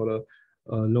viscosity. For the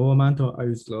lower mantle, I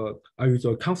use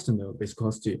a constant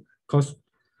viscosity, because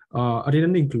I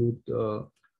didn't include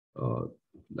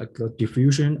like the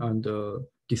diffusion and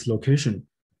dislocation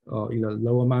in the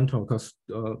lower mantle, because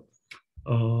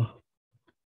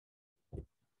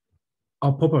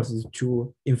our purpose is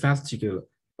to investigate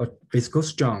a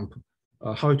viscous jump,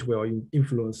 how it will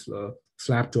influence the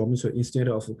slab geometry instead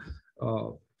of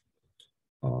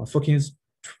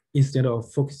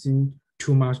focusing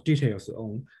too much details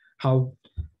on how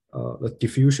the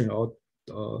diffusion or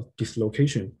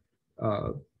dislocation,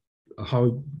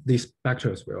 how these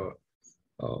factors will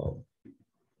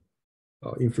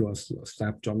influence the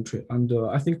slab geometry. And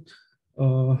I think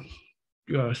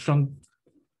some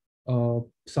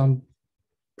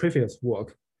previous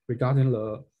work regarding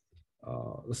the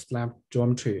slab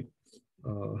geometry,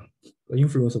 the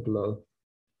influence of the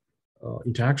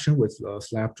interaction with the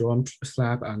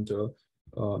slab and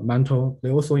mantle, they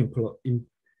also impose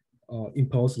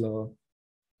the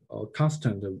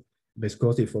constant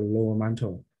viscosity for lower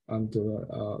mantle, and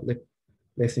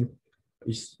they think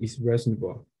is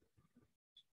reasonable.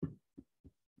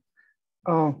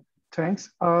 Oh,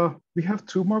 thanks. We have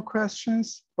two more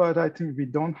questions, but I think we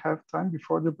don't have time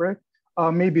before the break.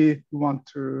 Maybe you want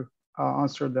to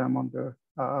answer them on the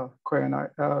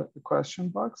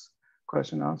question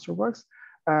answer box.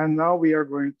 And now we are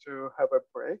going to have a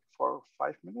break for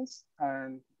 5 minutes,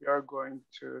 and we are going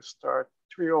to start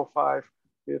 3:05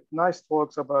 with nice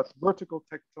talks about vertical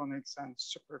tectonics and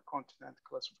supercontinent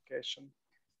classification.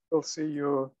 We'll see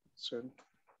you soon.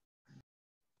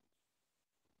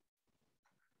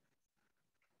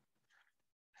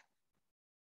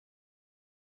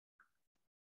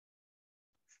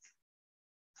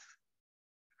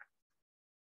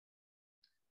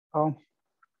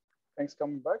 Thanks for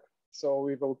coming back. So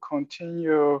we will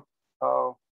continue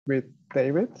with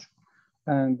David,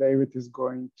 and David is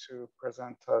going to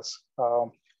present us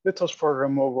lithosphere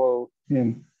removal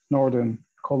in northern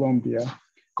Colombia.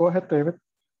 Go ahead, David.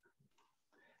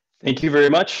 Thank you very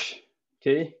much.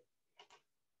 Okay,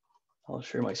 I'll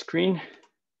share my screen.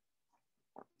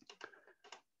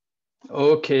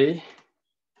 Okay.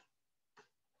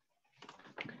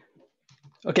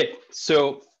 Okay,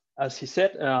 so as he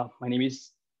said, my name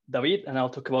is David, and I'll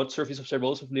talk about surface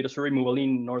observables of lithosphere removal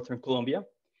in northern Colombia.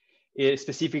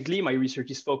 Specifically, my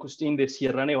research is focused in the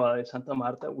Sierra Nevada de Santa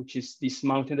Marta, which is this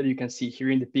mountain that you can see here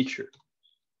in the picture.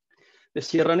 The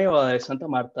Sierra Nevada de Santa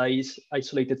Marta is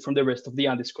isolated from the rest of the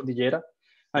Andes Cordillera,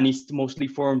 and is mostly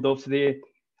formed of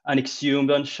an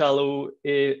exhumed and shallow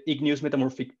igneous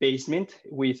metamorphic basement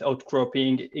with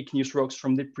outcropping igneous rocks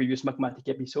from the previous magmatic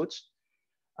episodes.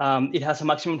 It has a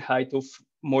maximum height of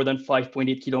more than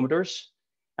 5.8 kilometers.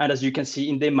 And as you can see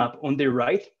in the map on the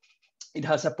right, it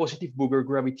has a positive Booger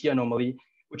gravity anomaly,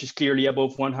 which is clearly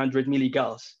above 100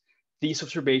 milligauss. These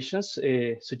observations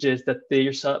suggest that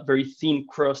there's a very thin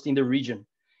crust in the region.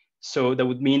 So that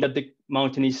would mean that the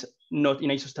mountain is not in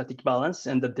isostatic balance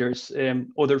and that there's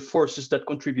other forces that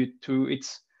contribute to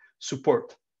its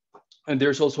support. And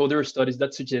there's also other studies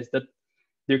that suggest that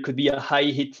there could be a high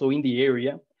heat flow in the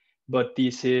area, but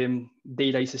this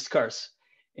data is scarce.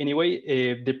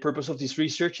 Anyway, the purpose of this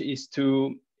research is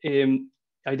to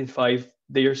identify if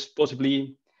there's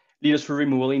possibly lithosphere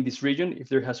removal in this region,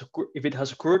 if it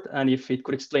has occurred, and if it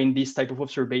could explain these type of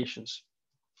observations.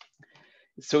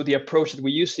 So the approach that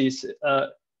we use is a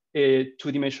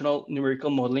two-dimensional numerical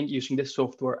modeling using the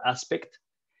software aspect.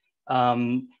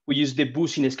 We use the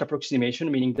Boussinesq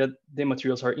approximation, meaning that the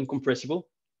materials are incompressible.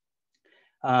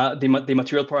 The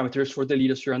material parameters for the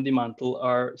lithosphere and the mantle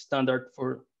are standard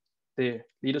for the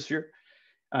lithosphere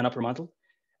and upper mantle.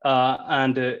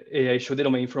 I show the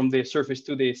domain from the surface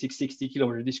to the 660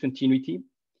 kilometer discontinuity.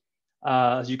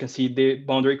 As you can see, the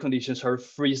boundary conditions are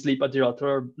free slip at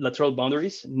the lateral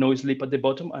boundaries, no slip at the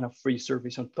bottom, and a free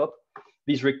surface on top.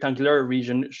 This rectangular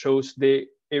region shows the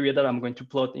area that I'm going to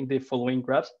plot in the following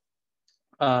graphs.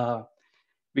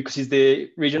 Because it's the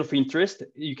region of interest,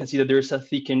 you can see that there's a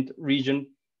thickened region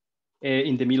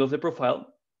in the middle of the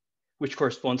profile, which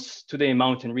corresponds to the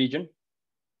mountain region.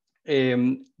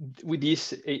 With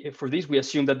this, for this, we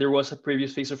assume that there was a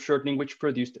previous phase of shortening which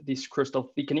produced this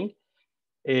crustal thickening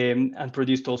and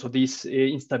produced also this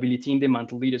instability in the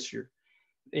mantle lithosphere.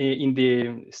 In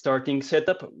the starting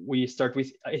setup, we start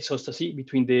with isostasy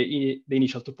between the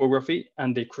initial topography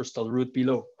and the crustal root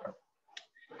below.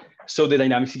 So the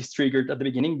dynamics is triggered at the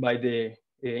beginning by the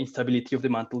instability of the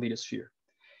mantle lithosphere.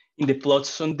 In the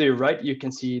plots on the right, you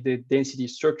can see the density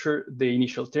structure, the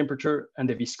initial temperature, and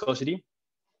the viscosity.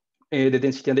 The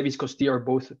density and the viscosity are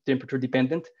both temperature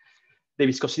dependent. The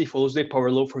viscosity follows the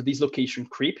power law for dislocation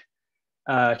creep.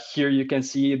 Here you can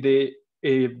see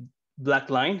the black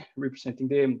line representing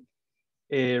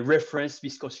the reference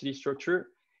viscosity structure.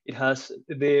 It has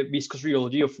the viscous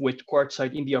rheology of wet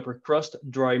quartzite in the upper crust,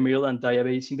 dry metal and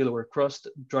diabase in the lower crust,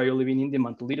 dry olivine in the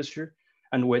mantle lithosphere,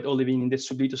 and wet olivine in the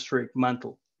sublithospheric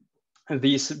mantle. And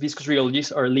these viscous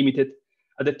rheologies are limited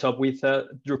at the top with a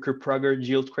Drucker-Prager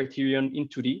yield criterion in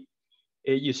 2D,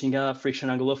 using a friction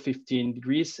angle of 15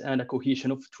 degrees and a cohesion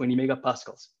of 20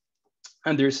 megapascals.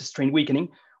 And there's a strain weakening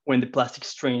when the plastic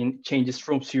strain changes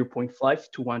from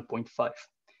 0.5 to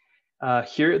 1.5.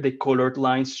 Here, the colored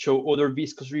lines show other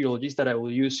viscous rheologies that I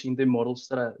will use in the models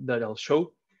that I'll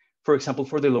show. For example,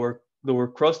 for the lower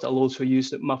crust, I'll also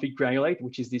use mafic granulite,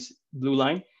 which is this blue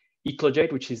line,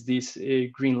 eclogite, which is this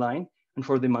green line. And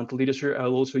for the mantle lithosphere,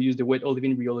 I'll also use the wet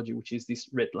olivine rheology, which is this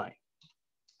red line.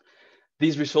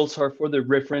 These results are for the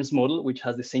reference model, which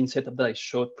has the same setup that I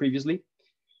showed previously.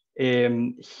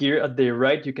 Here at the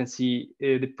right, you can see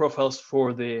the profiles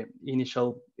for the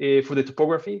initial, for the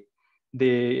topography,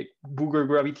 the Booger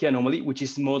gravity anomaly, which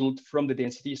is modeled from the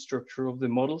density structure of the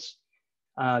models,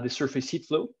 the surface heat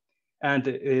flow, and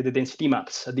the density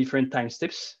maps at different time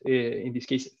steps, in this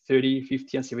case, 30,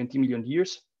 50, and 70 million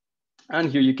years.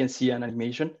 And here you can see an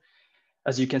animation.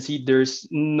 As you can see, there's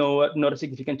not a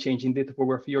significant change in the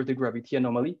topography or the gravity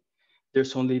anomaly.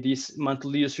 There's only this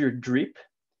mantle lithosphere drip,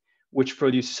 which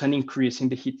produces an increase in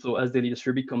the heat flow as the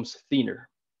lithosphere becomes thinner.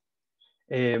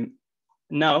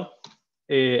 Now,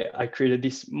 I created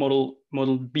this model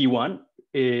B1,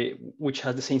 which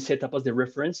has the same setup as the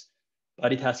reference,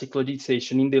 but it has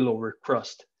eclogization in the lower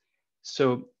crust.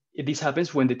 So this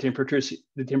happens when the temperature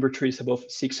is above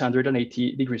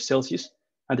 680 degrees Celsius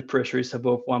and the pressure is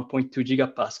above 1.2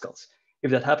 gigapascals.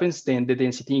 If that happens, then the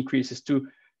density increases to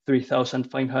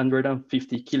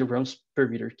 3,550 kilograms per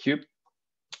meter cubed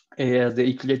as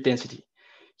the eclogite density.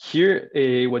 Here,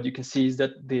 what you can see is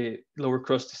that the lower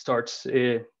crust starts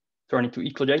turning to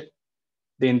eclogite.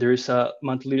 Then there's a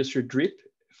mantle lithosphere drip,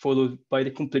 followed by the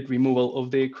complete removal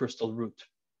of the crustal root.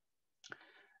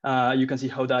 You can see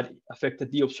how that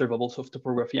affected the observables of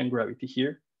topography and gravity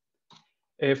here.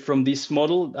 From this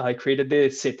model, I created the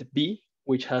set B,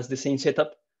 which has the same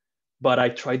setup, but I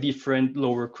tried different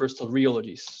lower crustal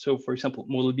rheologies. So for example,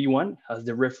 model B1 has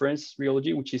the reference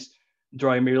rheology, which is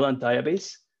dry Maryland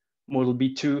diabase. Model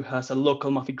B2 has a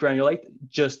local mafic granulite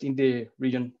just in the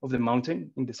region of the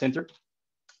mountain in the center.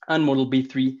 And model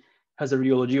B3 has a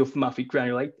rheology of mafic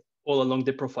granulite all along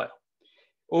the profile.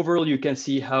 Overall, you can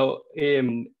see how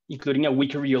including a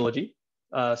weaker rheology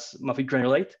as mafic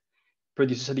granulite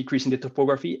produces a decrease in the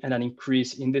topography and an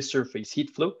increase in the surface heat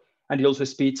flow, and it also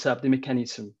speeds up the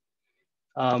mechanism.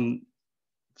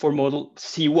 For model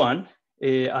C1,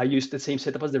 I used the same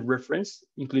setup as the reference,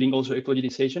 including also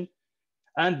eclogenization,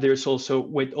 and there's also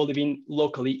wet olivine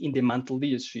locally in the mantle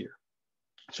lithosphere.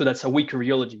 So that's a weaker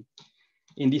rheology.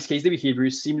 In this case, the behavior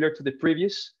is similar to the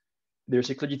previous. There's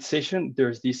eclogenization,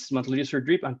 there's this mantle lithosphere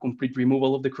drip and complete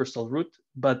removal of the crustal root,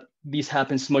 but this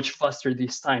happens much faster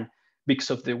this time because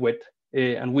of the wet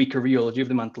and weaker rheology of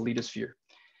the mantle lithosphere.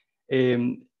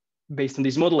 Based on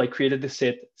this model, I created the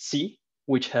set C,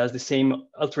 which has the same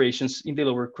alterations in the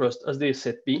lower crust as the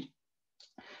set B,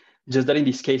 just that in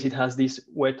this case, it has this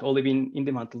wet olivine in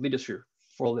the mantle lithosphere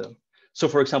for all of them. So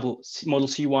for example, model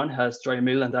C1 has dry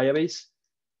Maryland diabase,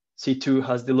 C2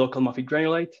 has the local mafic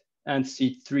granulite, and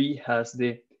C3 has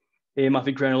the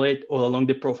mafic granulate all along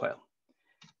the profile.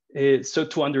 So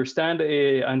to understand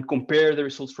and compare the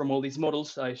results from all these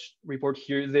models, I report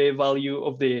here the value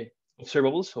of the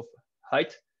observables of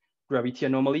height, gravity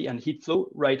anomaly, and heat flow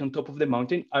right on top of the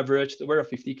mountain, averaged over a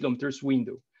 50 kilometers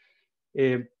window,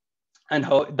 and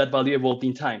how that value evolved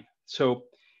in time. So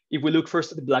if we look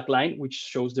first at the black line, which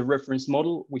shows the reference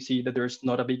model, we see that there's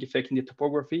not a big effect in the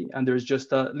topography, and there's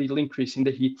just a little increase in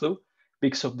the heat flow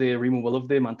because of the removal of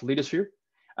the mantle lithosphere.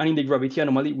 And in the gravity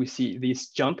anomaly, we see this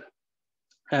jump,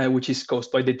 which is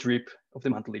caused by the drip of the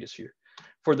mantle lithosphere.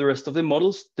 For the rest of the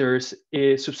models, there's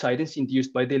a subsidence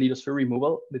induced by the lithosphere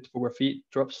removal. The topography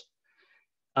drops.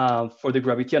 For the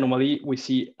gravity anomaly, we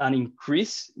see an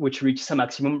increase, which reaches a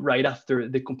maximum right after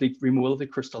the complete removal of the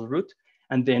crustal root.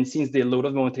 And then since the load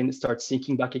of the mountain starts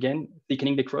sinking back again,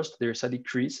 thickening the crust, there's a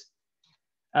decrease.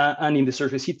 And in the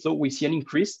surface heat flow, we see an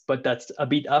increase, but that's a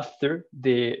bit after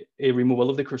the removal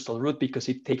of the crustal root because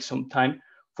it takes some time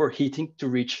for heating to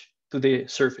reach to the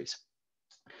surface.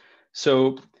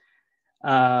 So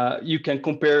you can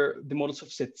compare the models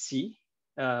of set C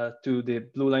to the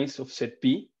blue lines of set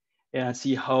B and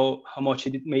see how much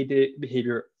it made the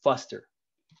behavior faster.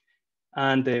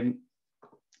 And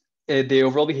the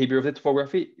overall behavior of the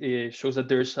topography shows that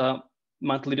there's a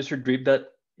mantle lithosphere drip that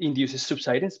induces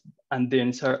subsidence, and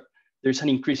then there's an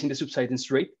increase in the subsidence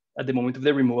rate at the moment of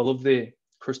the removal of the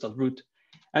crustal root.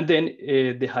 And then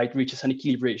the height reaches an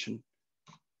equilibration.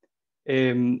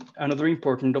 Another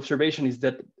important observation is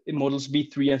that models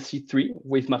B3 and C3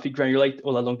 with mafic granulite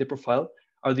all along the profile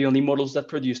are the only models that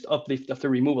produced uplift after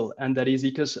removal. And that is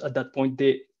because at that point,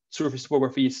 the surface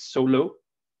topography is so low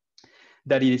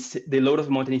that the load of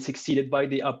the mountain is exceeded by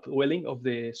the upwelling of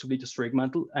the sublithospheric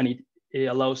mantle, and it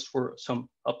allows for some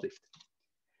uplift.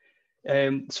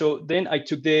 So then I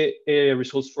took the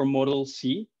results from model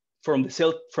C, from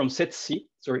set C,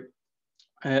 sorry,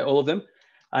 all of them,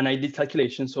 and I did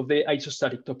calculations of the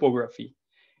isostatic topography,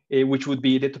 which would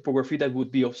be the topography that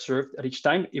would be observed at each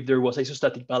time if there was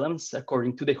isostatic balance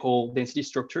according to the whole density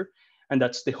structure, and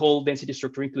that's the whole density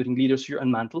structure including lithosphere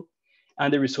and mantle,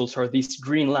 and the results are these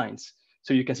green lines.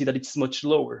 So you can see that it's much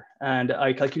lower, and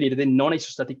I calculated the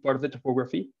non-isostatic part of the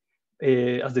topography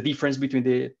as the difference between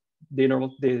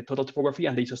the total topography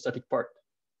and the isostatic part.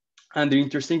 And the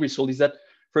interesting result is that,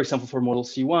 for example, for model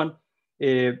C1,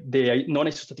 the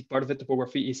non-isostatic part of the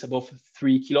topography is above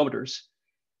 3 kilometers,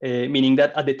 meaning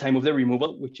that at the time of the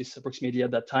removal, which is approximately at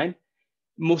that time,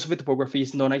 most of the topography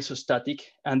is non-isostatic,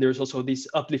 and there's also this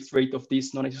uplift rate of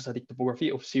this non-isostatic topography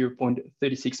of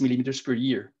 0.36 millimeters per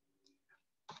year.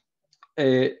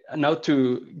 Now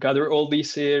to gather all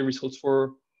these results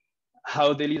for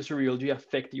how the lithosphere rheology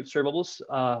affect the observables,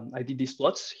 I did these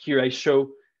plots. Here I show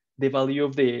the value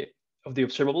of the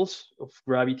observables of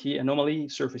gravity anomaly,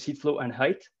 surface heat flow, and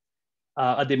height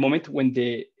at the moment when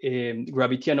the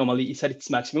gravity anomaly is at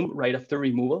its maximum right after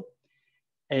removal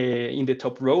in the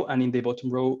top row, and in the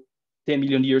bottom row 10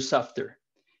 million years after.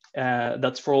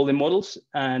 That's for all the models,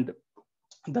 and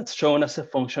that's shown as a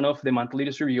function of the mantle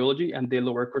lithosphere rheology and the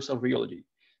lower crustal rheology.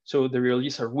 So the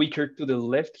rheologies are weaker to the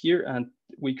left here and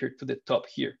weaker to the top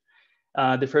here.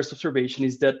 The first observation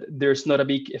is that there's not a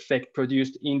big effect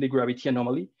produced in the gravity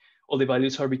anomaly, all the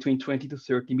values are between 20 to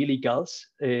 30 milligals,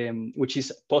 which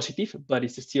is positive, but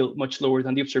it's still much lower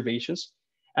than the observations.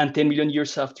 And 10 million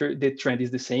years after, the trend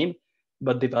is the same,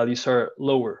 but the values are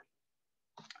lower.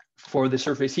 For the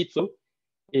surface heat flow,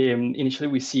 initially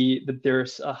we see that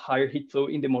there's a higher heat flow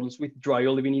in the models with dry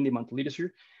olivine in the mantle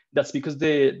lithosphere. That's because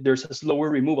there's a slower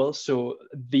removal, so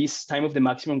this time of the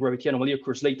maximum gravity anomaly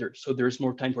occurs later, so there's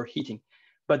more time for heating.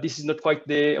 But this is not quite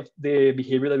the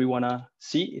behavior that we want to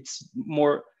see. It's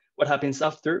more what happens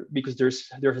after, because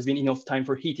there has been enough time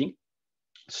for heating.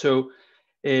 So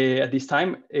at this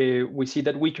time, we see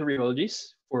that weaker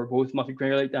rheologies for both mafic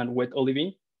granulate and wet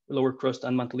olivine, lower crust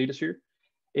and mantle lithosphere,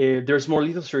 there's more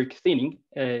lithospheric thinning,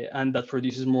 and that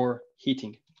produces more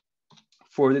heating.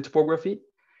 For the topography,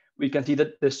 we can see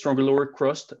that the stronger lower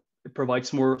crust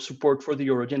provides more support for the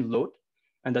orogen load,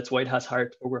 and that's why it has higher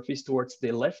topographies towards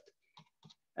the left.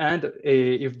 And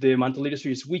if the mantle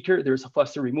lithosphere is weaker, there's a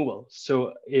faster removal.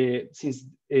 So since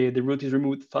the root is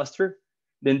removed faster,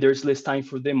 then there's less time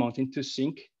for the mountain to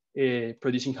sink,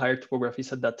 producing higher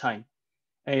topographies at that time.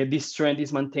 This trend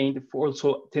is maintained for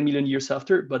also 10 million years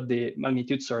after, but the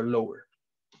magnitudes are lower.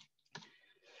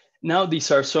 Now, these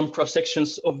are some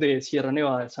cross-sections of the Sierra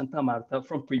Nevada and Santa Marta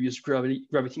from previous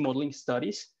gravity modeling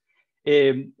studies.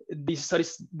 These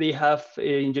studies, they have,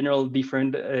 in general,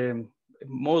 different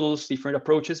models, different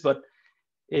approaches, but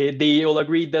they all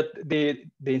agree that the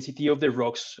density of the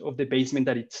rocks of the basement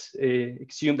that it's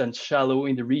exhumed and shallow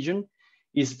in the region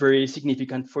is very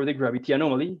significant for the gravity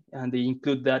anomaly, and they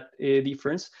include that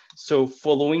difference. So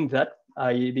following that,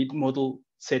 I did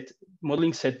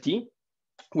modeling set D,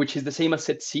 which is the same as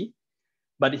set C,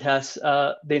 but it has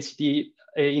density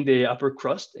in the upper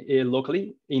crust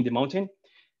locally in the mountain,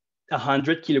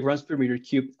 100 kilograms per meter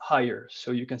cube higher.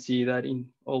 So you can see that in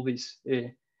all these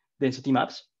density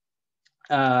maps.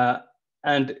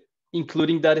 And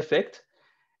including that effect,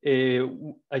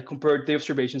 I compared the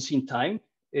observations in time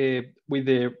with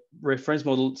the reference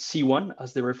model C1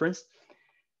 as the reference.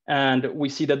 And we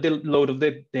see that the load of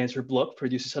the denser block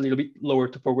produces a little bit lower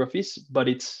topographies, but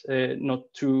it's not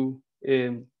too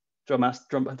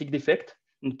dramatic defect,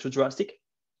 not too drastic.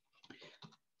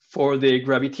 For the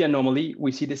gravity anomaly,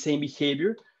 we see the same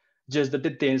behavior, just that the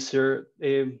denser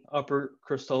upper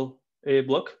crustal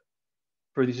block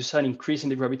produces an increase in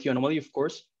the gravity anomaly, of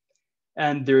course,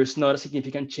 and there's not a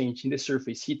significant change in the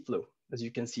surface heat flow, as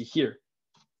you can see here.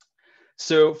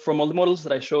 So from all the models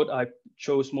that I showed, I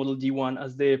chose model D1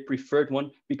 as the preferred one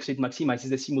because it maximizes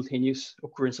the simultaneous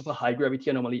occurrence of a high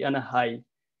gravity anomaly and a high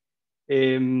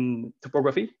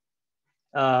topography.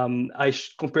 I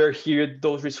compare here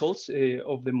those results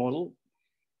of the model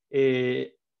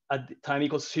at the time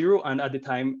equals 0 and at the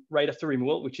time right after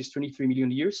removal, which is 23 million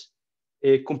years,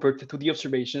 compared to the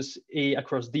observations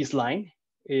across this line,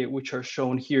 which are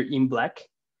shown here in black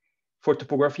for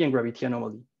topography and gravity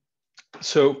anomaly.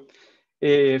 So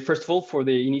first of all, for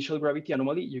the initial gravity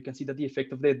anomaly, you can see that the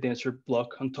effect of the denser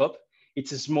block on top,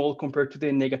 it's small compared to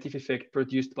the negative effect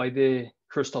produced by the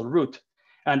crustal root.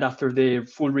 And after the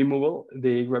full removal,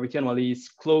 the gravity anomaly is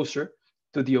closer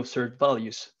to the observed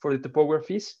values. For the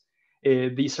topographies,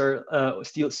 these are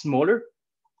still smaller,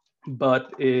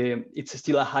 but it's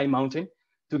still a high mountain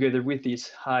together with this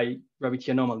high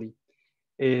gravity anomaly.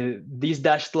 This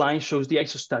dashed line shows the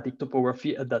isostatic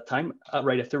topography at that time,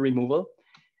 right after removal.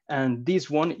 And this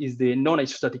one is the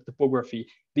non-isostatic topography.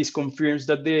 This confirms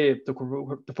that the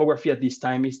topography at this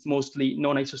time is mostly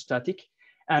non-isostatic,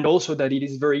 and also that it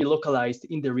is very localized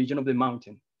in the region of the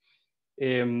mountain.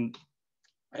 And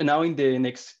now in the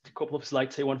next couple of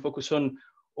slides, I want to focus on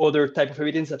other type of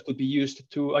evidence that could be used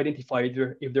to identify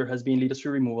if there has been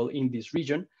lithosphere removal in this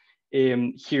region.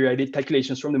 Here I did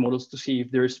calculations from the models to see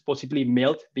if there's possibly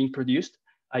melt being produced.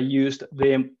 I used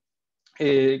the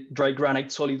dry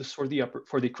granite solids for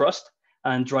the crust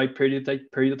and dry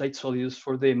peridotite solids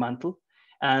for the mantle.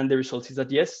 And the result is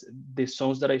that yes, the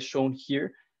zones that I've shown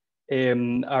here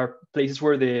are places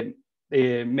where the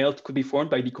melt could be formed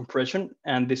by decompression,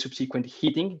 and the subsequent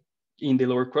heating in the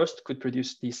lower crust could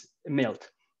produce this melt.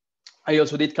 I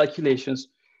also did calculations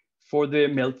for the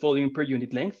melt volume per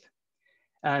unit length,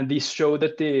 and this showed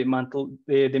that the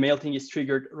melting is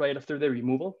triggered right after the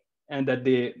removal, and that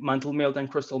the mantle melt and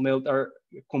crustal melt are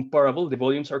comparable, the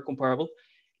volumes are comparable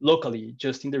locally,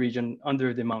 just in the region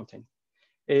under the mountain.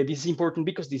 This is important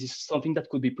because this is something that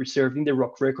could be preserved in the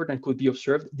rock record and could be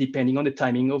observed depending on the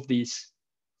timing of this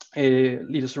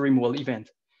lithosphere removal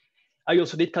event. I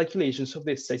also did calculations of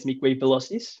the seismic wave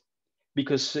velocities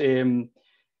because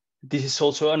this is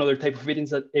also another type of evidence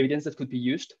that could be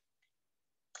used.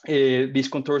 These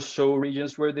contours show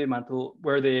regions where the mantle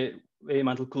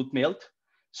could melt,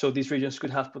 So these regions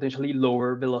could have potentially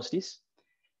lower velocities.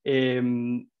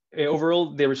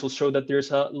 Overall, the results show that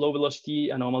there's a low velocity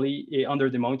anomaly under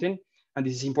the mountain. And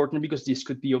this is important because this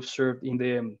could be observed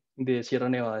in the Sierra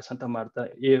Nevada de Santa Marta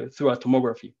through a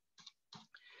tomography.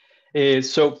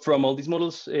 So from all these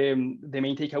models, the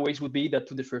main takeaways would be that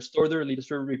to the first order,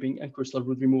 lithospheric ripping and crustal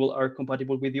root removal are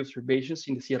compatible with the observations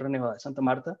in the Sierra Nevada de Santa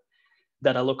Marta,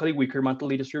 that a locally weaker mantle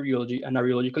lithospheric rheology and a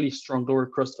rheologically strong lower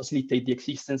crust facilitate the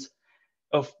existence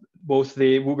of both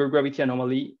the Wugger gravity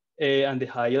anomaly and the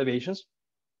high elevations,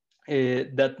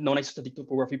 that non-isostatic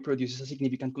topography produces a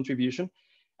significant contribution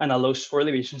and allows for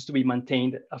elevations to be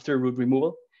maintained after root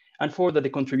removal, and for that the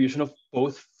contribution of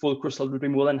both full crustal root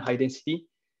removal and high density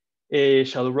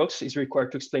shallow rocks is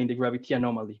required to explain the gravity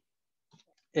anomaly.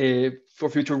 For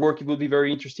future work, it will be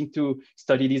very interesting to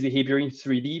study this behavior in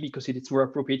 3D because it is more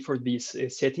appropriate for this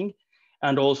setting.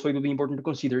 And also it will be important to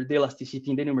consider the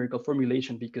elasticity in the numerical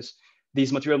formulation because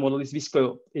this material model is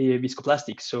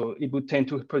viscoplastic, so it would tend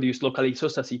to produce local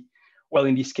isostasy. While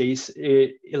in this case,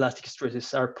 elastic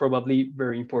stresses are probably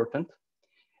very important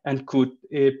and could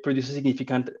produce a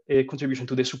significant contribution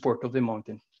to the support of the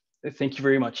mountain. Thank you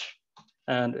very much.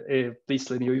 And please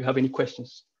let me know if you have any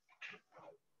questions.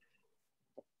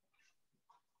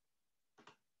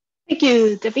 Thank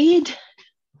you, David.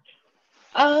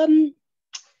 Are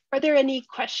there any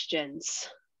questions?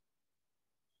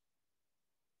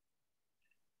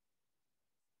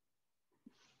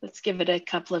 Let's give it a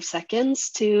couple of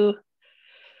seconds to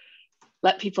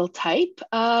let people type.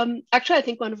 Actually, I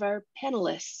think one of our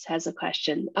panelists has a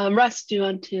question. Russ, do you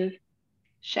want to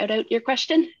shout out your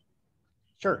question?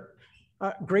 Sure.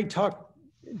 Great talk,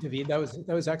 David. That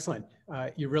was excellent.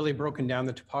 You really broken down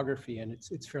the topography, and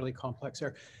it's fairly complex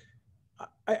there.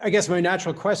 I guess my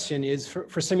natural question is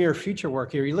for some of your future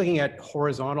work, are you looking at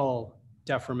horizontal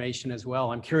deformation as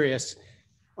well? I'm curious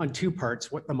on two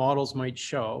parts, what the models might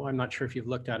show. I'm not sure if you've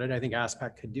looked at it. I think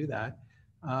ASPEC could do that,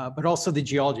 but also the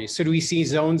geology. So do we see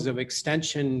zones of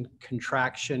extension,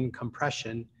 contraction,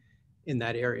 compression in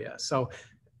that area? So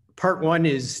part one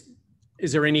is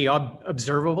there any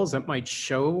observables that might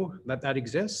show that that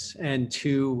exists? And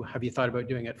two, have you thought about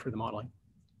doing it for the modeling?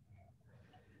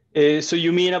 So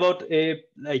you mean about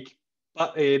like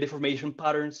deformation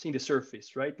patterns in the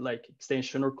surface, right? Like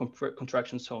extension or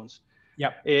contraction zones.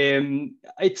 Yeah.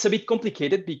 It's a bit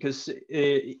complicated because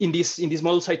in these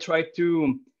models, I try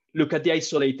to look at the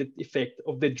isolated effect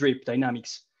of the drip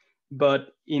dynamics.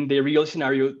 But in the real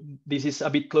scenario, this is a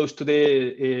bit close to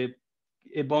the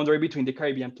boundary between the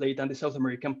Caribbean plate and the South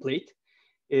American plate.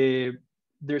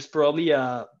 There's probably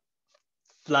a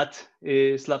flat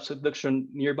slab subduction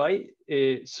nearby.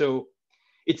 So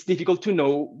it's difficult to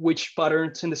know which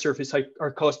patterns in the surface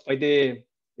are caused by the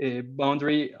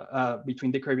boundary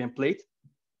between the Caribbean plate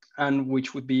and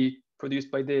which would be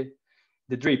produced by the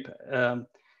drip.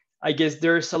 I guess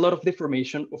there's a lot of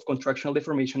deformation, of contractional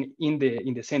deformation in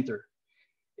the center.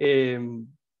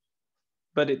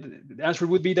 But the answer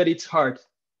would be that it's hard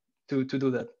to do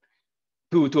that,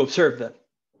 to observe that.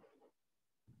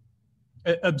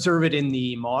 Observe it in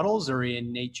the models or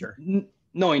in nature?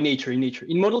 No, in nature, in nature.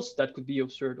 In models, that could be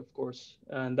observed, of course.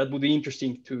 And that would be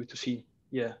interesting to see,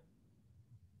 yeah.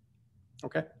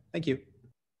 Okay, thank you.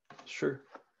 Sure.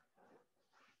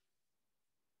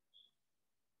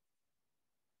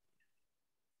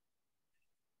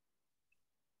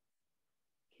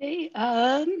 Okay,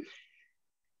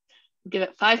 give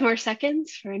it 5 more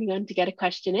seconds for anyone to get a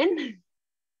question in.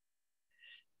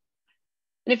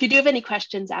 And if you do have any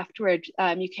questions afterward,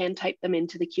 you can type them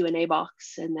into the Q&A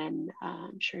box, and then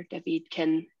I'm sure David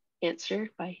can answer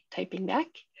by typing back.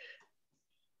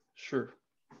 Sure.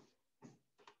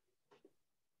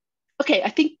 Okay, I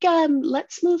think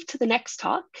let's move to the next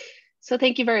talk. So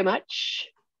thank you very much.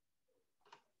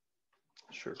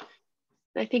 Sure.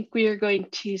 I think we are going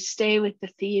to stay with the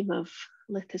theme of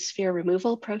lithosphere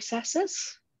removal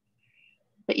processes,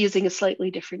 but using a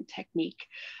slightly different technique.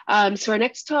 So our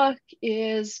next talk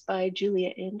is by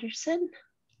Julia Andersen.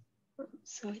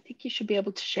 So I think you should be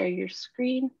able to share your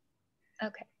screen.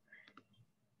 Okay.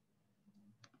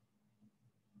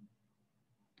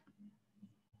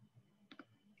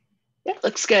 Yeah,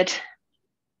 looks good.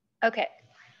 Okay.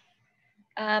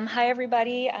 Hi,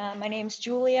 everybody. My name's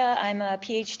Julia. I'm a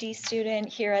PhD student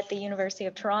here at the University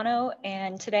of Toronto,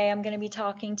 and today I'm going to be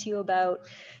talking to you about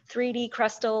 3D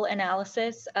crustal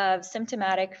analysis of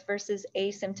symptomatic versus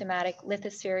asymptomatic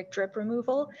lithospheric drip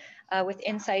removal with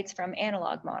insights from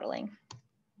analog modeling.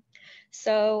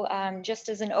 So just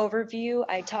as an overview,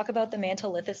 I talk about the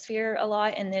mantle lithosphere a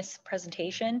lot in this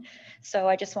presentation. So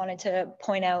I just wanted to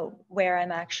point out where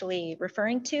I'm actually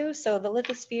referring to. So the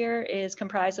lithosphere is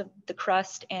comprised of the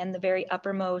crust and the very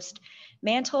uppermost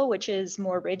mantle, which is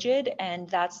more rigid, and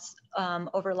that's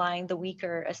overlying the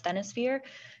weaker asthenosphere.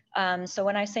 So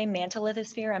when I say mantle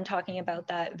lithosphere, I'm talking about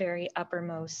that very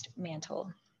uppermost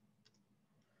mantle.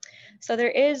 So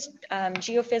there is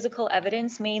geophysical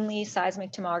evidence, mainly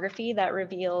seismic tomography, that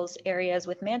reveals areas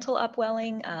with mantle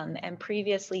upwelling and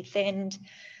previously thinned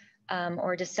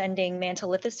or descending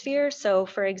mantle lithosphere. So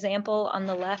for example, on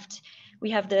the left, we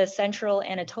have the central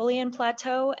Anatolian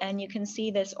plateau, and you can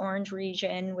see this orange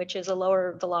region, which is a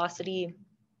lower velocity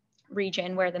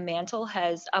region where the mantle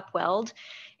has upwelled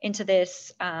into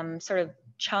this sort of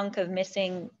chunk of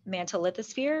missing mantle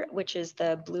lithosphere, which is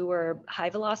the bluer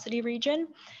high velocity region.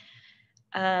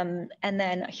 And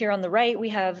then here on the right, we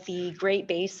have the Great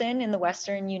Basin in the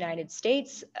Western United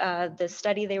States. The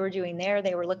study they were doing there,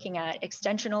 they were looking at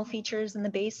extensional features in the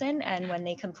basin. And when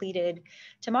they completed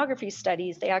tomography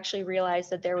studies, they actually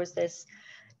realized that there was this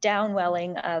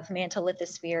downwelling of mantle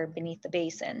lithosphere beneath the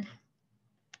basin.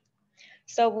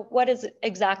 So what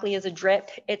exactly is a drip?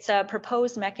 It's a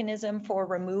proposed mechanism for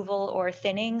removal or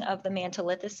thinning of the mantle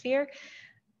lithosphere.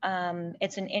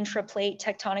 It's an intraplate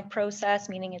tectonic process,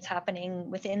 meaning it's happening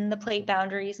within the plate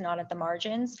boundaries, not at the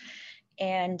margins.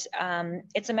 And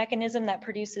it's a mechanism that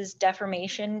produces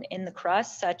deformation in the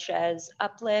crust, such as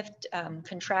uplift,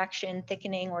 contraction,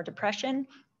 thickening, or depression.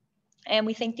 And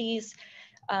we think these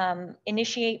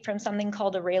initiate from something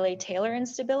called a Rayleigh-Taylor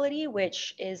instability,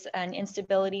 which is an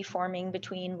instability forming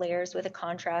between layers with a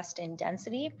contrast in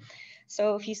density.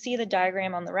 So if you see the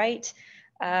diagram on the right,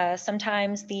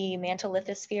 sometimes the mantle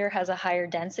lithosphere has a higher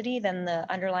density than the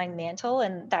underlying mantle,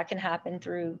 and that can happen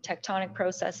through tectonic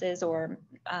processes or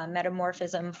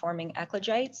metamorphism forming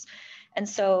eclogites. And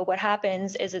so what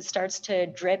happens is it starts to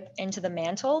drip into the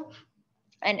mantle,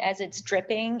 and as it's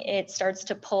dripping, it starts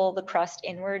to pull the crust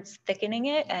inwards, thickening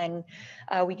it, and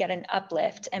we get an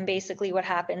uplift. And basically what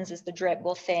happens is the drip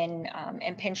will thin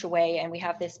and pinch away, and we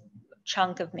have this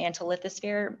chunk of mantle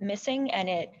lithosphere missing,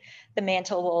 and the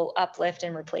mantle will uplift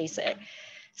and replace it.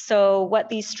 So what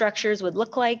these structures would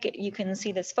look like, you can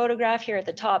see this photograph here at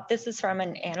the top. This is from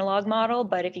an analog model,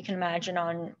 but if you can imagine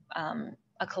on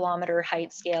a kilometer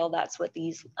height scale, that's what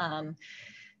these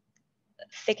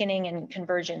thickening and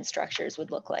convergent structures would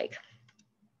look like.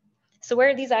 So where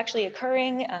are these actually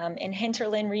occurring? In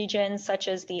hinterland regions such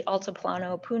as the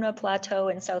Altiplano Puna Plateau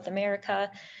in South America,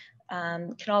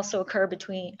 can also occur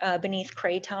beneath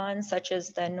cratons such as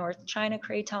the North China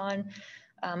Craton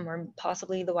or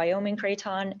possibly the Wyoming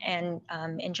Craton, and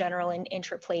in general in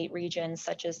intraplate regions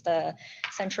such as the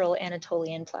Central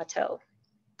Anatolian Plateau.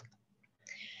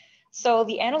 So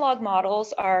the analog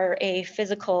models are a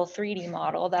physical 3D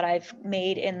model that I've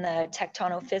made in the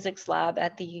tectonophysics lab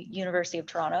at the University of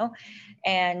Toronto.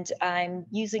 And I'm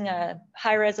using a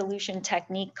high resolution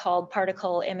technique called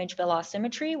particle image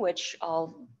velocimetry, which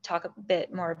I'll talk a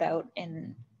bit more about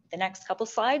in the next couple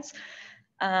slides.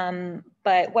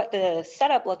 But what the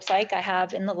setup looks like, I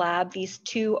have in the lab these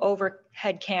two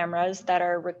overhead cameras that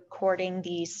are recording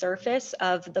the surface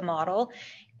of the model.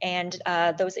 And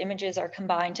those images are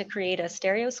combined to create a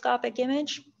stereoscopic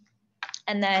image.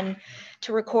 And then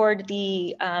to record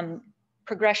the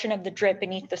progression of the drip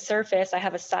beneath the surface, I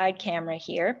have a side camera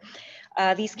here.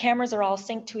 These cameras are all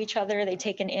synced to each other. They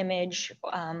take an image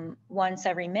once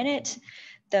every minute.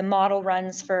 The model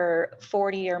runs for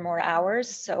 40 or more hours.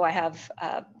 So I have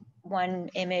one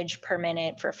image per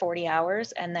minute for 40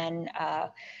 hours. And then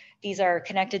these are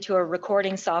connected to a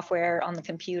recording software on the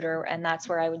computer, and that's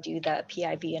where I would do the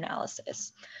PIV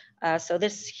analysis. So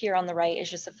this here on the right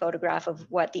is just a photograph of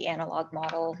what the analog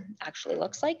model actually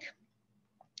looks like.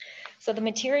 So the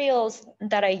materials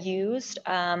that I used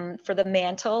for the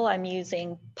mantle, I'm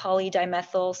using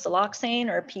polydimethyl siloxane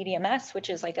or PDMS,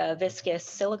 which is like a viscous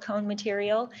silicone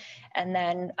material. And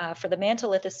then for the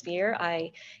mantle lithosphere,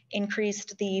 I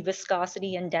increased the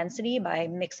viscosity and density by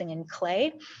mixing in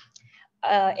clay.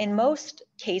 In most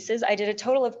cases, I did a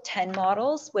total of 10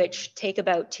 models, which take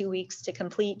about 2 weeks to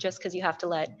complete just because you have to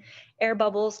let air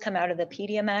bubbles come out of the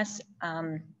PDMS.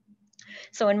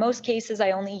 So in most cases,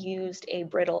 I only used a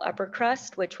brittle upper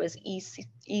crust, which was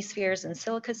E spheres and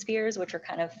silica spheres, which are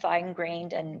kind of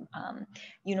fine-grained and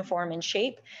uniform in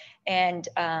shape. And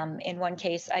in one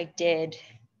case, I did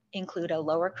include a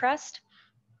lower crust.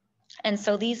 And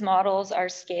so these models are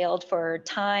scaled for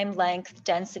time, length,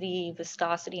 density,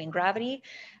 viscosity, and gravity.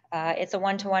 It's a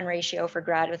 1-to-1 ratio for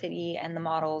gravity, and the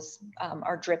models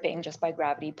are dripping just by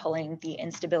gravity pulling the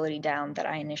instability down that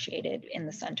I initiated in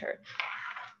the center.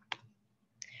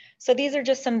 So these are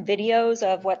just some videos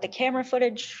of what the camera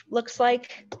footage looks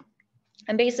like.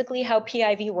 And basically how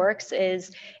PIV works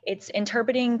is it's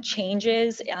interpreting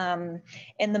changes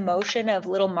in the motion of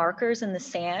little markers in the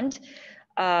sand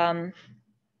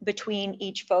between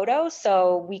each photo.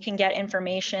 So we can get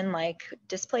information like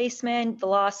displacement,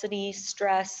 velocity,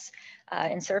 stress,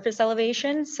 and surface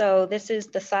elevation. So this is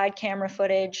the side camera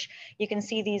footage. You can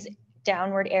see these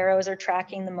downward arrows are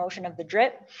tracking the motion of the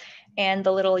drip, and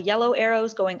the little yellow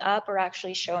arrows going up are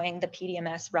actually showing the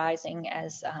PDMS rising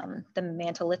as the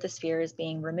mantle lithosphere is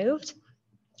being removed.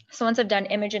 So once I've done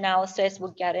image analysis,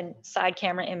 we'll get a side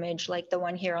camera image like the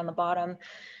one here on the bottom.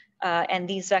 And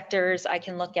these vectors, I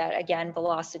can look at, again,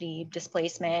 velocity,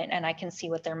 displacement, and I can see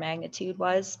what their magnitude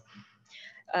was.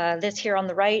 This here on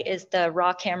the right is the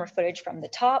raw camera footage from the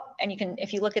top. And you can,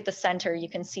 if you look at the center, you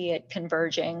can see it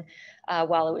converging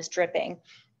while it was dripping.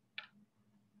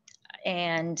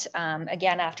 And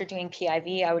again, after doing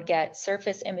PIV, I would get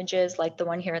surface images like the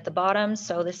one here at the bottom.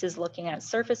 So this is looking at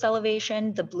surface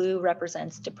elevation. The blue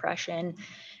represents depression,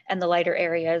 and the lighter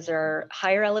areas are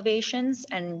higher elevations.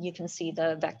 And you can see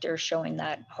the vector showing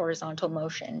that horizontal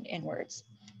motion inwards.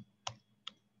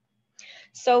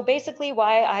 So basically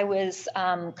why I was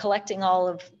collecting all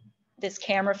of this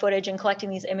camera footage and collecting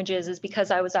these images is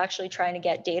because I was actually trying to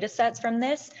get data sets from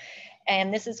this.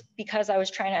 And this is because I was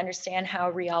trying to understand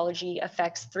how rheology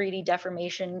affects 3D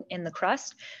deformation in the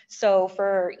crust. So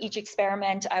for each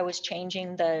experiment, I was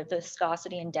changing the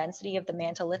viscosity and density of the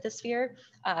mantle lithosphere.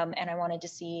 And I wanted to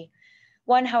see,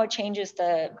 one, how it changes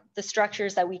the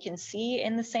structures that we can see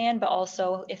in the sand, but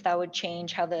also if that would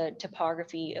change how the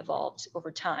topography evolved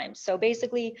over time. So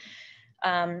basically,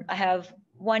 I have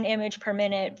 1 image per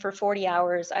minute for 40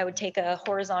 hours. I would take a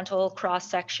horizontal cross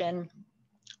section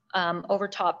over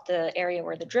top the area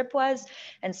where the drip was.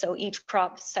 And so each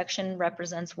crop section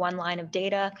represents 1 line of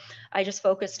data. I just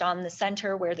focused on the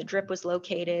center where the drip was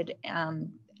located,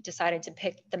 decided to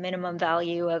pick the minimum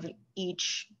value of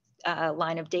each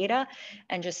line of data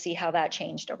and just see how that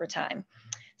changed over time.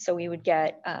 So we would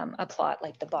get a plot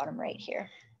like the bottom right here.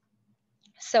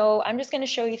 So I'm just going to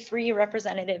show you 3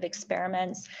 representative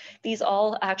experiments. These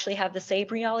all actually have the same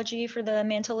rheology for the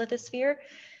mantle lithosphere.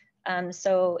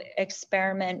 So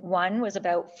experiment 1 was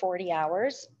about 40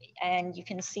 hours, and you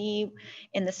can see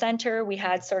in the center we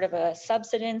had sort of a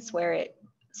subsidence where it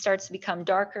starts to become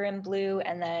darker in blue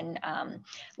and then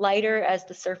lighter as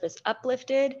the surface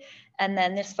uplifted. And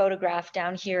then this photograph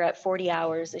down here at 40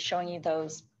 hours is showing you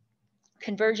those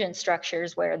convergent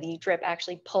structures where the drip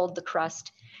actually pulled the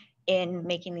crust in,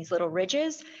 making these little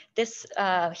ridges. This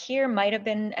here might have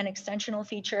been an extensional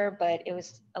feature, but it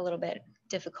was a little bit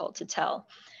difficult to tell.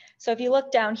 So if you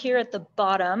look down here at the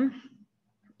bottom,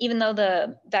 even though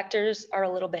the vectors are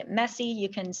a little bit messy, you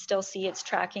can still see it's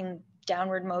tracking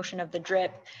downward motion of the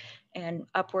drip and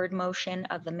upward motion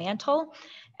of the mantle.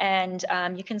 And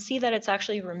you can see that it's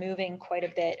actually removing quite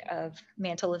a bit of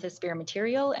mantle lithosphere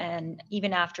material. And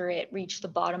even after it reached the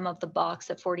bottom of the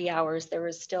box at 40 hours, there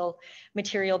was still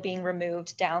material being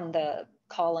removed down the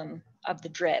column of the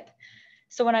drip.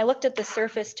 So when I looked at the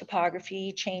surface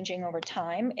topography changing over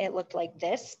time, it looked like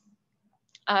this.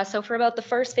 So for about the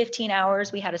first 15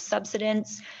 hours, we had a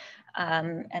subsidence.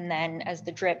 And then as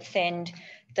the drip thinned,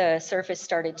 the surface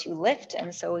started to lift.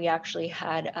 And so we actually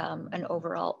had an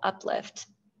overall uplift.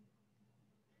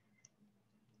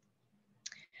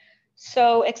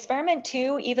 So experiment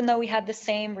 2, even though we had the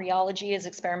same rheology as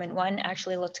experiment 1,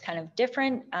 actually looked kind of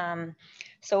different.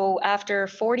 So after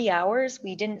 40 hours,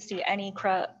 we didn't see any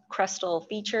crustal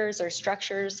features or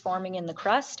structures forming in the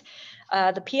crust.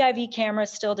 The PIV camera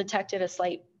still detected a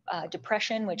slight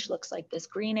depression, which looks like this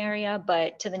green area,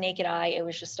 but to the naked eye, it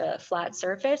was just a flat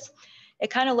surface. It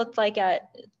kind of looked like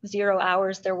at 0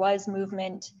 hours, there was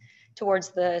movement towards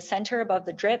the center above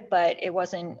the drip, but it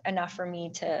wasn't enough for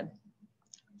me to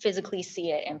physically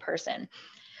see it in person.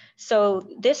 So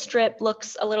this strip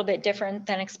looks a little bit different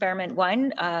than experiment 1.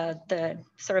 The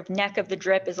sort of neck of the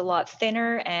drip is a lot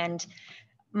thinner and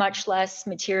much less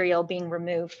material being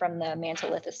removed from the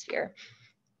mantle lithosphere.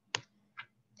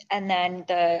 And then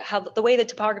the way the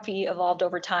topography evolved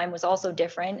over time was also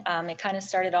different. It kind of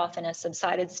started off in a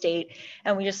subsided state,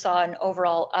 and we just saw an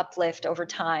overall uplift over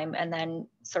time and then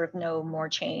sort of no more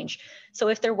change. So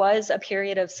if there was a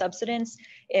period of subsidence,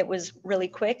 it was really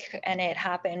quick and it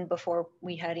happened before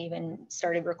we had even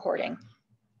started recording.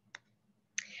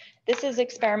 This is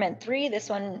experiment 3. This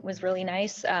one was really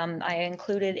nice. I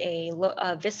included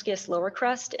a viscous lower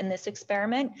crust in this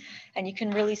experiment, and you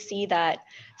can really see that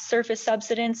surface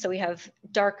subsidence. So we have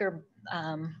darker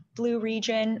blue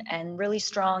region and really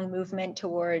strong movement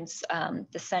towards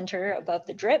the center above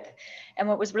the drip. And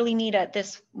what was really neat at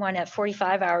this one at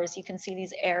 45 hours, you can see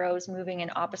these arrows moving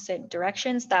in opposite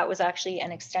directions. That was actually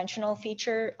an extensional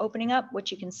feature opening up,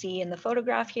 which you can see in the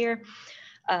photograph here.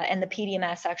 And the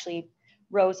PDMS actually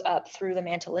rose up through the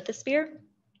mantle lithosphere.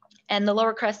 And the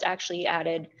lower crust actually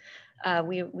added,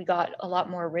 we got a lot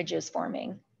more ridges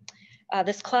forming.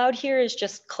 This cloud here is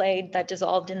just clay that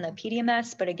dissolved in the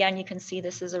PDMS, but again, you can see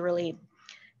this is a really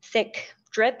thick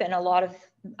drip and a lot of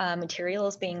material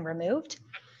is being removed.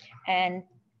 And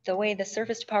the way the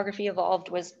surface topography evolved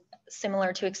was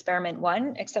similar to experiment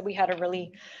 1, except we had a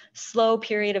really slow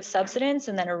period of subsidence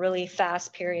and then a really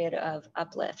fast period of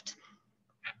uplift.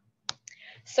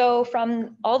 So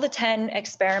from all the 10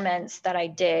 experiments that I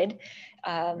did,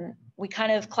 we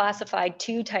kind of classified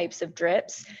 2 types of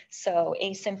drips. So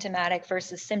asymptomatic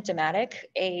versus symptomatic.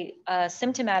 A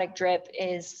symptomatic drip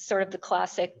is sort of the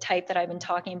classic type that I've been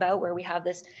talking about, where we have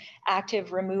this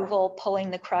active removal, pulling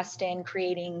the crust in,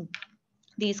 creating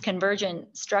these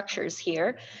convergent structures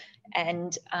here.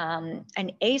 And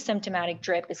an asymptomatic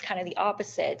drip is kind of the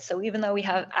opposite. So even though we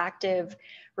have active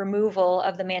removal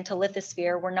of the mantle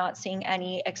lithosphere, we're not seeing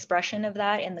any expression of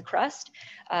that in the crust,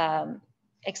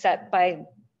 except by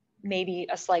maybe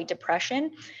a slight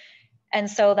depression. And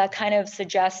so that kind of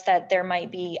suggests that there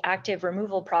might be active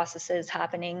removal processes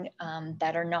happening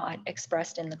that are not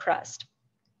expressed in the crust.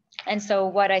 And so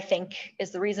what I think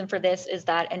is the reason for this is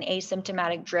that an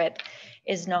asymptomatic drip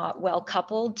is not well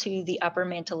coupled to the upper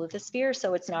mantle lithosphere,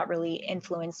 so it's not really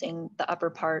influencing the upper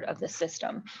part of the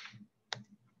system.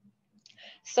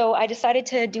 So I decided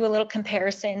to do a little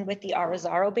comparison with the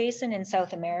Arizaro Basin in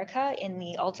South America in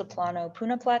the Altiplano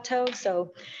Puna Plateau.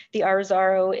 So the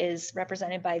Arizaro is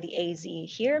represented by the AZ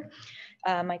here.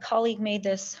 My colleague made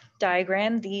this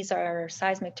diagram. These are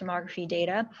seismic tomography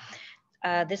data.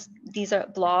 These are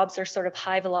blobs are sort of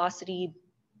high velocity,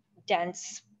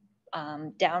 dense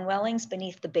downwellings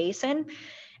beneath the basin.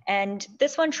 And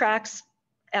this one tracks,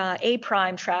 A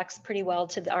prime tracks pretty well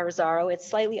to the Arizaro. It's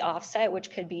slightly offset,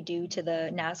 which could be due to the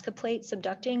Nazca plate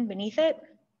subducting beneath it.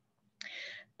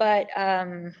 But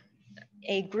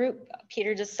a group,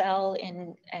 Peter DeSalle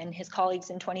and his colleagues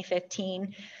in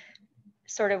 2015,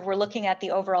 sort of were looking at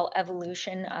the overall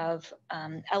evolution of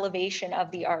elevation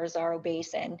of the Arizaro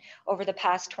Basin over the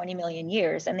past 20 million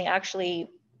years. And they actually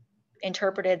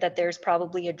interpreted that there's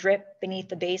probably a drip beneath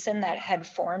the basin that had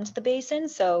formed the basin.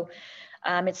 So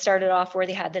it started off where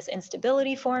they had this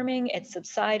instability forming, it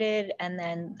subsided, and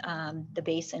then the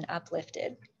basin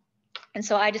uplifted. And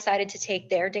so I decided to take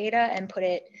their data and put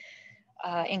it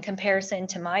in comparison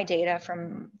to my data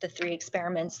from the 3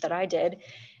 experiments that I did.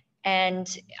 And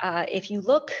if you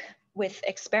look with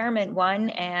experiment 1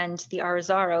 and the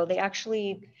Arizaro, they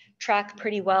actually track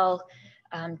pretty well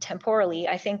temporally.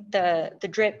 I think the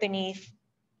drip beneath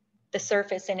the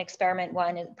surface in experiment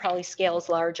 1, it probably scales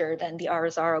larger than the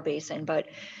Arizaro Basin, but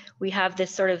we have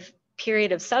this sort of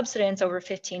period of subsidence over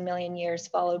 15 million years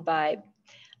followed by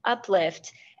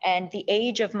uplift. And the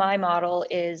age of my model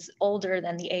is older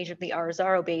than the age of the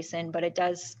Arizaro Basin, but it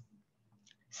does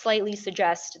slightly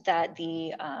suggest that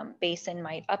the basin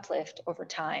might uplift over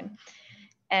time.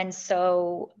 And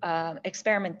so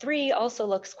experiment 3 also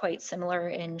looks quite similar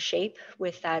in shape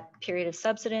with that period of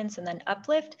subsidence and then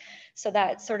uplift. So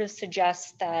that sort of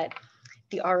suggests that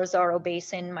the Arizaro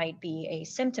Basin might be a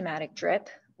symptomatic drip,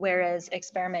 whereas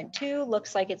experiment 2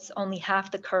 looks like it's only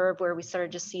half the curve, where we sort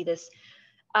of just see this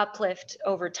uplift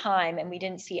over time and we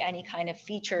didn't see any kind of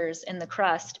features in the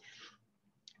crust.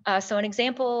 So an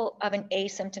example of an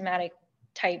asymptomatic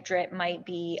type drip might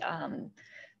be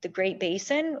the Great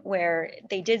Basin, where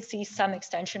they did see some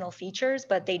extensional features,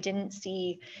 but they didn't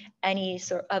see any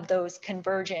sort of those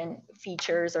convergent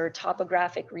features or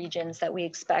topographic regions that we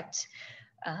expect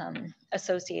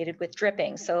associated with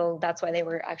dripping. So that's why they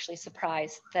were actually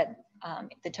surprised that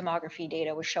the tomography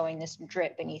data was showing this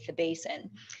drip beneath the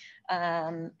basin.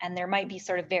 And there might be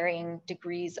sort of varying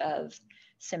degrees of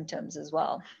symptoms as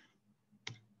well.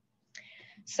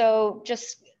 So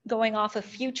just going off of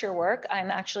future work, I'm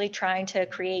actually trying to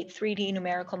create 3D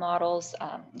numerical models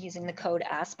using the code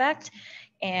aspect.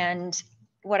 And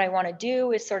what I want to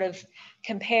do is sort of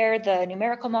compare the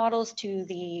numerical models to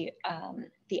the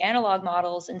analog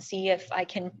models and see if I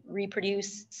can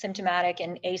reproduce symptomatic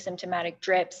and asymptomatic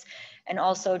drips, and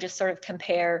also just sort of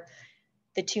compare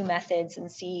the 2 methods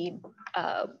and see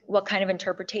what kind of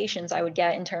interpretations I would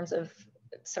get in terms of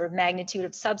sort of magnitude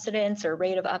of subsidence or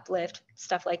rate of uplift,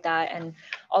 stuff like that. And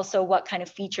also what kind of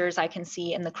features I can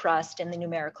see in the crust in the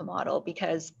numerical model,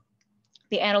 because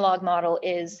the analog model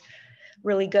is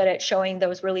really good at showing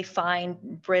those really fine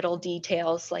brittle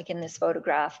details like in this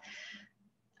photograph.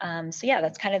 So yeah,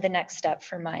 that's kind of the next step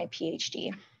for my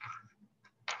PhD.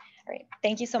 All right,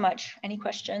 thank you so much. Any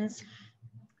questions?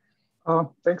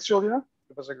 Thanks, Julia.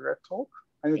 It was a great talk.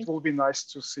 And it will be nice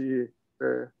to see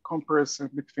the comparison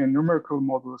between numerical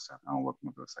models and analog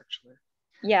models, actually.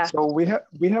 Yeah. So we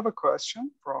have a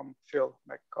question from Phil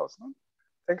McCausland.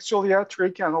 Thanks, Julia.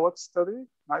 Tricky analog study.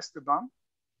 Nicely done.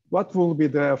 What will be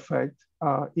the effect,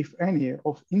 if any,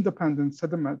 of independent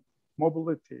sediment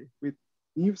mobility with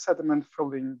new sediment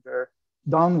filling the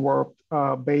downward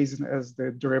basin as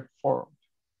the drip formed?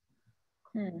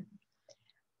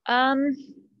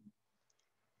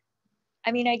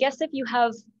 I mean, I guess if you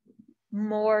have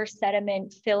more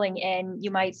sediment filling in, you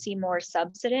might see more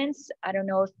subsidence. I don't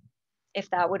know if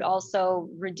that would also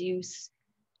reduce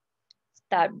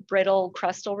that brittle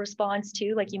crustal response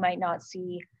too. Like you might not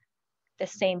see the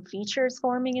same features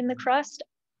forming in the crust.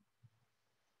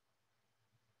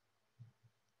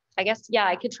 I guess, yeah,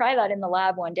 I could try that in the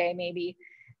lab one day maybe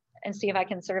and see if I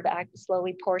can sort of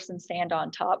slowly pour some sand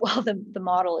on top while the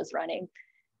model is running.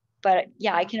 But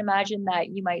yeah, I can imagine that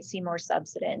you might see more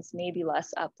subsidence, maybe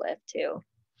less uplift too.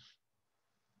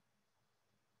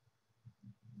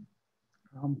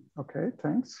 Okay,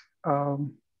 thanks.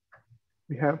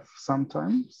 We have some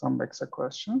time, some extra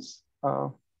questions.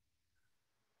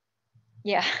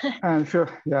 Yeah. And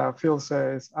Phil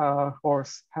says,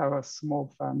 horse have a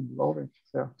small fan blowing.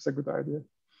 Yeah, it's a good idea.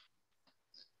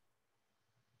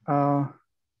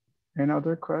 Any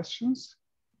other questions?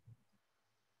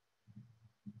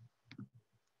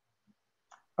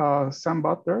 Sam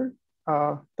Butler,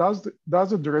 does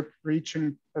the drip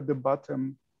reaching at the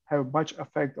bottom have much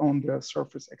effect on the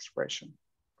surface expression?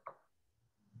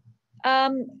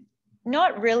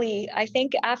 Not really. I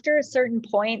think after a certain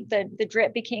point, the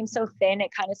drip became so thin,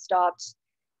 it kind of stopped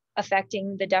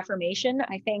affecting the deformation.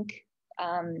 I think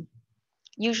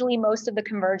usually most of the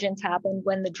convergence happened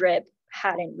when the drip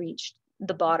hadn't reached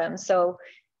the bottom. So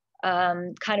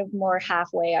kind of more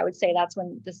halfway, I would say that's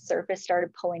when the surface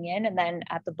started pulling in, and then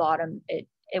at the bottom, it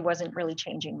wasn't really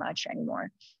changing much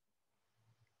anymore.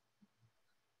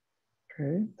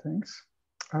 Okay, thanks.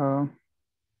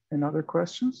 Any other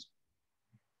questions?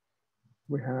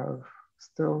 We have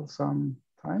still some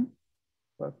time,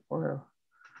 but for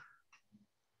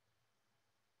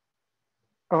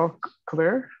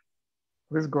Claire,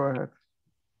 please go ahead.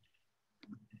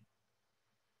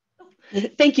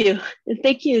 Thank you. And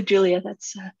thank you, Julia.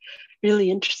 That's a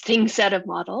really interesting set of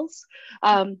models.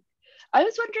 I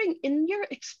was wondering, in your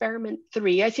experiment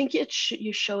 3, I think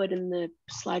you show it in the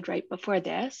slide right before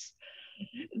this,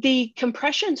 the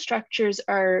compression structures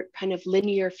are kind of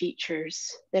linear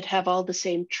features that have all the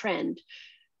same trend,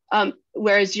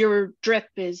 whereas your drip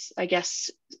is, I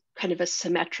guess, kind of a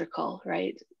symmetrical,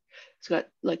 right? It's got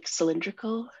like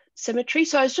cylindrical symmetry.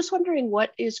 So I was just wondering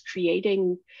what is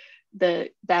creating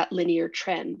that linear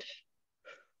trend?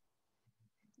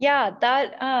 Yeah,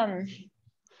 that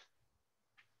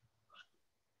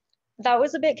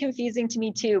was a bit confusing to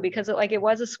me too, because it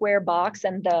was a square box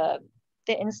and the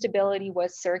instability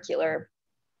was circular,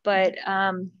 but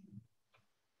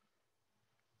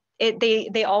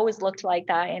they always looked like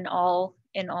that in all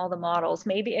the models.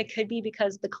 Maybe it could be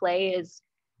because the clay is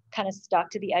kind of stuck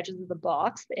to the edges of the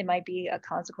box. It might be a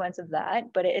consequence of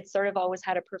that, but it sort of always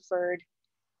had a preferred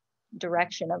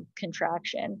direction of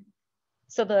contraction.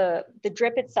 So the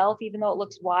drip itself, even though it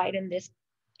looks wide in this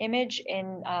image,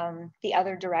 in the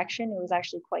other direction, it was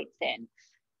actually quite thin.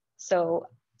 So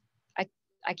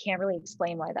I can't really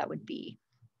explain why that would be.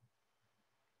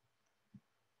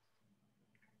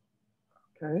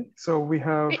 Okay, so we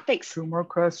have two more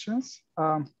questions.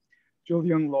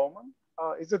 Julian Lohman,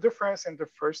 is the difference in the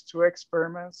first 2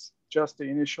 experiments just the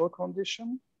initial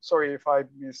condition? Sorry if I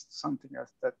missed something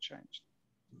else that changed.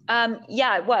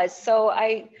 Yeah, it was. So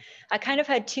I kind of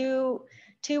had two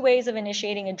ways of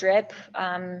initiating a drip.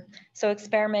 So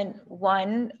experiment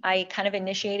 1, I kind of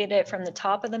initiated it from the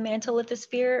top of the mantle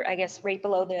lithosphere, I guess right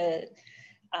below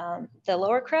the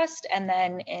lower crust. And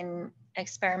then in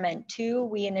experiment 2,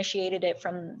 we initiated it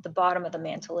from the bottom of the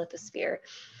mantle lithosphere.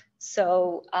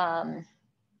 So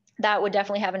that would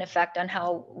definitely have an effect on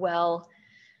how well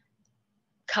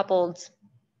coupled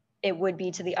it would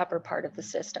be to the upper part of the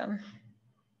system.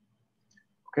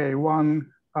 Okay,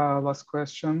 one last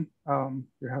question.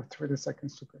 You have 30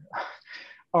 seconds to go.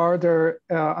 Are there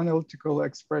analytical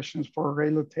expressions for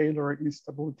Rayleigh-Taylor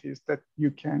instabilities that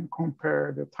you can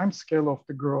compare the time scale of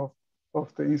the growth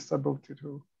of the instability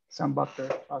to Sambatter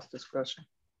ask this question?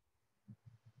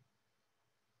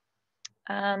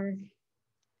 I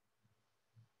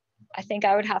think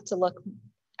I would have to look.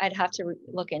 I'd have to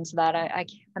look into that.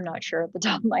 I'm not sure at the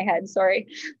top of my head. Sorry.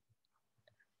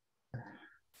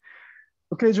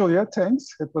 Okay, Julia,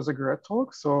 thanks. It was a great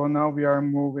talk. So now we are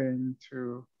moving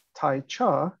to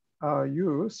Tai-Chieh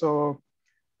Yu. So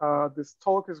this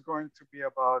talk is going to be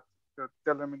about the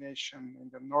delimitation in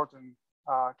the northern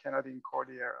Canadian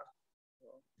Cordillera. So,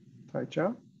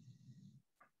 Tai-Chieh,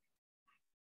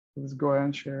 let's go ahead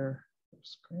and share your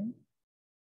screen.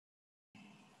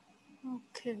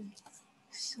 Okay,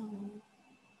 so.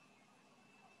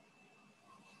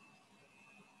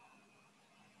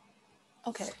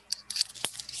 Okay.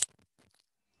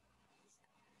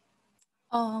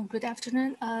 Good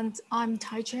afternoon, and I'm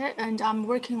Tai-Chieh, and I'm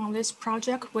working on this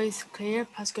project with Claire,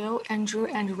 Pascal, Andrew,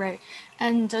 and Ray.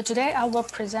 And today I will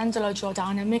present the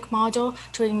geodynamic model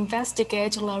to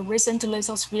investigate the recent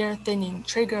lithosphere thinning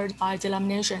triggered by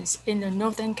delaminations in the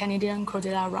northern Canadian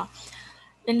Cordillera.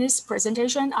 In this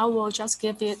presentation, I will just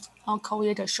give it, I'll call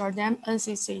it a short name,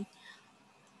 NCC.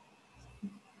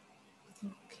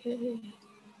 Okay.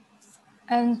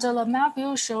 And the map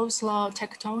view shows the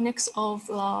tectonics of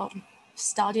the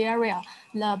study area.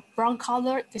 The brown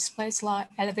color displays the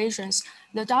elevations.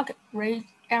 The dark gray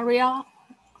area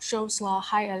shows the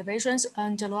high elevations,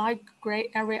 and the light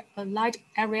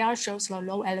area shows the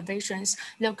low elevations.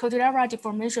 The Cordillera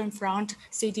Deformation Front,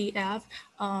 CDF,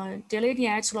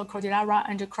 delineates the Cordillera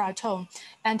and the Craton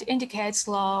and indicates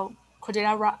the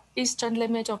Cordillera eastern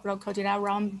limit of the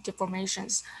Cordillera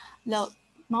deformations. The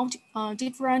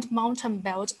different mountain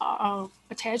belts are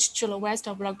attached to the west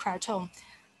of the Craton.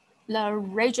 The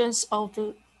regions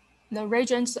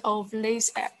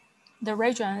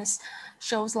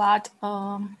shows that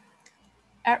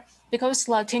because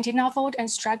the Tintina Fault and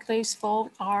Straggly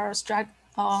Fault are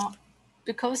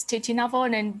because Tintina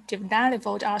Fault and Denali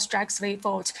Fault are Straggly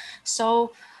Fault.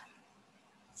 So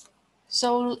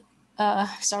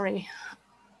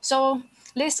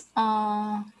this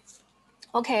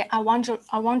okay, I want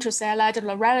to say that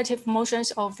the relative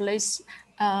motions of this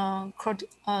the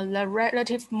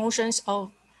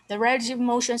relative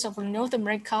motions of the North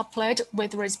America plate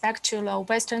with respect to the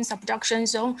western subduction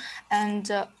zone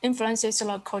and influences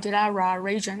the Cordillera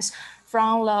regions.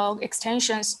 From the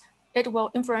extensions, it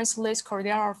will influence this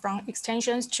Cordillera from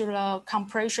extensions to the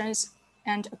compressions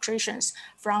and accretions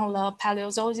from the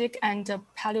Paleozoic and the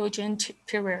Paleogene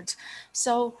period.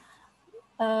 So,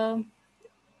 and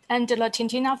the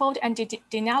Tintina Fault and the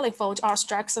Denali Fault are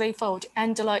Straggly Fault,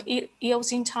 and the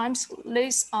Eocene times,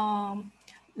 this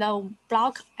the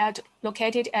block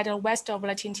located at the west of the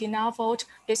Tintina Fault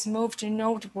is moved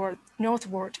northward.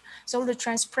 So the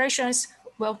transpirations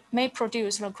may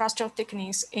produce the crustal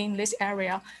thickness in this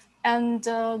area, and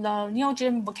the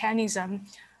neogen volcanism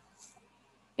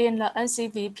in the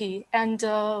NCVP and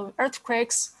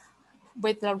earthquakes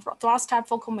with the thrust-type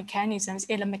focal mechanisms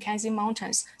in the Mackenzie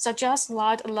Mountains suggests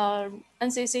that the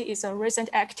NCC is a recent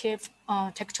active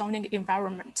tectonic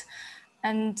environment.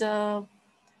 And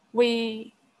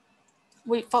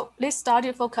this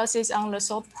study focuses on the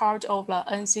south part of the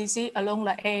NCC along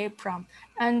the AA prime.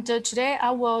 And today I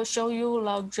will show you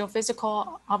the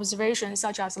geophysical observations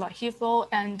such as the heat flow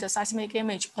and the seismic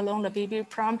image along the BB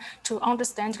prime to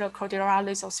understand the Cordillera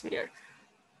lithosphere.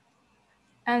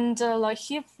 And the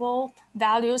heat flow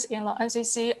values in the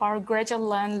NCC are greater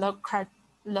than the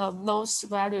loss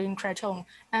value in Craton.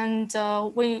 And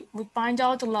we find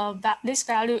out this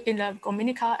value in the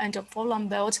Dominica and the Poland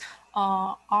belt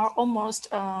are almost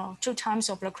 2 times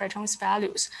of the Craton's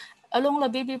values. Along the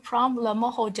BB prime, the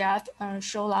Moho depth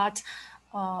show that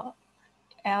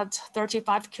at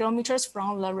 35 kilometers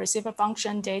from the receiver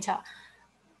function data,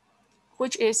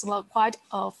 which is quite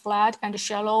a flat and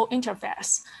shallow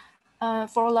interface.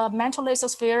 For the Mantle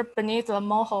lithosphere beneath the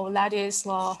Moho, that is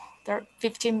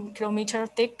 15 kilometer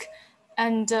thick,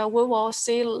 and we will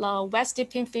see the west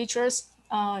dipping features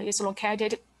is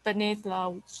located beneath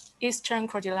the eastern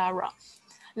Cordillera.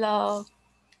 The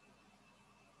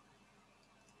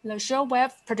shear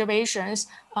wave perturbations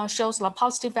shows the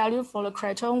positive value for the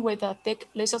Craton with a thick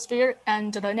lithosphere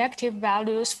and the negative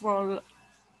values for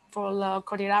the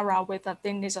Cordillera with a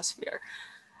thin lithosphere.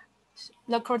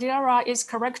 The Cordillera is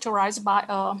characterized by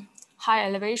high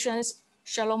elevations,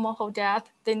 shallow Moho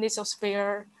depth, thin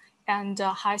lithosphere, and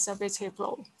high surface heat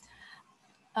flow.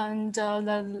 And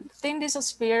the thin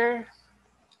lithosphere,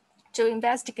 to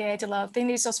investigate the thin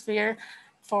lithosphere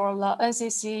for the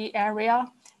NCC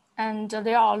area, and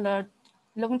there are the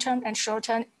long-term and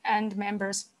short-term end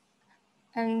members.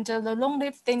 And the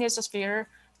long-lived thin lithosphere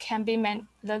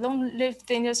the long-lived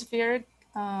thermosphere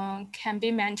can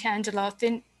be maintained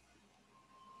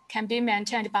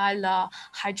by the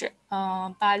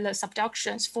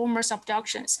subductions, former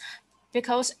subductions,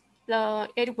 because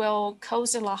it will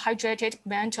cause the hydrated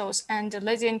mantles and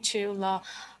leading to the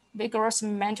vigorous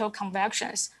mantle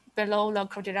convections below the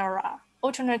cordillera.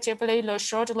 Alternatively, the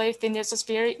short-lived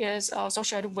thermosphere is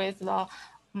associated with the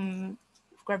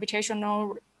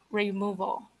gravitational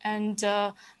removal, and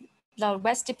the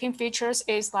west tipping features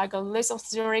is like a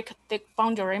lithospheric thick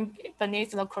boundary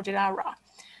beneath the cordillera.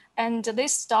 And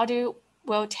this study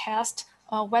will test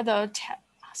whether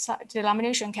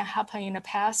delamination can happen in the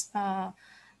past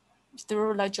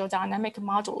through the geodynamic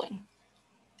modeling.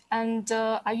 And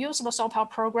I used the SOPAL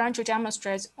program to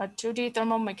demonstrate 2D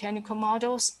thermomechanical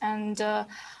models, and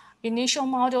initial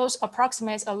models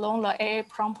approximate along the AA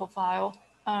prime profile,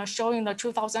 showing the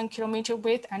 2,000 kilometer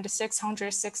width and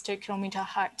 660 kilometer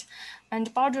height.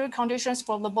 And boundary conditions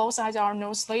for the both sides are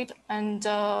no slip, and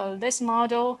this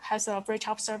model has a very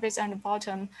top surface and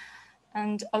bottom,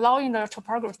 and allowing the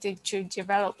topography to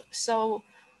develop. So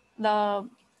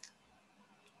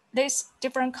these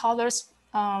different colors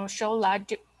show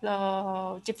like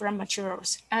the different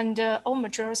materials, and all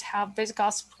materials have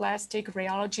viscous, plastic,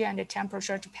 rheology, and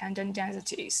temperature-dependent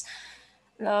densities.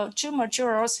 The two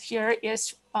materials here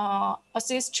is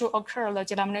assist to occur the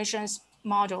delamination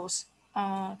models,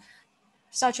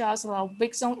 such as the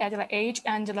weak zone at the edge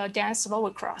and the dense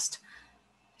lower crust.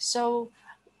 So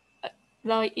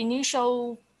the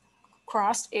initial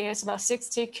crust is the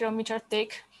 60 kilometer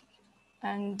thick,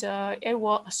 and it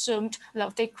was assumed the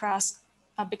thick crust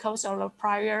because of the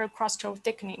prior crustal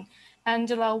thickening. And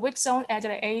the weak zone at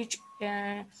the edge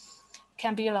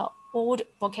can be the old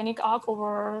volcanic arc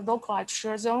or localized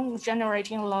shear zone,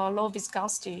 generating the low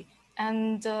viscosity.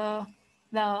 And to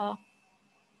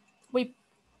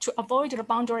avoid the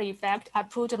boundary effect, I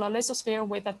put the lithosphere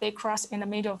with a thick crust in the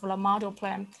middle of the model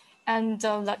plane. And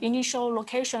the initial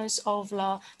locations of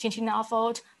the Tintina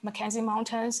Fault, Mackenzie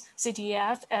Mountains,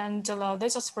 CDF, and the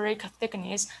lithospheric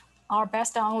thickness are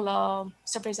based on the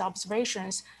surface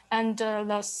observations. And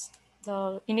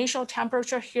the initial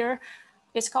temperature here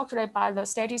is calculated by the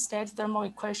steady state thermal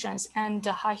equations and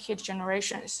the high heat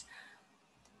generations.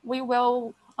 We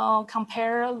will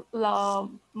compare the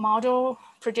model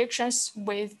predictions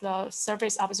with the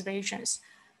surface observations.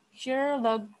 Here,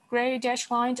 the gray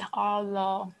dashed lines are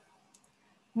the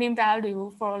mean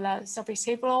value for the surface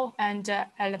heat flow and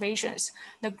elevations.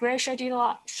 The gray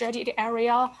shaded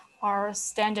area are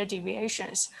standard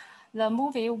deviations. The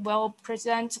movie will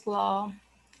present the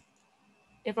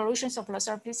evolutions of the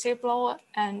surface heat flow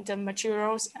and the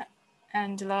materials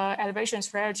and the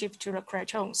elevations relative to the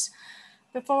cratons.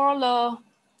 Before the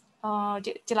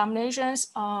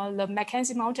delaminations, the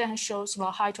Mackenzie Mountain shows the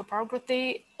high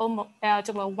topography almost at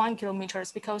 1 kilometer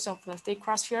because of the thick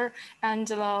crust here, and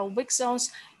the weak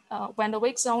zones, when the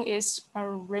weak zone is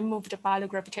removed by the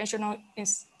gravitational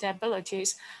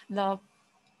instabilities, the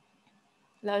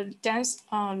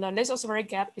lithospheric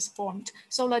gap is formed.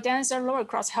 So the denser lower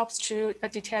crust helps to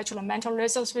detach the mantle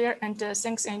lithosphere and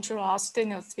sinks into the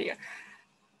asthenosphere.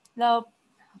 The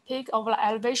peak of the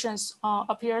elevations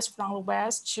appears from the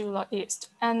west to the east.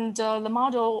 And the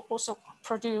model also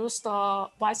produced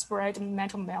widespread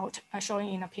mantle melt,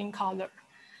 showing in a pink color.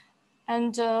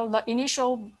 And the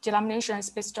initial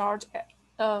delaminations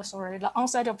the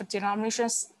onset of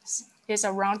delaminations is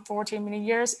around 40 million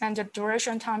years, and the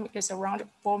duration time is around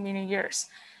 4 million years.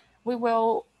 We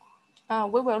will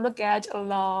look at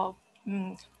the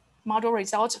model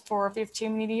results for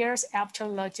 15 million years after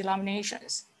the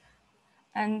delaminations.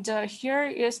 And here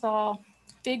is the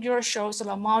figure shows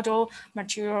the model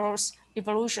materials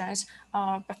evolutions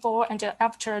before and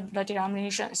after the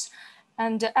delaminations.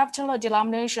 And after the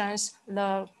delaminations,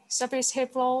 the surface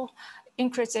heat flow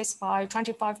increases by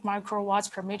 25 microwatts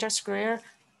per meter square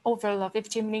over the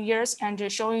 15 million years,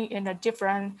 and showing in the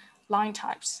different line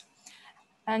types.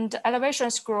 And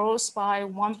elevations grows by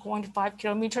 1.5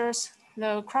 kilometers.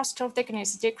 The crustal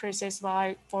thickness decreases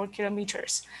by 4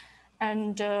 kilometers.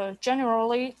 And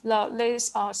generally,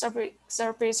 these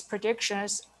surface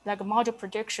predictions, like model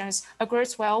predictions,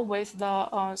 agrees well with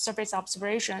the surface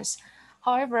observations.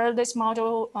 However, this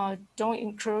model don't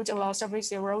include the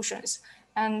surface erosions.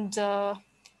 And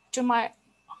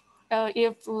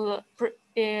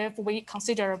if we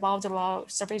consider about the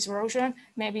surface erosion,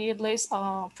 maybe these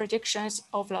predictions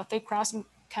of the thick crust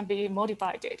can be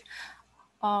modified.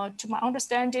 To my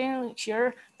understanding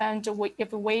here, and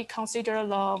if we consider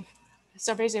the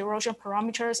surface erosion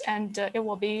parameters, and it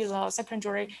will be the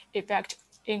secondary effect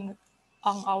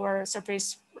on our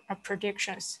surface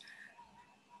predictions.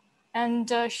 And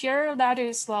here that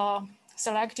is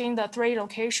selecting the 3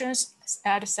 locations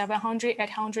at 700,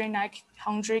 800,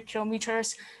 900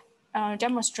 kilometers.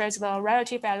 Demonstrates the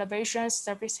relative elevations,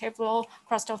 surface heat flow,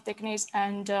 crustal thickness,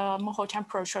 and Mantle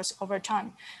temperatures over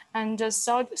time. And the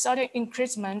sudden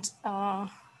increasement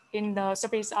in the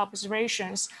surface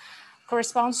observations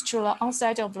corresponds to the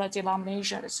onset of the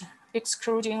delaminations,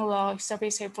 excluding the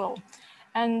surface heat flow.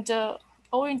 And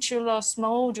owing to the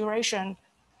small duration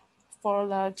for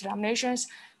the delaminations,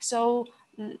 so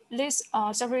these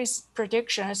surface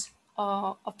predictions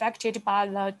affected by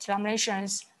the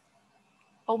delaminations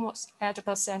almost at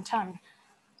the same time.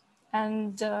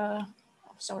 And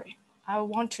sorry, I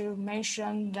want to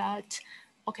mention that,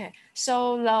 okay,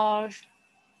 so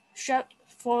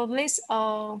for this,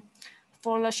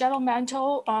 for the shadow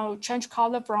mantle, change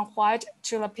color from white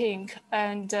to the pink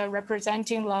and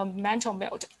representing the mantle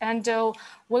melt. And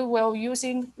we will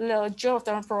using the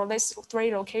geothermal for these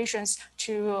 3 locations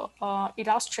to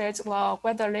illustrate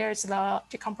whether there is the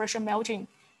decompression melting.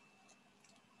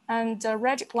 And the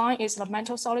red line is the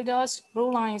mantle solid dust, blue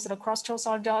line is the crustal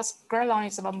solid dust, gray line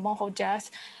is the mantle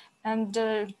depth. And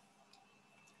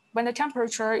when the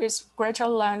temperature is greater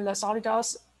than the solid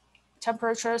dust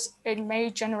temperatures, it may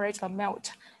generate a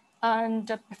melt. And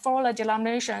before the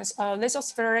delaminations,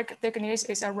 lithospheric thickness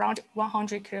is around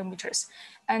 100 kilometers.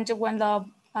 And when the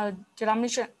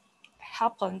delamination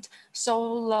happened,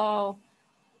 so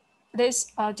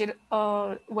this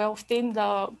will thin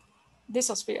the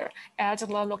lithosphere at the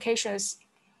locations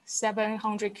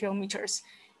 700 kilometers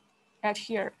at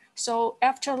here. So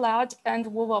after that, and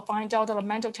we will find out the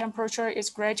mantle temperature is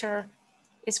greater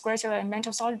than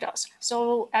mantle solid dust.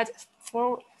 So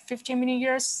for 15 million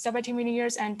years, 70 million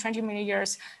years, and 20 million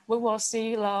years, we will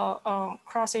see the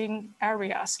crossing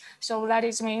areas. So that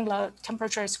is mean the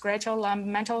temperature is greater than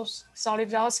mantle solid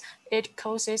dust. It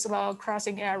causes the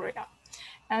crossing area.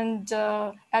 And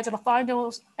at the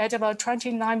final, at the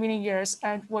 29 million years,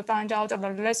 and we find out that the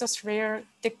lithosphere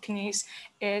thickness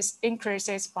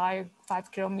increases by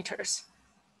 5 kilometers.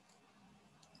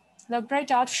 The gray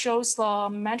dot shows the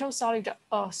mantle solid,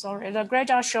 the gray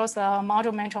dot shows the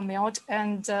model mantle melt,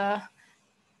 and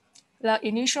the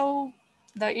initial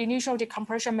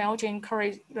decompression melting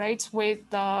correlates with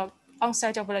the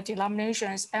onset of the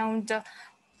delaminations, and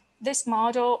this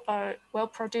model will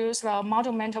produce the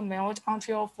model mantle melt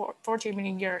until 40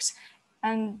 million years.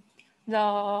 And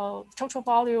the total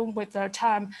volume with the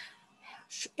time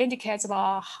indicates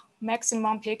the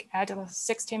maximum peak at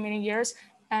 16 million years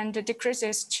and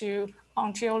decreases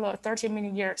until the 30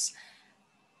 million years.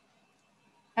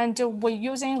 And we're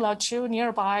using the 2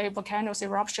 nearby volcanoes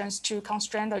eruptions to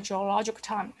constrain the geological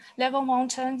time. Level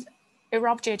Mountain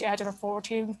erupted at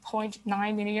 14.9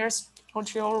 million years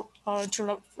until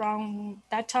from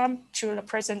that time to the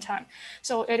present time.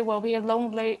 So it will be a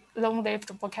long-lived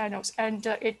volcanoes, and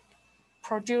it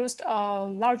produced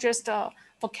largest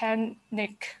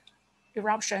volcanic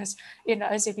eruptions in the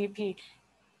NCPP.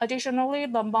 Additionally,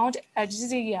 the Mount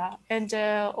Azizia and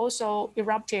also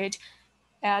erupted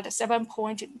at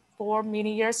 7.4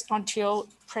 million years until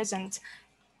present.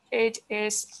 It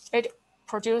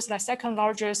produced the 2nd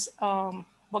largest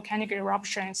volcanic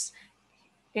eruptions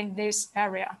in this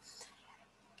area.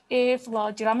 If the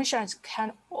delaminations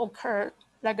can occur,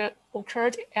 like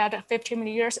occurred at 50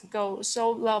 million years ago,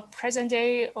 so the present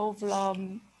day of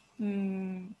the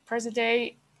present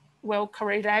day will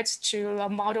correlate to the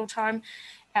model time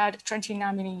at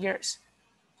 29 million years.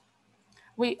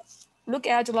 We look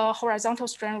at the horizontal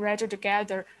strain rate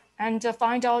together and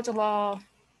find out the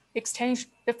extension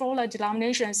before the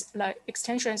delaminations, the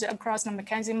extensions across the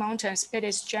Mackenzie Mountains. It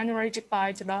is generated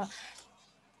by the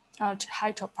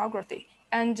high topography,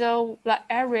 and the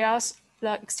areas,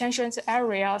 the extensions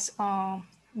areas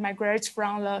migrate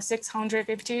from the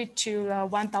 650 to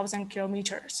 1,000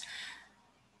 kilometers,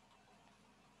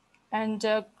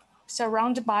 and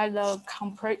surrounded by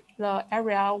the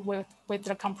area with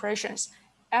the compressions.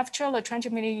 After the 20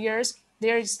 million years,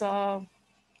 there is the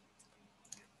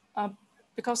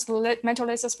because the mantle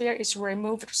lithosphere is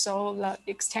removed, so the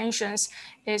extensions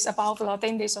is above the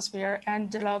thin lithosphere,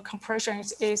 and the compression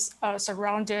is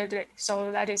surrounded, so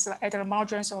that is at the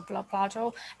margins of the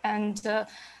plateau. And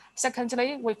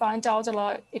secondly, we find out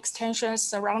the extensions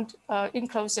surround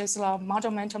encloses the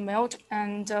model mantle melt,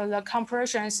 and the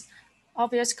compressions,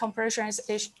 obvious compressions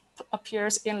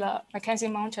appears in the Mackenzie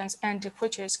Mountains, and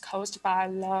which is caused by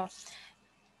the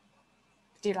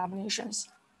delaminations.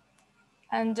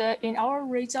 And in our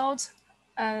results,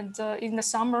 And in the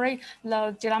summary,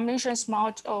 the delaminations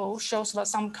model shows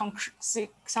some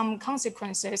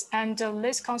consequences, and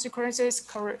these consequences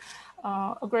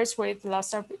agrees with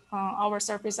our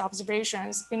surface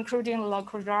observations, including the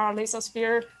Quiroga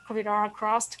lithosphere, Quiroga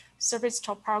crust, surface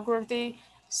topography,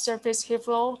 surface heat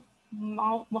flow,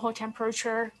 Mantle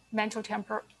temperature, Mantle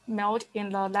melt in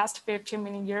the last 15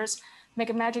 million years,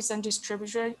 magmatism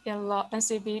distribution in the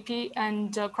NCVP,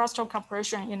 and crustal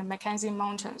compression in the Mackenzie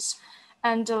Mountains.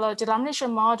 And the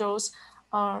delamination models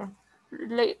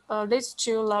leads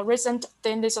to the recent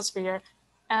thin lithosphere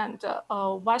and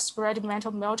widespread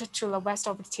mantle melt to the west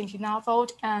of the Tintina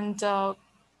Fault, and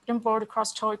inboard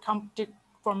crustal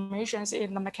formations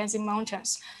in the Mackenzie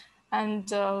Mountains. And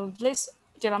this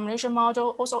delamination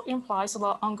model also implies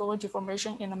the ongoing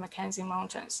deformation in the Mackenzie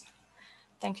Mountains.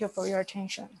 Thank you for your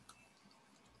attention.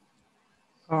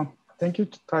 Thank you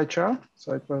to Tai-Chieh.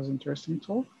 So it was an interesting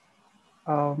talk.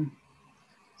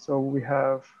 So we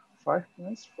have 5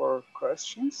 minutes for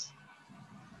questions.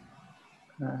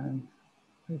 And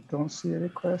I don't see any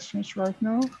questions right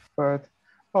now, but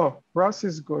Russ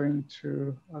is going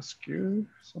to ask you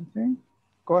something.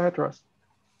 Go ahead, Russ.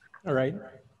 All right.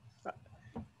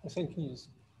 I think he's.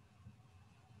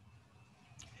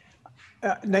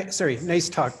 Sorry, nice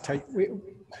talk.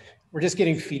 We're just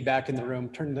getting feedback in the room.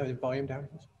 Turn the volume down.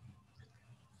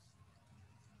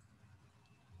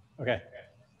 Okay.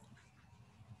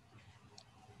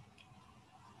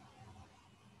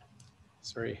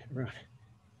 Sorry, everyone.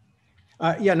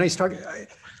 Yeah, nice talk.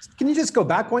 Can you just go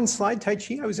back one slide,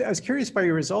 Tai-Chieh? I was curious by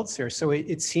your results there. So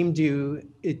it seemed to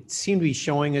be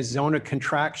showing a zone of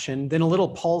contraction, then a little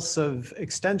pulse of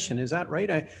extension. Is that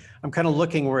right? I'm kind of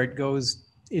looking where it goes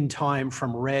in time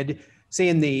from red, say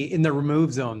in the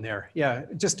remove zone there. Yeah,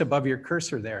 just above your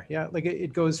cursor there. Yeah, like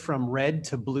it goes from red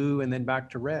to blue and then back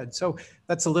to red. So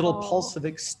that's a little pulse of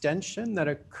extension that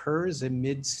occurs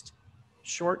amidst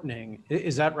shortening.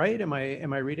 Is that right? Am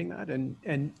I reading that?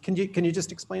 And can you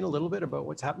just explain a little bit about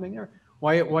what's happening there?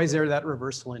 Why is there that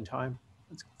reversal in time?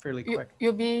 It's fairly quick.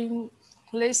 You mean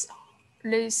this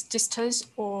distance,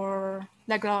 or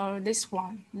like this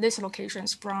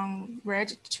locations from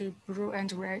red to blue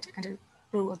and red and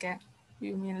blue again?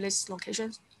 You mean this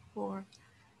locations, or?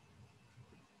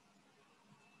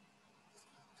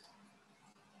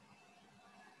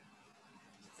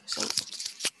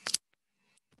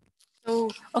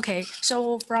 Okay,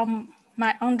 so from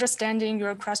my understanding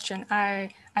your question,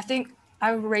 I think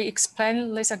I will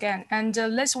explain this again. And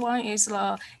this one is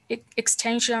the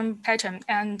extension pattern,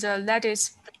 and that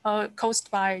is caused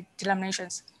by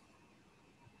delaminations.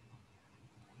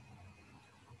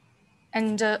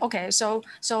 And okay, so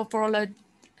for the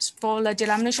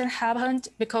delamination happened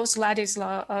because that is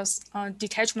the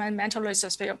detachment mantle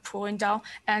lithosphere pulling down,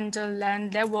 and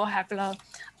then they will have the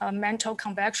mantle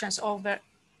convections over,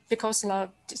 because the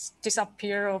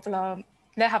disappear of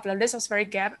they have the lithospheric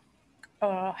gap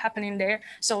happening there.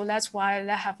 So that's why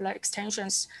they have the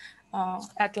extensions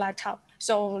at that top.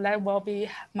 So there will be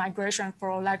migration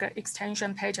for like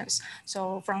extension patterns.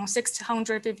 So from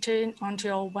 615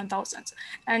 until 1000.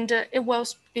 And it will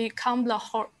become the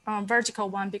vertical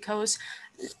one because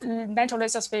mantle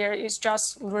lithosphere is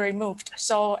just removed.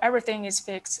 So everything is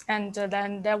fixed. And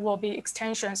then there will be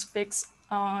extensions fixed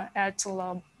at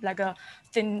like a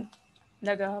thin,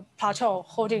 like a plateau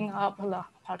holding up the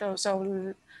plateau.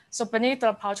 So beneath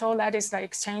the plateau, that is the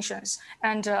extensions.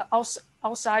 And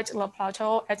outside the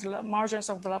plateau, at the margins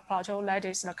of the plateau, that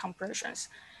is the compressions.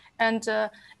 And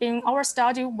in our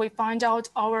study, we find out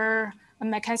our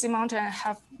Mackenzie Mountain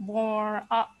have more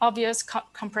obvious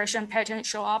compression pattern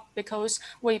show up because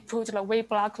we put the weight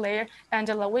block layer, and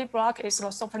the weight block is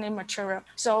the softening material.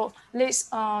 So these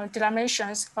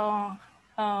delaminations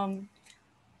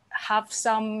have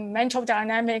some mantle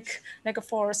dynamic like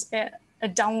force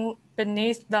down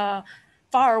beneath the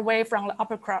far away from the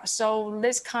upper crust. So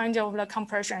this kind of the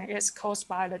compression is caused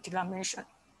by the delamination,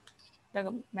 like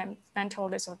mantle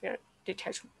lithosphere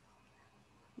detachment.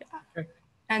 Yeah. Okay.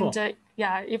 And cool.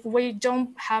 Yeah, if we don't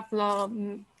have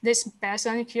this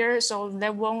basin here, so they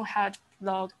won't have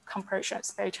the compression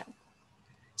pattern.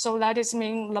 So that is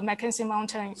mean the Mackenzie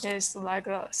Mountain is like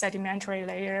a sedimentary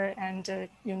layer, and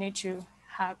you need to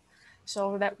have,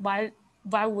 so that why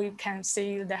we can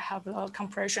see they have the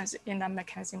compressions in the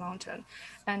Mackenzie Mountain,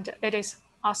 and it is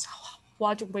us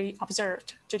what we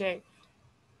observed today.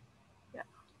 Yeah.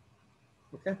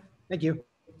 Okay, thank you.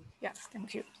 Yes,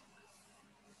 thank you.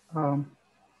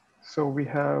 So we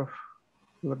have a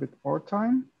little bit more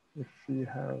time. If you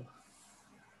have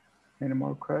any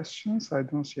more questions, I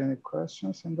don't see any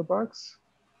questions in the box.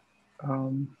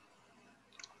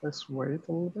 Let's wait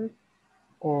a little bit,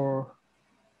 or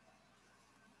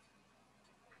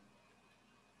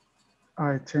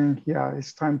I think, yeah,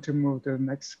 it's time to move to the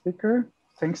next speaker.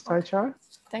 Thanks, Tai-Chieh.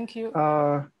 Thank you.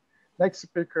 Next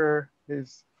speaker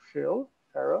is Phil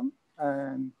Heron,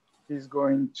 and he's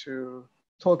going to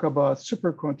talk about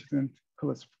supercontinent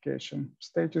classification.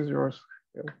 Stage is yours,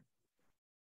 Phil.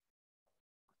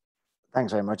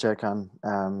 Thanks very much, Erkan.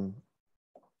 Can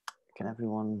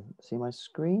everyone see my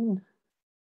screen?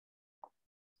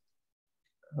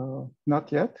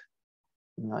 Not yet.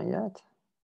 Not yet.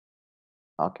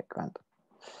 Okay, Grant.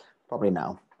 Probably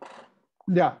now.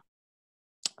 Yeah.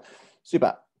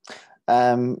 Super.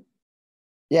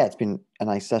 Yeah, it's been a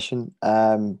nice session.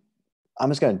 I'm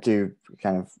just going to do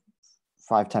kind of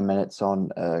 5-10 minutes on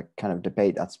a kind of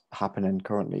debate that's happening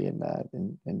currently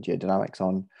in geodynamics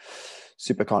on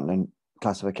supercontinent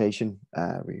classification.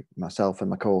 Myself and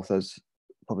my co-authors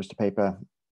published a paper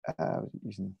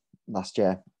using last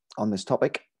year on this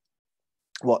topic.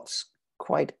 What's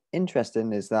quite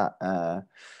interesting is that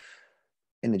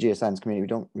in the geoscience community, we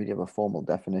don't really have a formal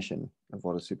definition of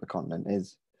what a supercontinent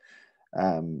is,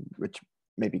 which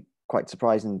may be quite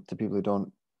surprising to people who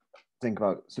don't think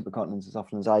about supercontinents as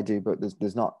often as I do, but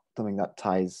there's not something that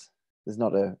ties, there's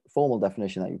not a formal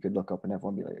definition that you could look up and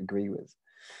everyone be like, agree with.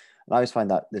 And I always find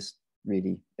that this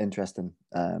really interesting.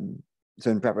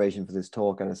 So in preparation for this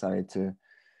talk, I decided to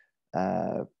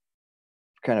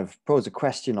kind of pose a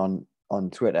question on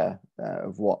Twitter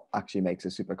of what actually makes a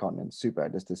supercontinent super,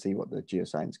 just to see what the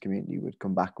geoscience community would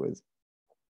come back with.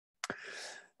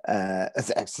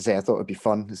 As to say, I thought it'd be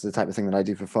fun. This is the type of thing that I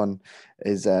do for fun,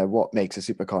 is what makes a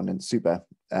supercontinent super.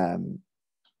 And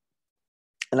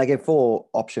I gave 4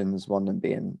 options, one of them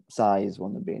being size,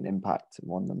 one of them being impact, and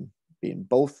one of them being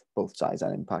both size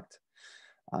and impact,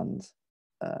 and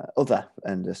other,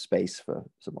 and a space for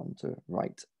someone to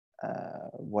write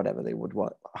whatever they would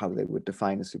want, how they would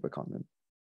define a supercontinent.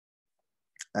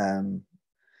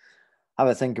 Have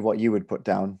a think of what you would put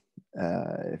down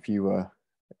if you were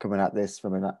coming at this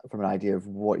from an idea of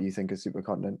what you think a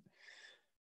supercontinent,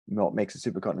 what makes a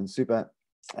supercontinent super.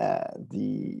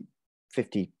 The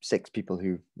 56 people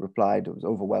who replied, it was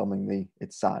overwhelmingly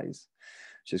its size,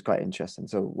 which is quite interesting.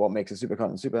 So what makes a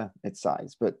supercontinent super? Its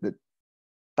size, but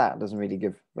that doesn't really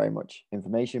give very much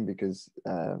information, because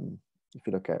if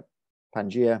you look at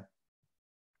Pangaea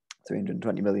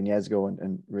 320 million years ago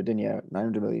and Rodinia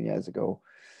 900 million years ago,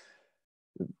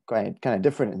 kind of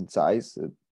different in size.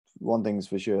 One thing's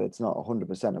for sure, it's not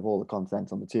 100% of all the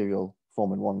continental material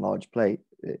forming one large plate.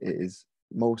 It is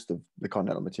most of the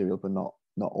continental material, but not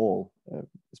all,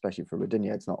 especially for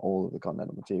Rodinia, it's not all of the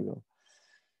continental material.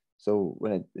 So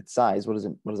when it's size, what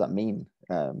does that mean?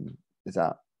 Is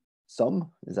that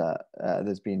some? Is that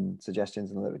there's been suggestions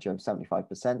in the literature of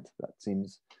 75%? That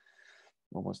seems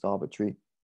almost arbitrary.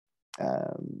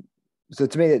 So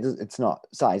to me, it's not,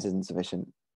 size isn't sufficient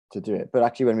to do it. But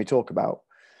actually, when we talk about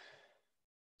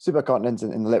supercontinents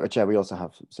in the literature, we also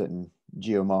have certain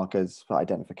geomarkers for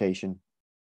identification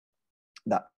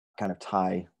that kind of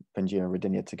tie Pangaea and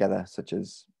Rodinia together, such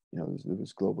as, you know, there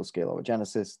was global scale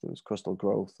orogenesis, there was crustal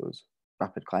growth, there was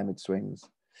rapid climate swings,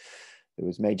 there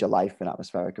was major life and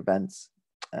atmospheric events,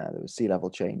 there was sea level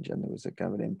change, and there was a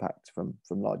kind of an impact from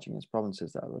large igneous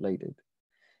provinces that are related.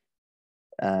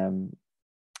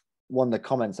 One of the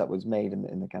comments that was made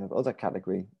in the kind of other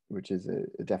category, which is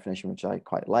a definition which I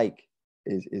quite like,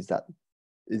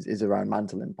 is around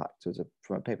mantle impact. So it's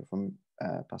from a paper from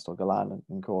Pastor Galan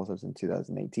and co-authors in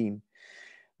 2018,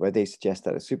 where they suggest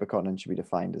that a supercontinent should be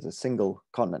defined as a single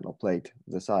continental plate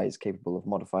with a size capable of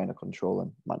modifying or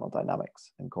controlling mantle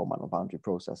dynamics and core mantle boundary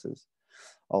processes,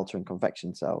 altering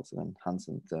convection cells and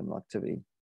enhancing thermal activity.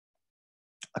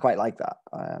 I quite like that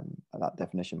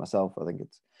definition myself. I think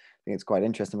it's quite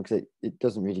interesting, because it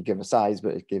doesn't really give a size,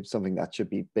 but it gives something that should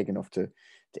be big enough to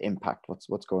impact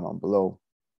what's going on below.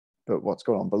 But what's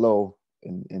going on below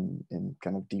in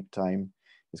kind of deep time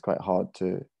is quite hard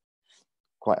to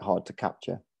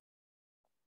capture.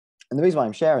 And the reason why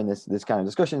I'm sharing this kind of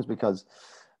discussion is because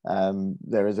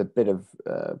there is a bit of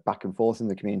back and forth in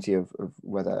the community of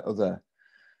whether other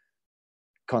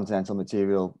continental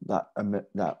material that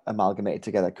amalgamated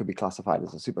together could be classified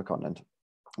as a supercontinent.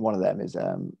 One of them is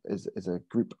a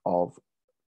group of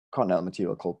continental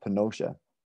material called Pannotia.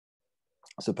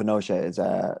 So Pannotia is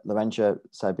Laurentia,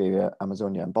 Siberia,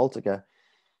 Amazonia, and Baltica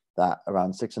that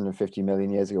around 650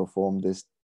 million years ago formed this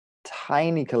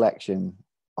tiny collection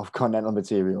of continental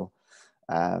material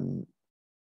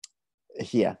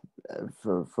here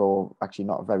for actually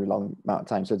not a very long amount of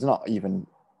time. So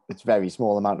it's very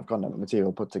small amount of continental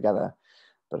material put together,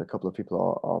 but a couple of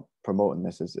people are promoting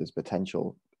this as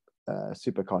potential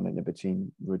supercontinent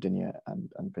between Rodinia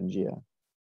and Pangaea.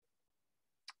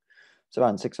 So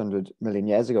around 600 million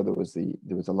years ago, there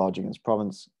was a large igneous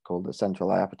province called the Central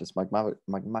Iapetus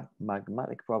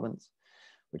Magmatic Province,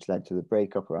 which led to the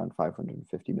breakup around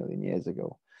 550 million years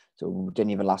ago. So it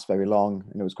didn't even last very long,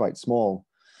 and it was quite small.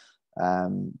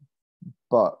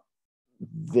 But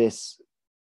this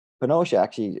Pannotia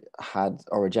actually had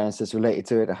orogenesis related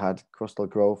to it. It had crustal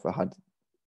growth. It had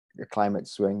a climate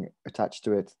swing attached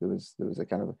to it. There was a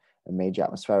kind of a major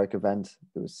atmospheric event.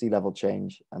 There was sea level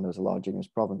change, and there was a large igneous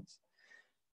province.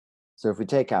 So if we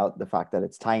take out the fact that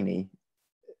it's tiny,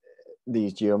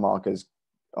 these geomarkers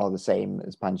are the same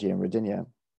as Pangaea and Rodinia.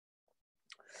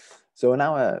 So in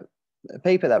our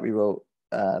paper that we wrote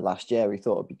last year, we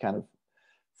thought it'd be kind of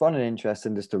fun and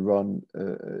interesting just to run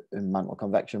a mantle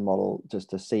convection model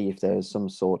just to see if there's some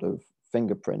sort of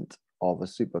fingerprint of a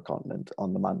supercontinent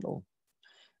on the mantle.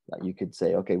 That you could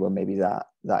say, okay, well, maybe that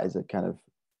is a kind of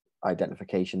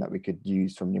identification that we could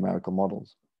use from numerical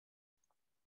models.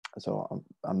 So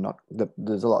I'm not,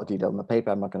 there's a lot of detail in the paper.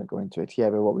 I'm not going to go into it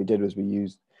here, but what we did was we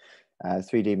used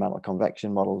 3D mantle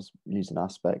convection models using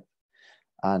aspect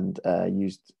and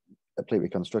used plate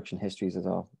reconstruction histories as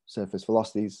our surface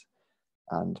velocities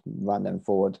and ran them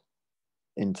forward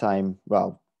in time,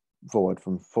 well, forward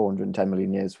from 410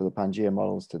 million years for the Pangaea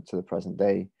models to the present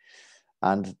day,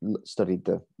 and studied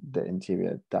the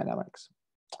interior dynamics.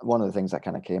 One of the things that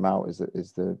kind of came out is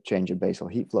the change in basal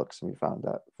heat flux. And we found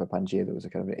that for Pangaea, there was a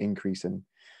kind of an increase in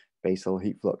basal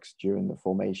heat flux during the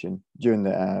formation, during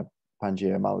the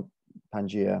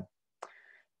Pangaea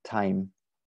time.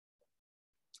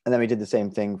 And then we did the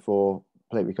same thing for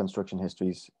plate reconstruction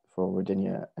histories for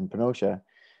Rodinia and Pannotia,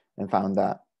 and found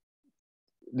that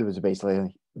there was a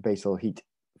basal heat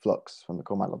flux from the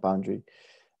core mantle boundary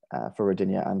for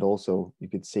Rodinia, and also you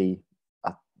could see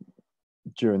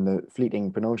during the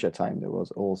fleeting Pannotia time there was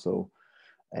also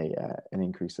an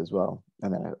increase as well,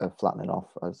 and then a flattening off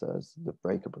as the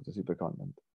breakup of the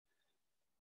supercontinent.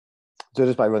 So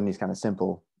just by running these kind of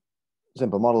simple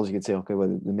models, you could say, okay,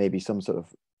 well, there may be some sort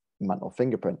of mantle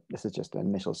fingerprint. This is just an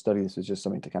initial study. This is just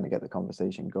something to kind of get the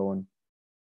conversation going.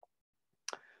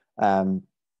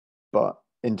 But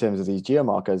in terms of these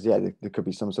geomarkers, yeah, there could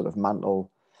be some sort of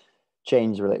mantle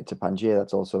change related to Pangaea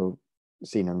that's also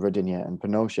seen in Rodinia and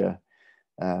Pannotia.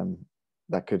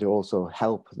 That could also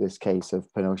help this case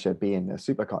of Pannotia being a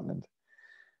supercontinent.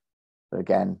 But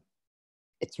again,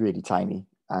 it's really tiny,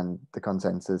 and the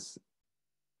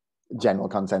general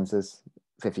consensus,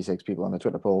 56 people on the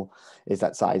Twitter poll, is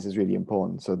that size is really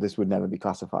important. So this would never be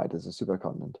classified as a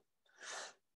supercontinent.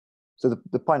 So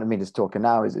the point of me just talking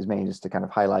now is mainly just to kind of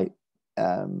highlight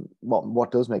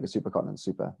what does make a supercontinent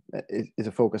super. Is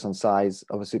a focus on size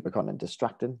of a supercontinent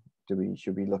distracting? Should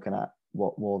we be looking at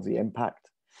what more of the impact?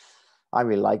 I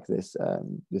really like this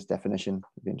definition.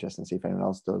 It'd be interesting to see if anyone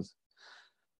else does.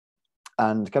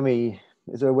 And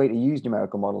is there a way to use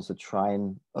numerical models to try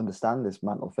and understand this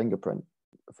mantle fingerprint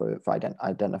for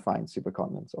identifying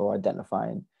supercontinents, or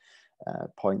identifying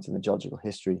points in the geological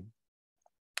history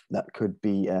that could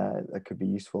be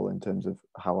useful in terms of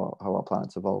how our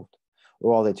planet's evolved?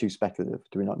 Or are they too speculative?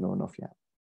 Do we not know enough yet?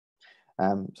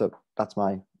 So that's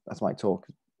my talk.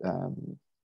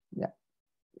 Yeah.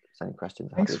 So any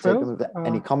questions? Thanks, Phil.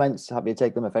 Any comments? Happy to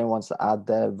take them. If anyone wants to add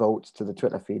their vote to the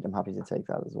Twitter feed, I'm happy to take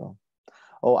that as well.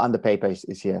 Oh, and the paper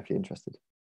is here if you're interested.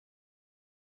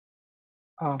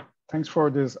 Thanks for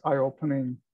this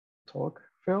eye-opening talk,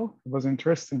 Phil. It was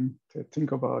interesting to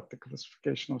think about the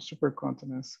classification of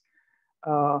supercontinents.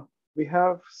 We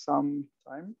have some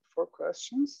time for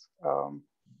questions. I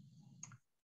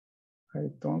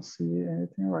don't see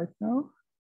anything right now.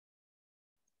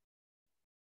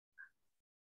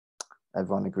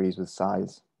 Everyone agrees with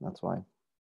size. That's why.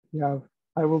 Yeah,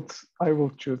 I will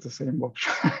choose the same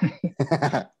option.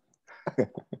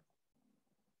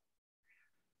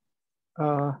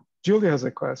 Julia has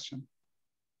a question.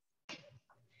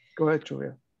 Go ahead,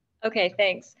 Julia. Okay,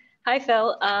 thanks. Hi,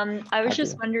 Phil. I was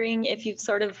just wondering if you've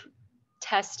sort of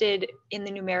tested in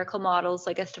the numerical models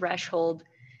like a threshold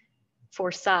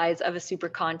for size of a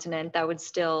supercontinent that would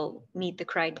still meet the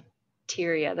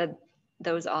criteria that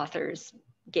those authors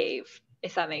gave,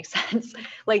 if that makes sense.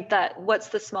 Like that, what's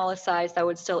the smallest size that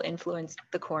would still influence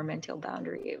the core mantle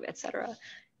boundary, etc.?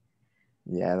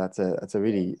 Yeah, that's a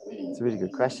really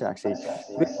good question. Actually,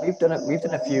 we've done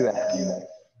a few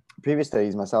previous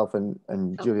studies, myself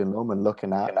and Julian Lohman,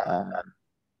 looking at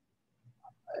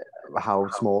how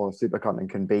small a supercontinent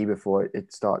can be before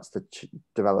it starts to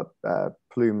develop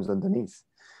plumes underneath,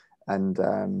 and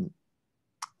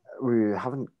we've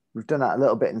done that a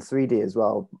little bit in 3D as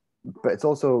well. But it's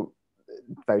also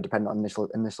very dependent on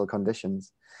initial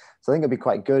conditions. So I think it'd be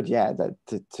quite good, yeah, that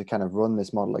to kind of run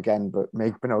this model again, but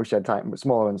make Pinochet time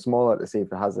smaller and smaller to see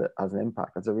if it has an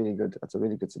impact. That's a really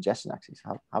good suggestion, actually.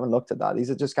 So I haven't looked at that.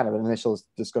 These are just kind of an initial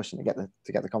discussion to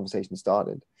get the conversation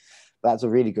started. That's a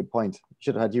really good point.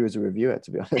 Should have had you as a reviewer,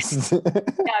 to be honest. Yeah,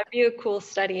 it'd be a cool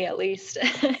study at least.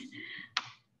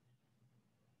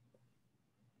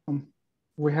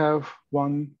 We have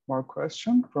one more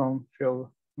question from Phil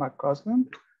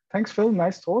McCausland. Thanks, Phil.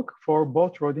 Nice talk. For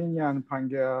both Rodinia and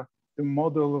Pangea, the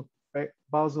model of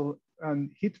basal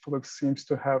and heat flux seems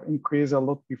to have increased a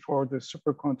lot before the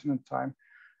supercontinent time,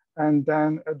 and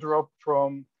then a drop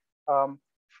from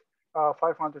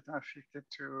 550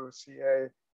 to Ca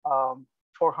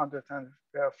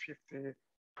 450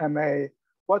 MA.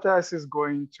 What else is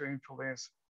going to influence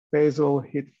basal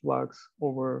heat flux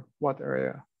over what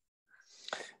area?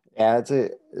 Yeah, it's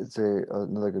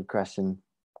another good question.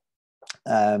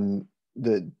 The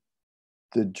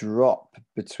drop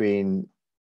between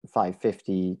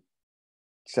 550,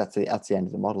 that's the end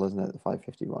of the model, isn't it? The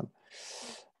 551.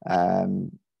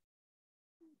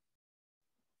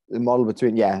 The model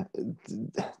between, yeah,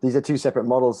 these are two separate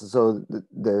models, so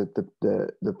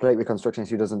the plate reconstruction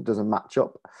issue doesn't match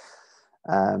up.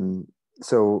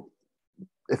 So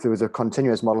if there was a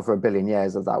continuous model for 1 billion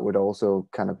years, that would also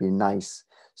kind of be nice,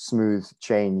 smooth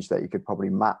change that you could probably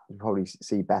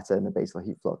see better in the basal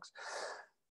heat flux.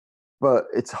 But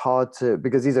it's hard to,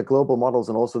 because these are global models,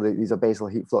 and also these are basal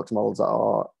heat flux models that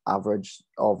are average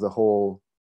of the whole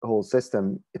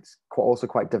system. It's also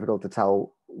quite difficult to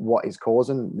tell what is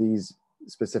causing these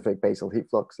specific basal heat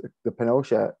flux. The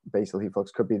Pinochet basal heat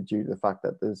flux could be due to the fact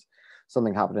that there's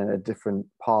something happening in a different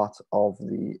part of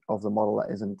the model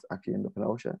that isn't actually in the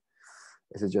Pinochet.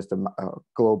 This is just a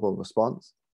global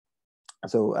response.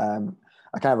 So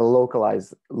a kind of a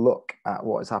localized look at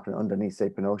what is happening underneath, say,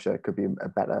 Pinochet could be a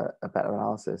better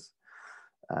analysis,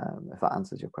 if that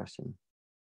answers your question.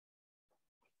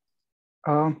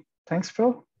 Thanks,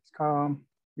 Phil.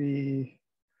 We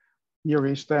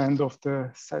reached the end of the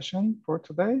session for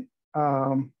today.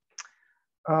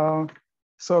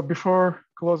 So before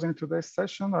closing today's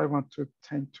session, I want to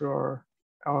thank to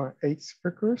our 8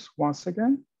 speakers once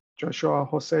again: Joshua,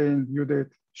 Hosein,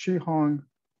 Judith, Zhihong,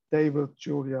 David,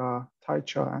 Julia,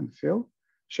 Tai-Chieh, and Phil,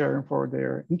 sharing for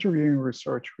their interviewing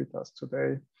research with us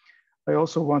today. I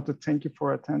also want to thank you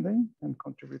for attending and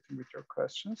contributing with your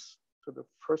questions to the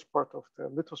first part of the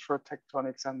Lithospheric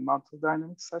Tectonics and Mantle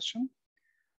Dynamics session.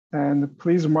 And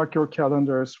please mark your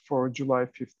calendars for July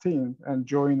 15th and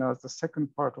join us the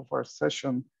second part of our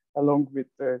session along with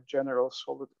the general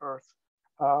solid Earth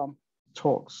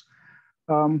talks.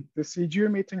 The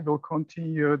CGU meeting will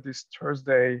continue this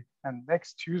Thursday and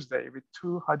next Tuesday with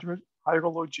 2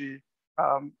 hydrology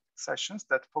sessions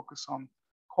that focus on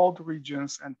cold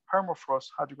regions and permafrost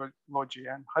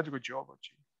hydrology and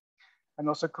hydrogeology. And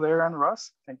also Claire and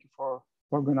Russ, thank you for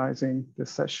organizing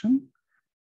this session.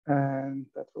 And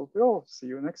that will be all. See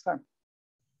you next time.